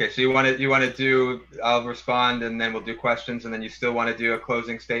 Okay, so you want to do? I'll respond, and then we'll do questions, and then you still want to do a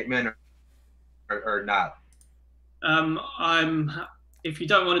closing statement, or not? If you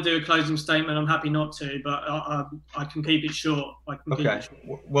don't want to do a closing statement, I'm happy not to, but I can keep it short. Okay,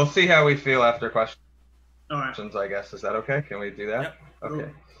 we'll see how we feel after questions. All right. I guess, is that okay? Can we do that? Yep.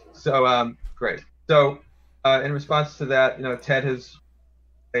 Okay. So great. So in response to that, Ted has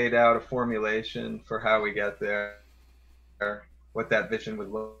laid out a formulation for how we get there, what that vision would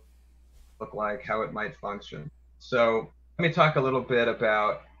look like, how it might function. So let me talk a little bit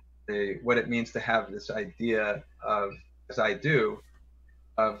about what it means to have this idea of, as I do,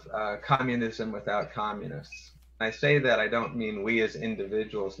 of communism without communists. When I say that, I don't mean we as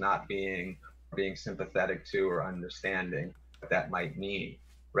individuals not being sympathetic to or understanding what that might mean.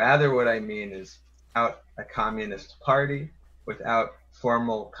 Rather, what I mean is without a communist party, without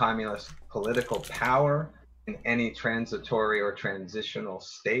formal communist political power in any transitory or transitional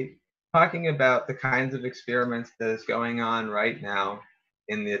state, talking about the kinds of experiments that is going on right now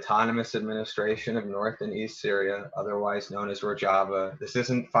in the autonomous administration of North and East Syria, otherwise known as Rojava. This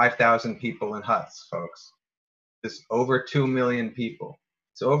isn't 5,000 people in huts, folks. It's over 2 million people.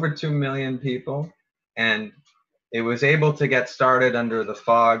 It's over 2 million people, and it was able to get started under the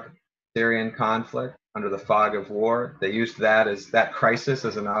fog Syrian conflict, under the fog of war. They used that crisis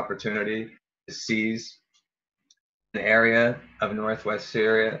as an opportunity to seize an area of northwest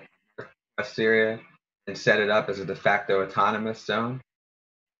Syria, and set it up as a de facto autonomous zone.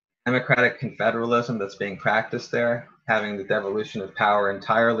 Democratic confederalism that's being practiced there, having the devolution of power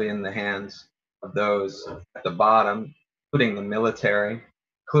entirely in the hands of those at the bottom, including the military,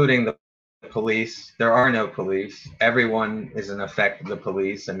 including the police. There are no police. Everyone is in effect the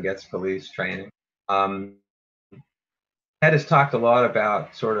police and gets police training. Ted has talked a lot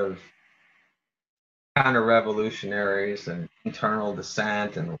about sort of counter-revolutionaries and internal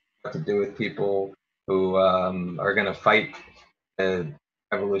dissent and what to do with people who are going to fight the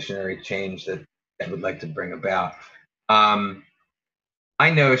revolutionary change that I would like to bring about. My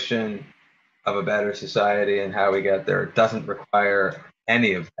notion of a better society and how we get there doesn't require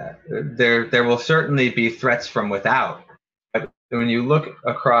any of that. There will certainly be threats from without, but when you look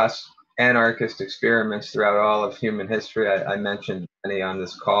across anarchist experiments throughout all of human history, I mentioned many on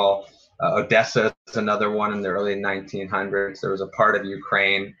this call. Odessa is another one in the early 1900s. There was a part of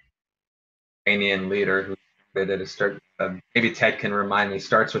Ukrainian leader who did it. Maybe Ted can remind me.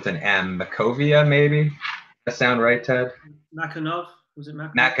 Starts with an M. Makovia, maybe. Does that sound right, Ted? Makhnovia. Was it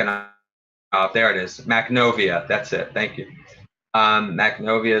Makhnovia? Makhnovia. Oh, there it is. Makhnovia. That's it. Thank you.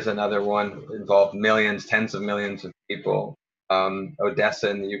 Makhnovia is another one. Involved millions, tens of millions of people. Odessa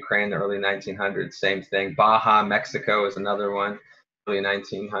in the Ukraine, the early 1900s, same thing. Baja, Mexico is another one, early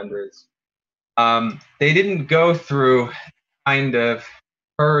 1900s. They didn't go through kind of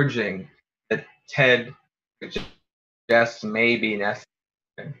purging that Ted suggests may be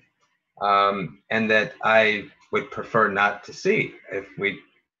necessary, and that I would prefer not to see.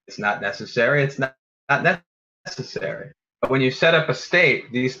 It's not necessary, it's not necessary. But when you set up a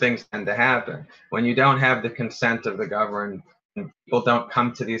state, these things tend to happen. When you don't have the consent of the governed, people don't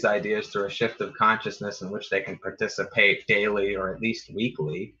come to these ideas through a shift of consciousness in which they can participate daily or at least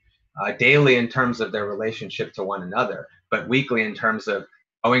weekly. Daily in terms of their relationship to one another, but weekly in terms of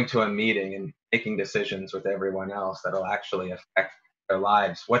going to a meeting and making decisions with everyone else that'll actually affect their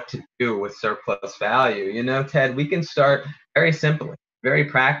lives, what to do with surplus value. You know, Ted, we can start very simply, very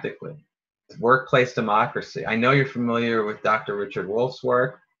practically, with workplace democracy. I know you're familiar with Dr. Richard Wolff's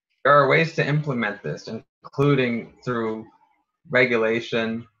work. There are ways to implement this, including through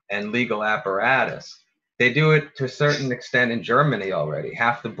regulation and legal apparatus. They do it to a certain extent in Germany already.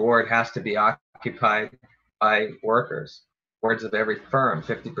 Half the board has to be occupied by workers. Boards of every firm,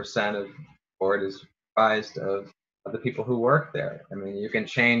 50% of the board is comprised of the people who work there. I mean, you can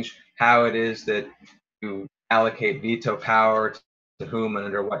change how it is that you allocate veto power to whom and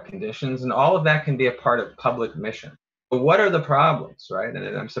under what conditions, and all of that can be a part of public mission. But what are the problems, right?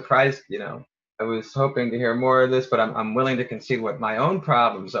 And I'm surprised, you know, I was hoping to hear more of this, but I'm willing to concede what my own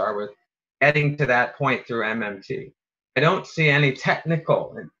problems are with getting to that point through MMT. I don't see any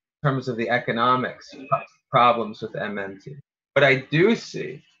technical, in terms of the economics, problems with MMT. What I do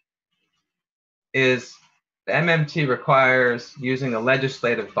see is the MMT requires using the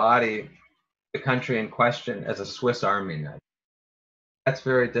legislative body, the country in question, as a Swiss Army knife. That's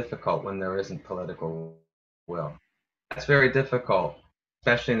very difficult when there isn't political will. That's very difficult,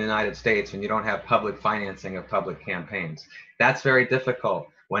 especially in the United States, when you don't have public financing of public campaigns. That's very difficult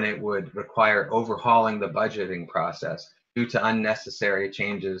when it would require overhauling the budgeting process due to unnecessary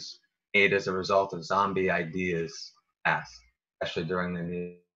changes made as a result of zombie ideas passed, especially during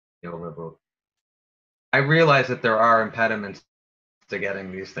the neoliberal. I realize that there are impediments to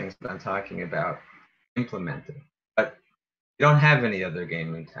getting these things that I'm talking about implemented, but we don't have any other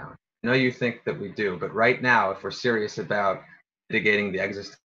game in town. I know you think that we do, but right now, if we're serious about mitigating the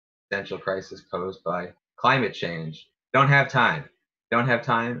existential crisis posed by climate change, we don't have time. We don't have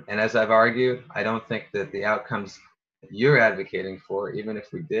time, and as I've argued, I don't think that the outcomes that you're advocating for, even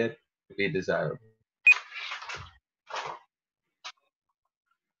if we did, would be desirable.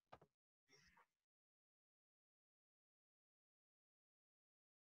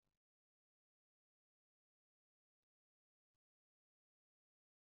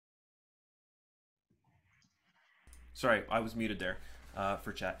 Sorry, I was muted there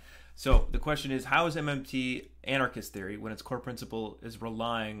for chat. So the question is, how is MMT anarchist theory when its core principle is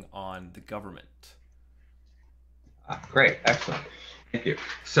relying on the government? Great, excellent. Thank you.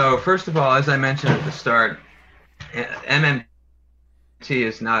 So first of all, as I mentioned at the start, MMT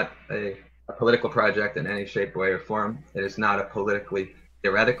is not a political project in any shape, way, or form. It is not a politically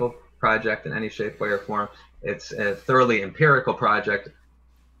theoretical project in any shape, way, or form. It's a thoroughly empirical project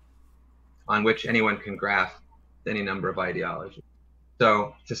on which anyone can graft any number of ideologies.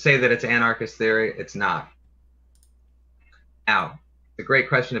 So to say that it's anarchist theory, it's not. Now, the great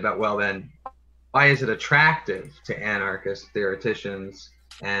question about, well then, why is it attractive to anarchist theoreticians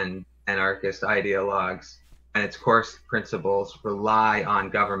and anarchist ideologues and its core principles rely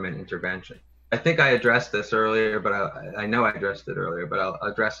on government intervention? I think I addressed this earlier, but I know I addressed it earlier, but I'll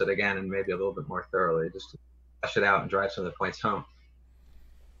address it again and maybe a little bit more thoroughly just to flesh it out and drive some of the points home.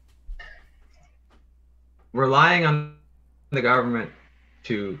 Relying on the government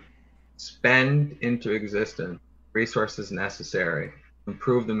to spend into existence resources necessary to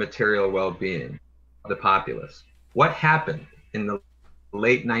improve the material well-being of the populace. What happened in the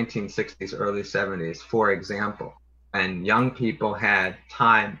late 1960s, early 70s, for example, when young people had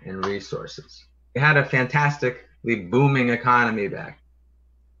time and resources? We had a fantastically booming economy back,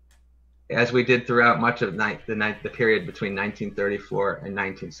 as we did throughout much of the period between 1934 and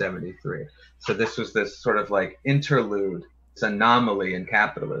 1973. So this was this sort of like interlude, this anomaly in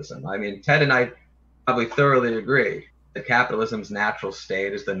capitalism. I mean, Ted and I probably thoroughly agree that capitalism's natural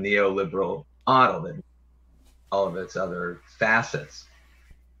state is the neoliberal model, that all of its other facets,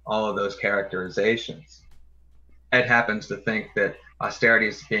 all of those characterizations. Ted happens to think that austerity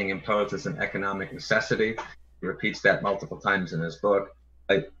is being imposed as an economic necessity. He repeats that multiple times in his book.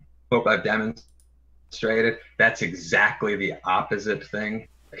 I hope I've demonstrated that's exactly the opposite thing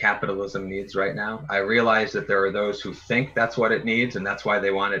capitalism needs right now. I realize that there are those who think that's what it needs and that's why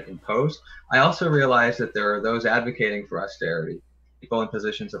they want it imposed. I also realize that there are those advocating for austerity, people in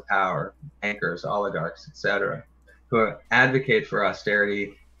positions of power, bankers, oligarchs, etc., who advocate for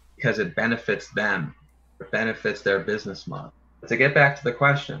austerity because it benefits them, it benefits their business model. But to get back to the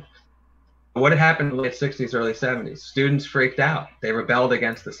question, what had happened in the late 60s, early 70s? Students freaked out. They rebelled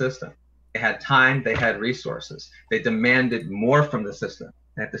against the system. They had time, they had resources. They demanded more from the system.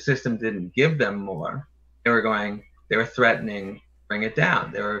 And if the system didn't give them more, they were threatening to bring it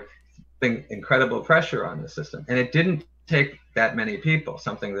down. They were putting incredible pressure on the system. And it didn't take that many people,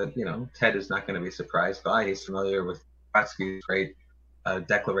 something that, you know, Ted is not going to be surprised by. He's familiar with Trotsky's great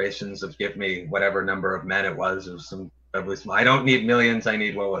declarations of give me whatever number of men it was some revolution. I don't need millions. I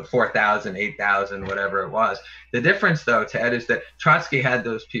need, what, 4,000, 8,000, whatever it was. The difference, though, Ted, is that Trotsky had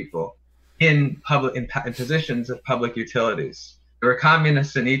those people in positions of public utilities. There were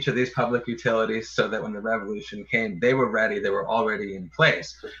communists in each of these public utilities, so that when the revolution came, they were ready. They were already in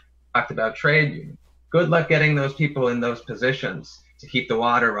place. Talked about trade unions. Good luck getting those people in those positions to keep the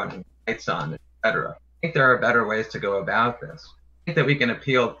water running, lights on, etc. I think there are better ways to go about this. I think that we can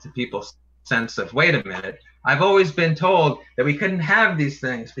appeal to people's sense of, wait a minute, I've always been told that we couldn't have these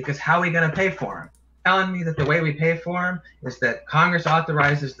things because how are we going to pay for them? Telling me that the way we pay for them is that Congress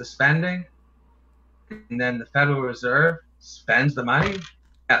authorizes the spending and then the Federal Reserve spends the money?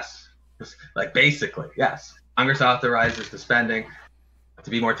 Yes. Like, basically, yes. Congress authorizes the spending. To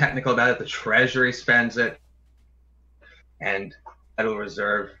be more technical about it, the Treasury spends it, and Federal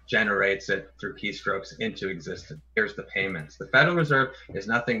Reserve generates it through keystrokes into existence. Here's the payments. The Federal Reserve is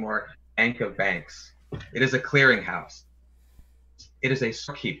nothing more bank of banks. It is a clearinghouse. It is a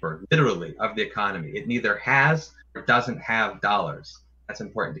storekeeper, literally, of the economy. It neither has or doesn't have dollars. That's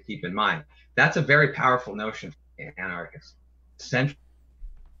important to keep in mind. That's a very powerful notion for anarchists. Central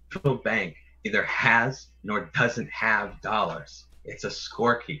bank neither has nor doesn't have dollars. It's a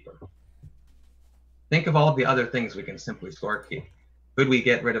scorekeeper. Think of all of the other things we can simply scorekeep. Could we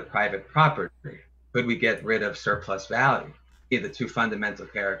get rid of private property? Could we get rid of surplus value? The two fundamental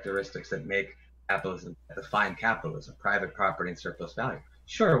characteristics that make capitalism, define capitalism, private property and surplus value.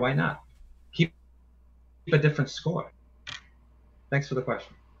 Sure, why not? Keep a different score. Thanks for the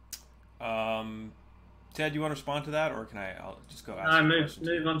question. Ted, you want to respond to that, or can I'll just go ask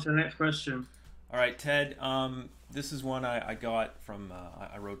move on to the next question. All right, Ted, this is one I got from,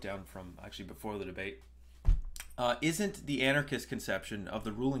 I wrote down from actually before the debate. Isn't the anarchist conception of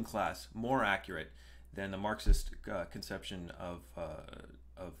the ruling class more accurate than the Marxist conception of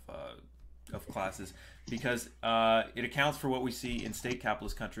classes? Because it accounts for what we see in state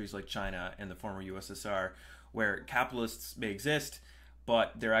capitalist countries like China and the former USSR, where capitalists may exist,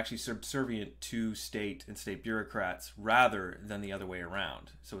 but they're actually subservient to state and state bureaucrats rather than the other way around.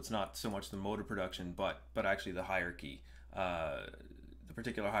 So it's not so much the mode of production, but actually the hierarchy, the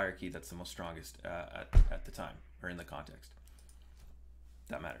particular hierarchy that's the most strongest at the time or in the context.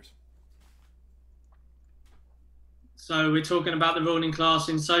 That matters. So we're talking about the ruling class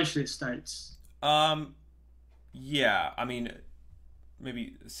in socialist states. Yeah, I mean,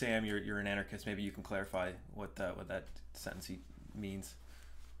 maybe Sam, you're an anarchist. Maybe you can clarify what that sentence means.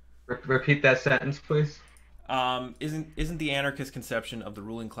 Repeat that sentence, please. Isn't the anarchist conception of the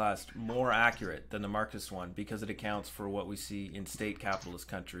ruling class more accurate than the Marxist one because it accounts for what we see in state capitalist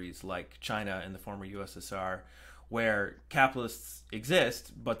countries like China and the former USSR, where capitalists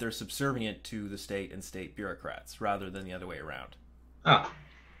exist, but they're subservient to the state and state bureaucrats rather than the other way around? Oh,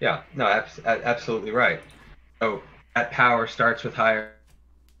 yeah, no, absolutely right. So that power starts with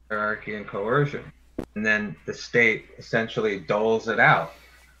hierarchy and coercion, and then the state essentially doles it out.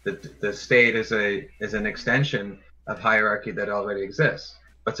 The state is an extension of hierarchy that already exists.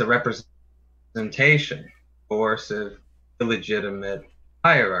 It's a representation, coercive, illegitimate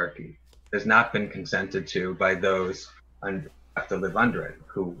hierarchy has not been consented to by those who have to live under it,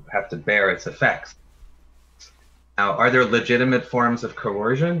 who have to bear its effects. Now, are there legitimate forms of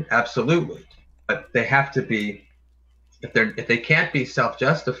coercion? Absolutely, but they have to be. If they can't be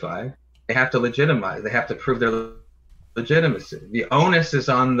self-justified, they have to legitimize. They have to prove their legitimacy. The onus is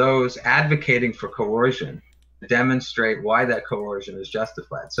on those advocating for coercion to demonstrate why that coercion is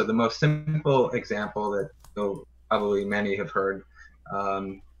justified. So the most simple example that probably many have heard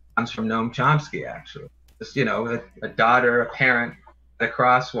comes from Noam Chomsky, actually. Just, a daughter, a parent at a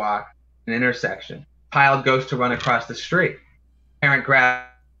crosswalk, an intersection. Child goes to run across the street. Parent grabs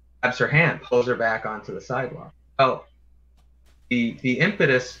her hand, pulls her back onto the sidewalk. Well, the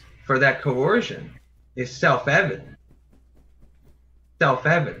impetus for that coercion is self-evident. But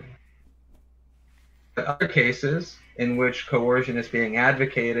other cases in which coercion is being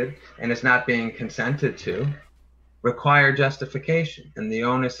advocated and is not being consented to require justification, and the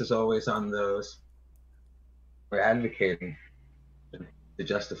onus is always on those who are advocating to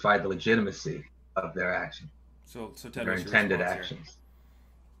justify the legitimacy of their action. So Ted, their intended actions.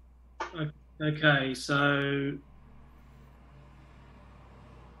 Okay, so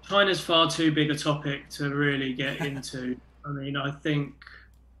China's far too big a topic to really get into. I mean, I think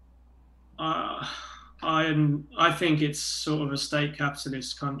it's sort of a state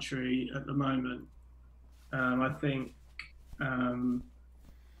capitalist country at the moment. I think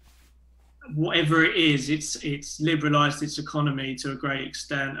whatever it is, it's liberalised its economy to a great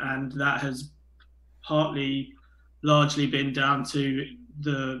extent, and that has largely been down to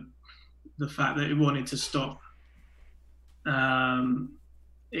the fact that it wanted to stop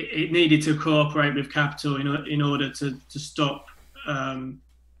it needed to cooperate with capital in order to stop an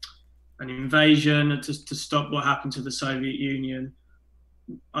invasion and to stop what happened to the Soviet Union.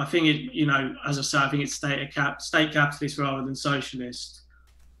 I think as I say, I think it's state capitalist rather than socialist.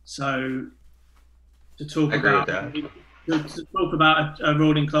 So to talk about a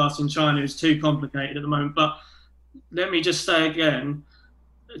ruling class in China is too complicated at the moment. But let me just say again,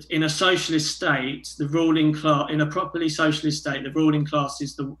 in a socialist state, the ruling class, in a properly socialist state, the ruling class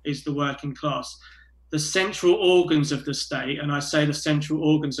is the working class. The central organs of the state, and I say the central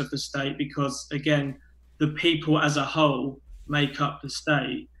organs of the state because, again, the people as a whole make up the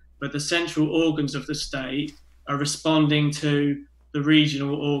state, but the central organs of the state are responding to the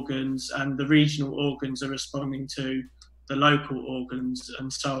regional organs, and the regional organs are responding to the local organs,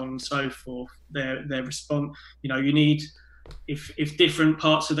 and so on and so forth. Their response, you need, if different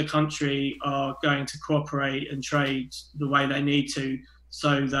parts of the country are going to cooperate and trade the way they need to,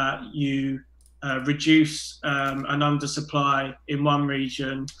 so that you reduce an undersupply in one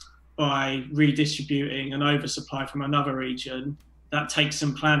region by redistributing an oversupply from another region, that takes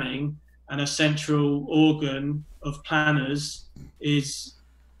some planning, and a central organ of planners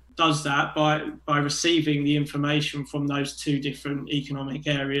does that by receiving the information from those two different economic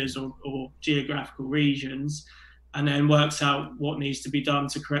areas or geographical regions, and then works out what needs to be done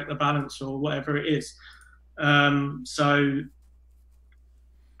to correct the balance or whatever it is. So,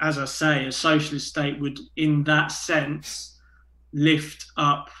 as I say, a socialist state would, in that sense, lift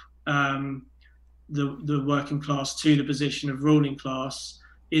up the working class to the position of ruling class.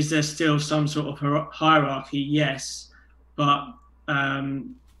 Is there still some sort of hierarchy? Yes, but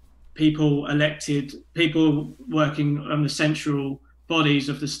people working on the central bodies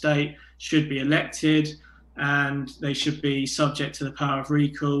of the state should be elected, and they should be subject to the power of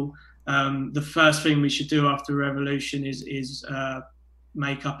recall. The first thing we should do after a revolution is draw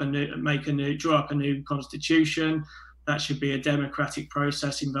up a new constitution. That should be a democratic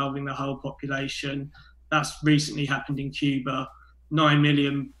process involving the whole population. That's recently happened in Cuba. 9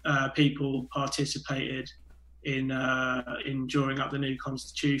 million people participated in drawing up the new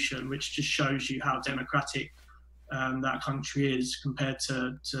constitution, which just shows you how democratic that country is compared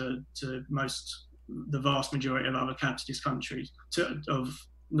to the vast majority of other capitalist countries,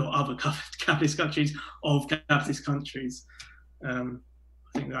 of capitalist countries. I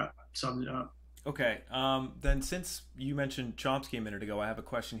think that sums it up. Okay, then since you mentioned Chomsky a minute ago, I have a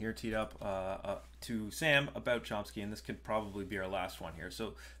question here teed up to Sam about Chomsky, and this could probably be our last one here.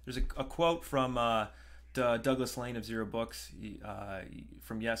 So there's a quote from Douglas Lane of Zero Books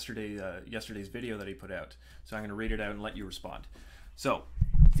from yesterday's video that he put out. So I'm going to read it out and let you respond. So,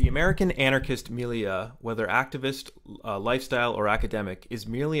 the American anarchist milieu, whether activist, lifestyle, or academic, is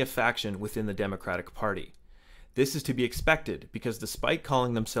merely a faction within the Democratic Party. This is to be expected because despite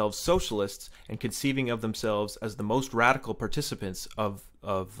calling themselves socialists and conceiving of themselves as the most radical participants in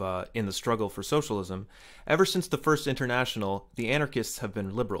the struggle for socialism, ever since the First International, the anarchists have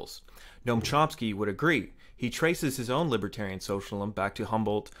been liberals. Noam Chomsky would agree. He traces his own libertarian socialism back to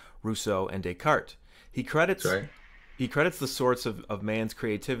Humboldt, Rousseau, and Descartes. He credits the source of man's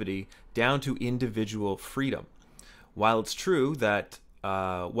creativity down to individual freedom. While it's true that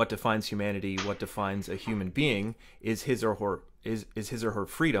what defines humanity, what defines a human being, is his or her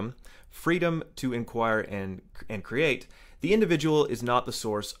freedom to inquire and create, the individual is not the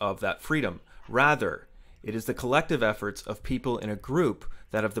source of that freedom. Rather, it is the collective efforts of people in a group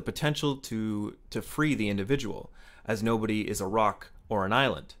that have the potential to free the individual, as nobody is a rock or an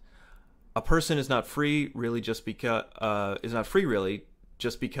island. A person is not free really just because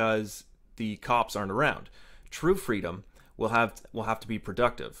the cops aren't around. True freedom will have to be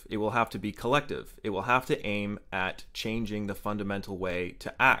productive. It will have to be collective. It will have to aim at changing the fundamental way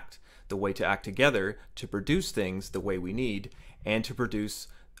to act, the way to act together to produce things the way we need and to produce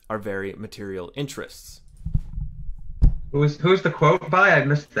our very material interests. Who's the quote by? I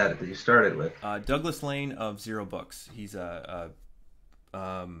missed that you started with. Douglas Lane of Zero Books. He's he's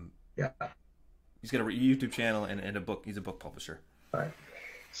got a YouTube channel and a book. He's a book publisher. All right.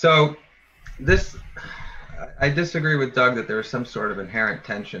 So I disagree with Doug that there is some sort of inherent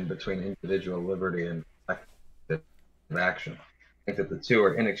tension between individual liberty and collective action. I think that the two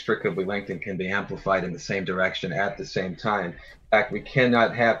are inextricably linked and can be amplified in the same direction at the same time. In fact, we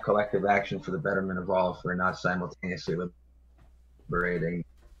cannot have collective action for the betterment of all if we're not simultaneously liberating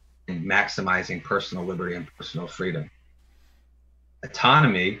and maximizing personal liberty and personal freedom.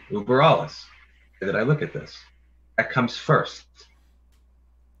 Autonomy, uber alles, the way that I look at this, that comes first.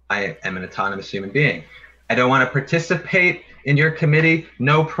 I am an autonomous human being. I don't want to participate in your committee,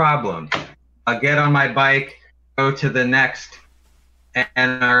 no problem. I'll get on my bike, go to the next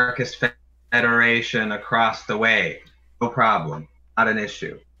anarchist federation across the way. No problem. Not an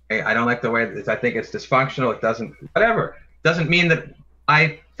issue. Okay? I don't like the way that I think it's dysfunctional. It doesn't, whatever. It doesn't mean that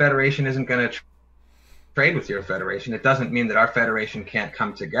my federation isn't going to trade with your federation. It doesn't mean that our federation can't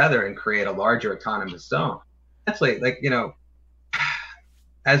come together and create a larger autonomous zone. That's like, you know,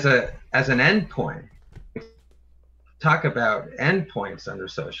 as an endpoint, talk about endpoints under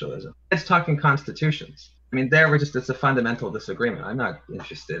socialism. It's talking constitutions. I mean, there it's a fundamental disagreement. I'm not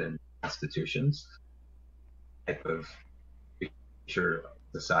interested in constitutions, type of future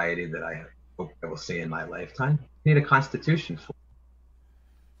society that I hope I will see in my lifetime. You need a constitution for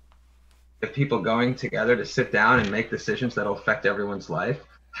if people going together to sit down and make decisions that will affect everyone's life.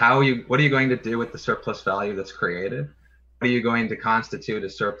 What are you going to do with the surplus value that's created? What are you going to constitute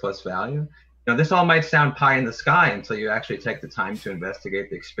as surplus value? You know, this all might sound pie in the sky until you actually take the time to investigate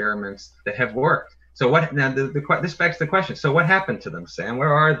the experiments that have worked. So what, now this begs the question, so what happened to them, Sam?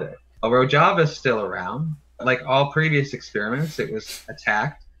 Where are they? Well, Rojava is still around. Like all previous experiments, it was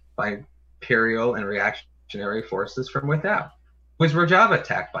attacked by imperial and reactionary forces from without. Who was Rojava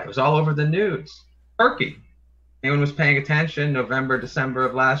attacked by? It was all over the news. Turkey. Anyone was paying attention, November, December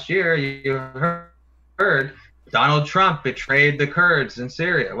of last year, you heard Donald Trump betrayed the Kurds in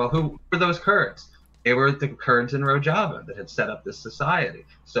Syria. Well, who were those Kurds? They were the Kurds in Rojava that had set up this society.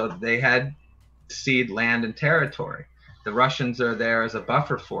 So they had cede land and territory. The Russians are there as a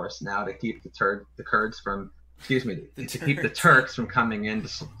buffer force now to keep the Kurds from, excuse me, to keep the Turks from coming in to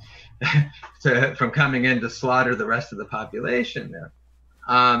slaughter the rest of the population there.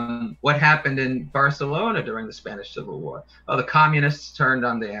 What happened in Barcelona during the Spanish Civil War? Oh, the communists turned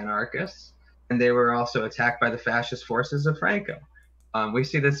on the anarchists, and they were also attacked by the fascist forces of Franco. We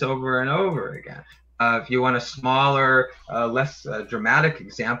see this over and over again. If you want a smaller, less dramatic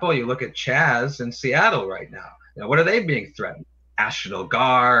example, you look at Chaz in Seattle right now. You know, what are they being threatened? National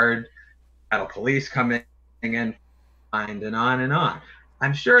Guard, Seattle police coming in, and on and on.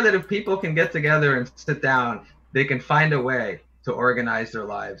 I'm sure that if people can get together and sit down, they can find a way to organize their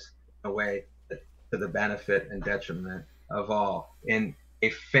lives in a way to the benefit and detriment of all, in a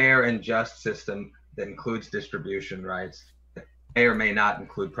fair and just system that includes distribution rights, that may or may not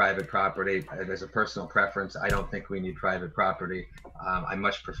include private property. As a personal preference, I don't think we need private property. I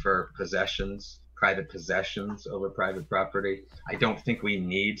much prefer private possessions over private property. I don't think we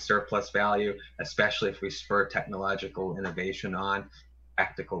need surplus value, especially if we spur technological innovation on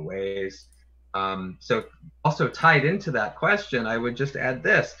practical ways. So also tied into that question, I would just add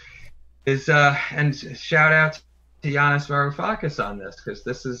this, and shout out to Yanis Varoufakis on this, because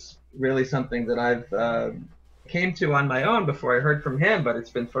this is really something that I've came to on my own before I heard from him, but it's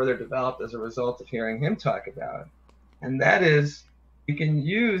been further developed as a result of hearing him talk about it. And that is, you can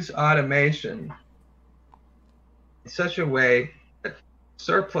use automation in such a way that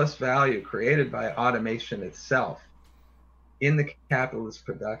surplus value created by automation itself in the capitalist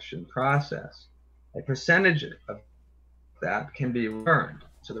production process, a percentage of that can be returned.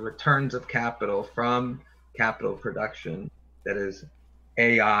 So the returns of capital from capital production that is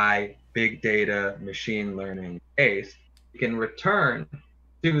AI, big data, machine learning based, can return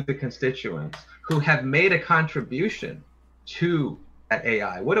to the constituents who have made a contribution to that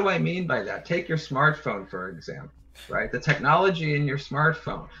AI. What do I mean by that? Take your smartphone, for example, right? The technology in your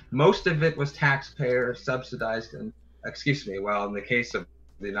smartphone, most of it was taxpayer subsidized, and well, in the case of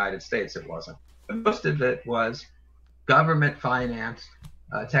the United States, it wasn't. But most of it was government financed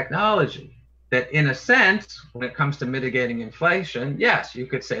technology that, in a sense, when it comes to mitigating inflation, yes, you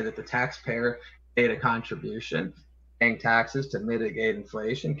could say that the taxpayer made a contribution, paying taxes to mitigate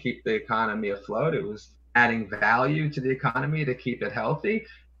inflation, keep the economy afloat. It was adding value to the economy to keep it healthy.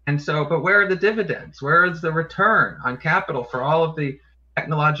 And so, but where are the dividends? Where is the return on capital for all of the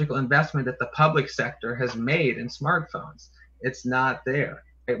technological investment that the public sector has made in smartphones? It's not there.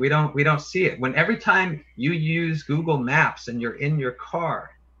 We don't see it. When every time you use Google Maps and you're in your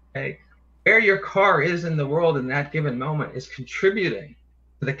car, okay, where your car is in the world in that given moment is contributing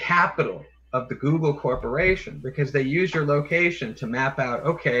to the capital of the Google corporation, because they use your location to map out,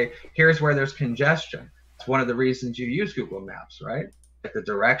 okay, here's where there's congestion. It's one of the reasons you use Google Maps, right? Like the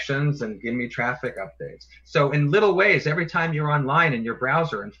directions and give me traffic updates. So in little ways, every time you're online in your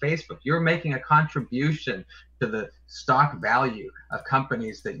browser and Facebook, you're making a contribution to the stock value of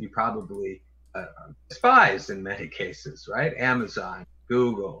companies that you probably despise in many cases, right? Amazon,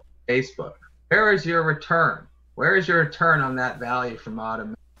 Google, Facebook. Where is your return? Where is your return on that value from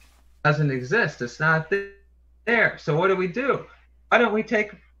automation? It doesn't exist. It's not there. So what do? Why don't we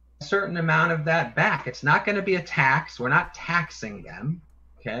take a certain amount of that back? It's not going to be a tax. We're not taxing them,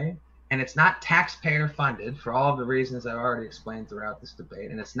 okay? and it's not taxpayer funded for all of the reasons I've already explained throughout this debate,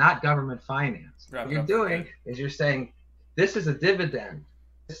 and it's not government financed. What you're doing is you're saying, this is a dividend.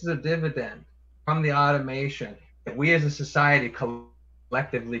 This is a dividend from the automation that we as a society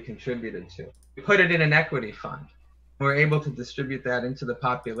collectively contributed to. We put it in an equity fund. We're able to distribute that into the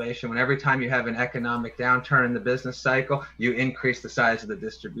population. When every time you have an economic downturn in the business cycle, you increase the size of the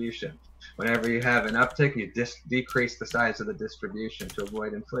distribution. Whenever you have an uptick, you decrease the size of the distribution to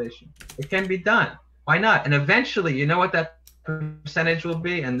avoid inflation. It can be done. Why not? And eventually, you know what that percentage will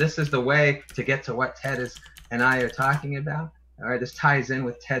be? And this is the way to get to what Ted and I are talking about. All right, this ties in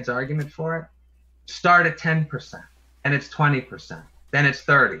with Ted's argument for it. Start at 10%, and it's 20%, then it's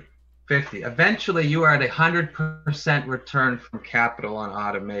 30, 50. Eventually, you are at 100% return from capital on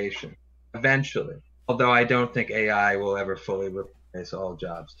automation. Eventually, although I don't think AI will ever fully replace all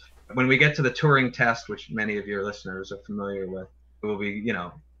jobs. When we get to the Turing test, which many of your listeners are familiar with, it will be,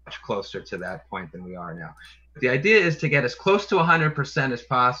 much closer to that point than we are now. But the idea is to get as close to 100% as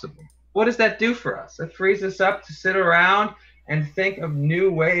possible. What does that do for us? It frees us up to sit around and think of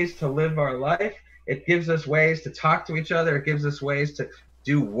new ways to live our life. It gives us ways to talk to each other. It gives us ways to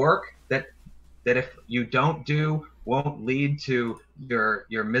do work that if you don't do, won't lead to your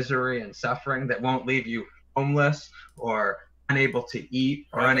misery and suffering, that won't leave you homeless or unable to eat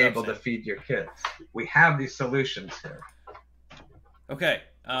or unable to feed your kids. We have these solutions here. Okay.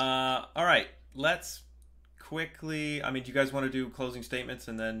 All right. Let's quickly. Do you guys want to do closing statements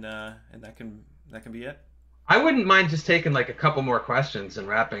and then and that can be it? I wouldn't mind just taking like a couple more questions and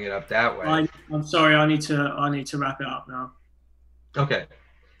wrapping it up that way. I'm sorry. I need to wrap it up now. Okay.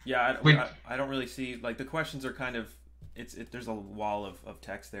 Yeah. I don't really see, like, the questions are kind of. There's a wall of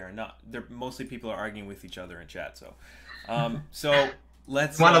text there, and they're mostly people are arguing with each other in chat. So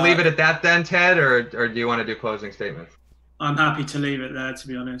let's want to leave it at that then, Ted, or do you want to do closing statements? I'm happy to leave it there, to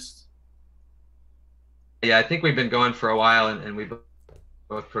be honest. Yeah, I think we've been going for a while, and we've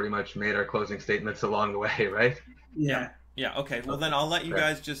both pretty much made our closing statements along the way, right? Yeah. Yeah. Okay. Well, then I'll let you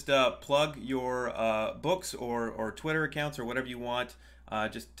guys just plug your books or Twitter accounts or whatever you want.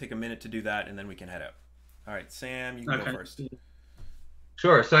 Just take a minute to do that, and then we can head out. All right, Sam, you can go first.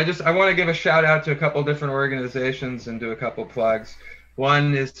 Sure. So I want to give a shout out to a couple different organizations and do a couple plugs.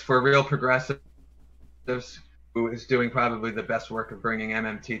 One is for Real Progressives, who is doing probably the best work of bringing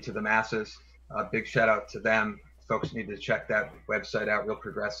MMT to the masses. Big shout out to them. Folks need to check that website out,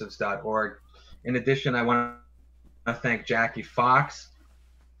 realprogressives.org. In addition, I want to thank Jackie Fox.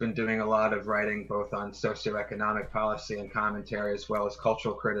 Been doing a lot of writing both on socioeconomic policy and commentary, as well as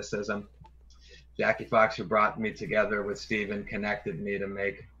cultural criticism. Jackie Fox, who brought me together with Stephen, connected me to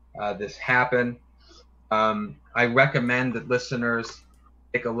make this happen. I recommend that listeners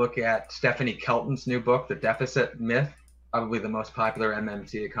take a look at Stephanie Kelton's new book, The Deficit Myth, probably the most popular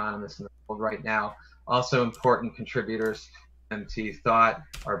MMT economist in the world right now. Also important contributors to MMT thought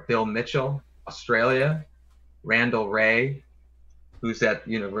are Bill Mitchell, Australia, Randall Wray, who's at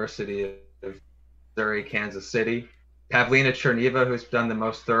University of Missouri, Kansas City, Pavlina Cherneva, who's done the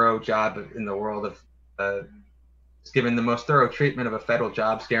most thorough job in the world of, has given the most thorough treatment of a federal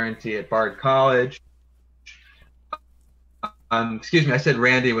jobs guarantee at Bard College. Excuse me, I said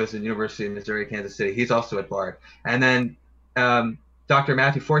Randy was at University of Missouri, Kansas City. He's also at Bard. And then Dr.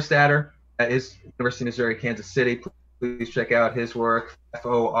 Matthew Forstater is University of Missouri, Kansas City. Please check out his work,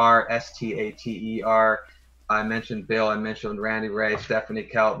 Forstater. I mentioned Bill, I mentioned Randy Ray, Stephanie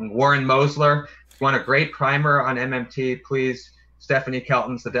Kelton, Warren Mosler. If you want a great primer on MMT, please, Stephanie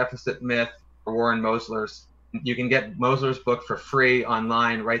Kelton's The Deficit Myth, or Warren Mosler's. You can get Mosler's book for free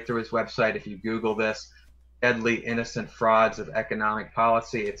online right through his website if you Google this, Deadly Innocent Frauds of Economic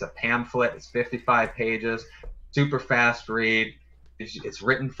Policy. It's a pamphlet, it's 55 pages, super fast read. It's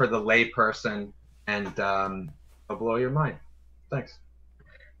written for the layperson, and it'll blow your mind. Thanks.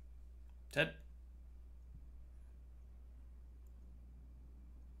 Ted?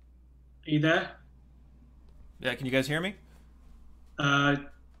 Are you there? Yeah, can you guys hear me?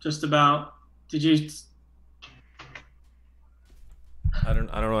 Just about. Did you? I don't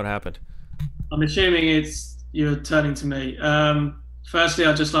know what happened. I'm assuming you're turning to me. Firstly,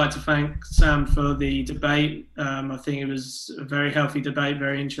 I'd just like to thank Sam for the debate. I think it was a very healthy debate,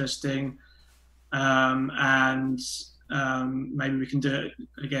 very interesting, and maybe we can do it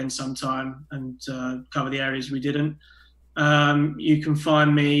again sometime and cover the areas we didn't. You can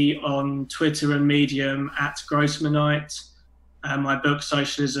find me on Twitter and Medium at Grossmanite. My book,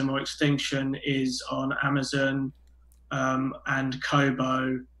 Socialism or Extinction, is on Amazon and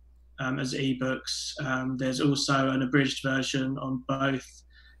Kobo as ebooks. There's also an abridged version on both,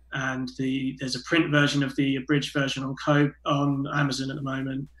 and there's a print version of the abridged version on Amazon at the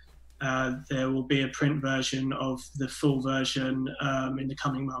moment. there will be a print version of the full version in the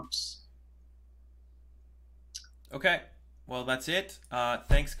coming months. Okay, well, that's it.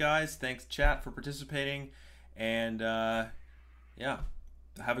 Thanks, guys. Thanks, chat, for participating. And, yeah,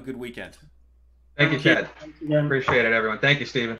 have a good weekend. Thank you, Ted. Appreciate it, everyone. Thank you, Stephen.